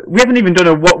 But we haven't even done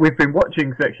a what we've been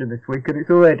watching section this week, and it's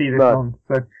already this long.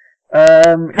 So,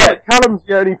 Callum's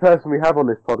the only person we have on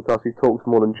this podcast who talks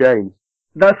more than James.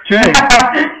 That's true.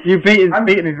 You've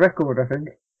beaten his record, I think.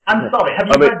 I'm sorry, have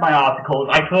you read my articles?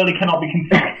 I clearly cannot be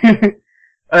concerned.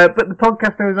 But the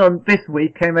podcast I was on this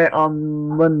week came out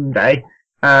on Monday.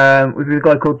 Was with a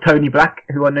guy called Tony Black,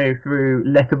 who I know through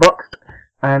Letterboxd.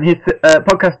 And his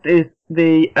podcast is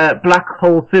the Black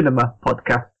Hole Cinema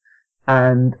podcast.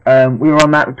 And we were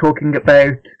on that talking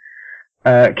about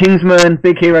Kingsman,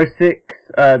 Big Hero 6.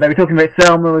 They were talking about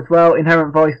Selma as well,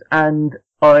 Inherent Vice, and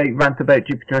I rant about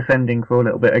Jupiter Ascending for a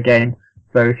little bit again.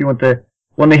 So if you want to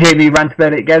hear me rant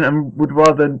about it again and would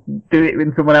rather do it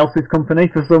in someone else's company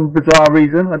for some bizarre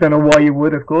reason, I don't know why you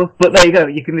would, of course. But there you go,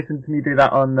 you can listen to me do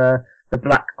that on the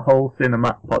Black Hole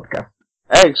Cinema podcast.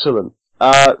 Excellent.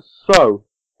 And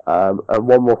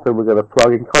one more thing we're going to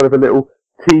plug in, kind of a little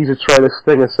teaser trailer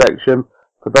stinger section.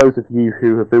 For those of you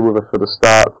who have been with us for the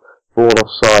start, Born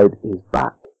Offside is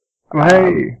back.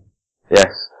 Hey!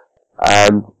 Yes.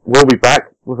 And we'll be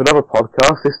back with another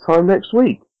podcast this time next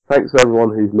week. Thanks to everyone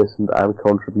who's listened and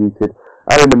contributed.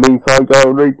 And in the meantime, go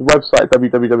and read the website,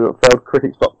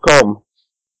 www.failedcritics.com.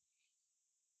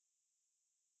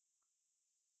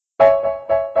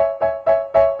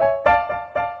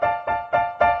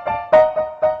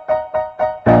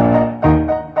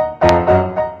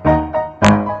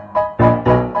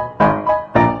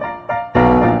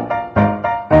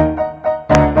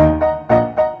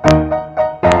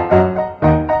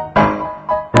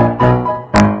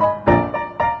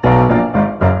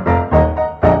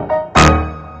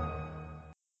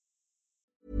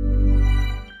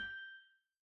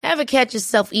 Ever catch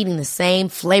yourself eating the same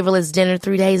flavorless dinner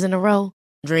 3 days in a row?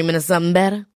 Dreaming of something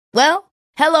better? Well,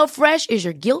 HelloFresh is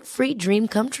your guilt-free dream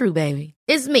come true, baby.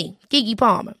 It's me, Keke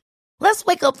Palmer. Let's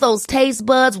wake up those taste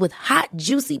buds with hot,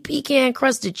 juicy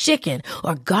pecan-crusted chicken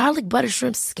or garlic butter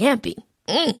shrimp scampi.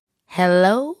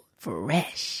 Hello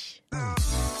Fresh.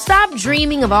 Stop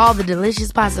dreaming of all the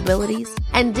delicious possibilities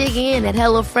and dig in at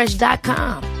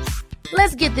HelloFresh.com.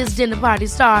 Let's get this dinner party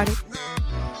started.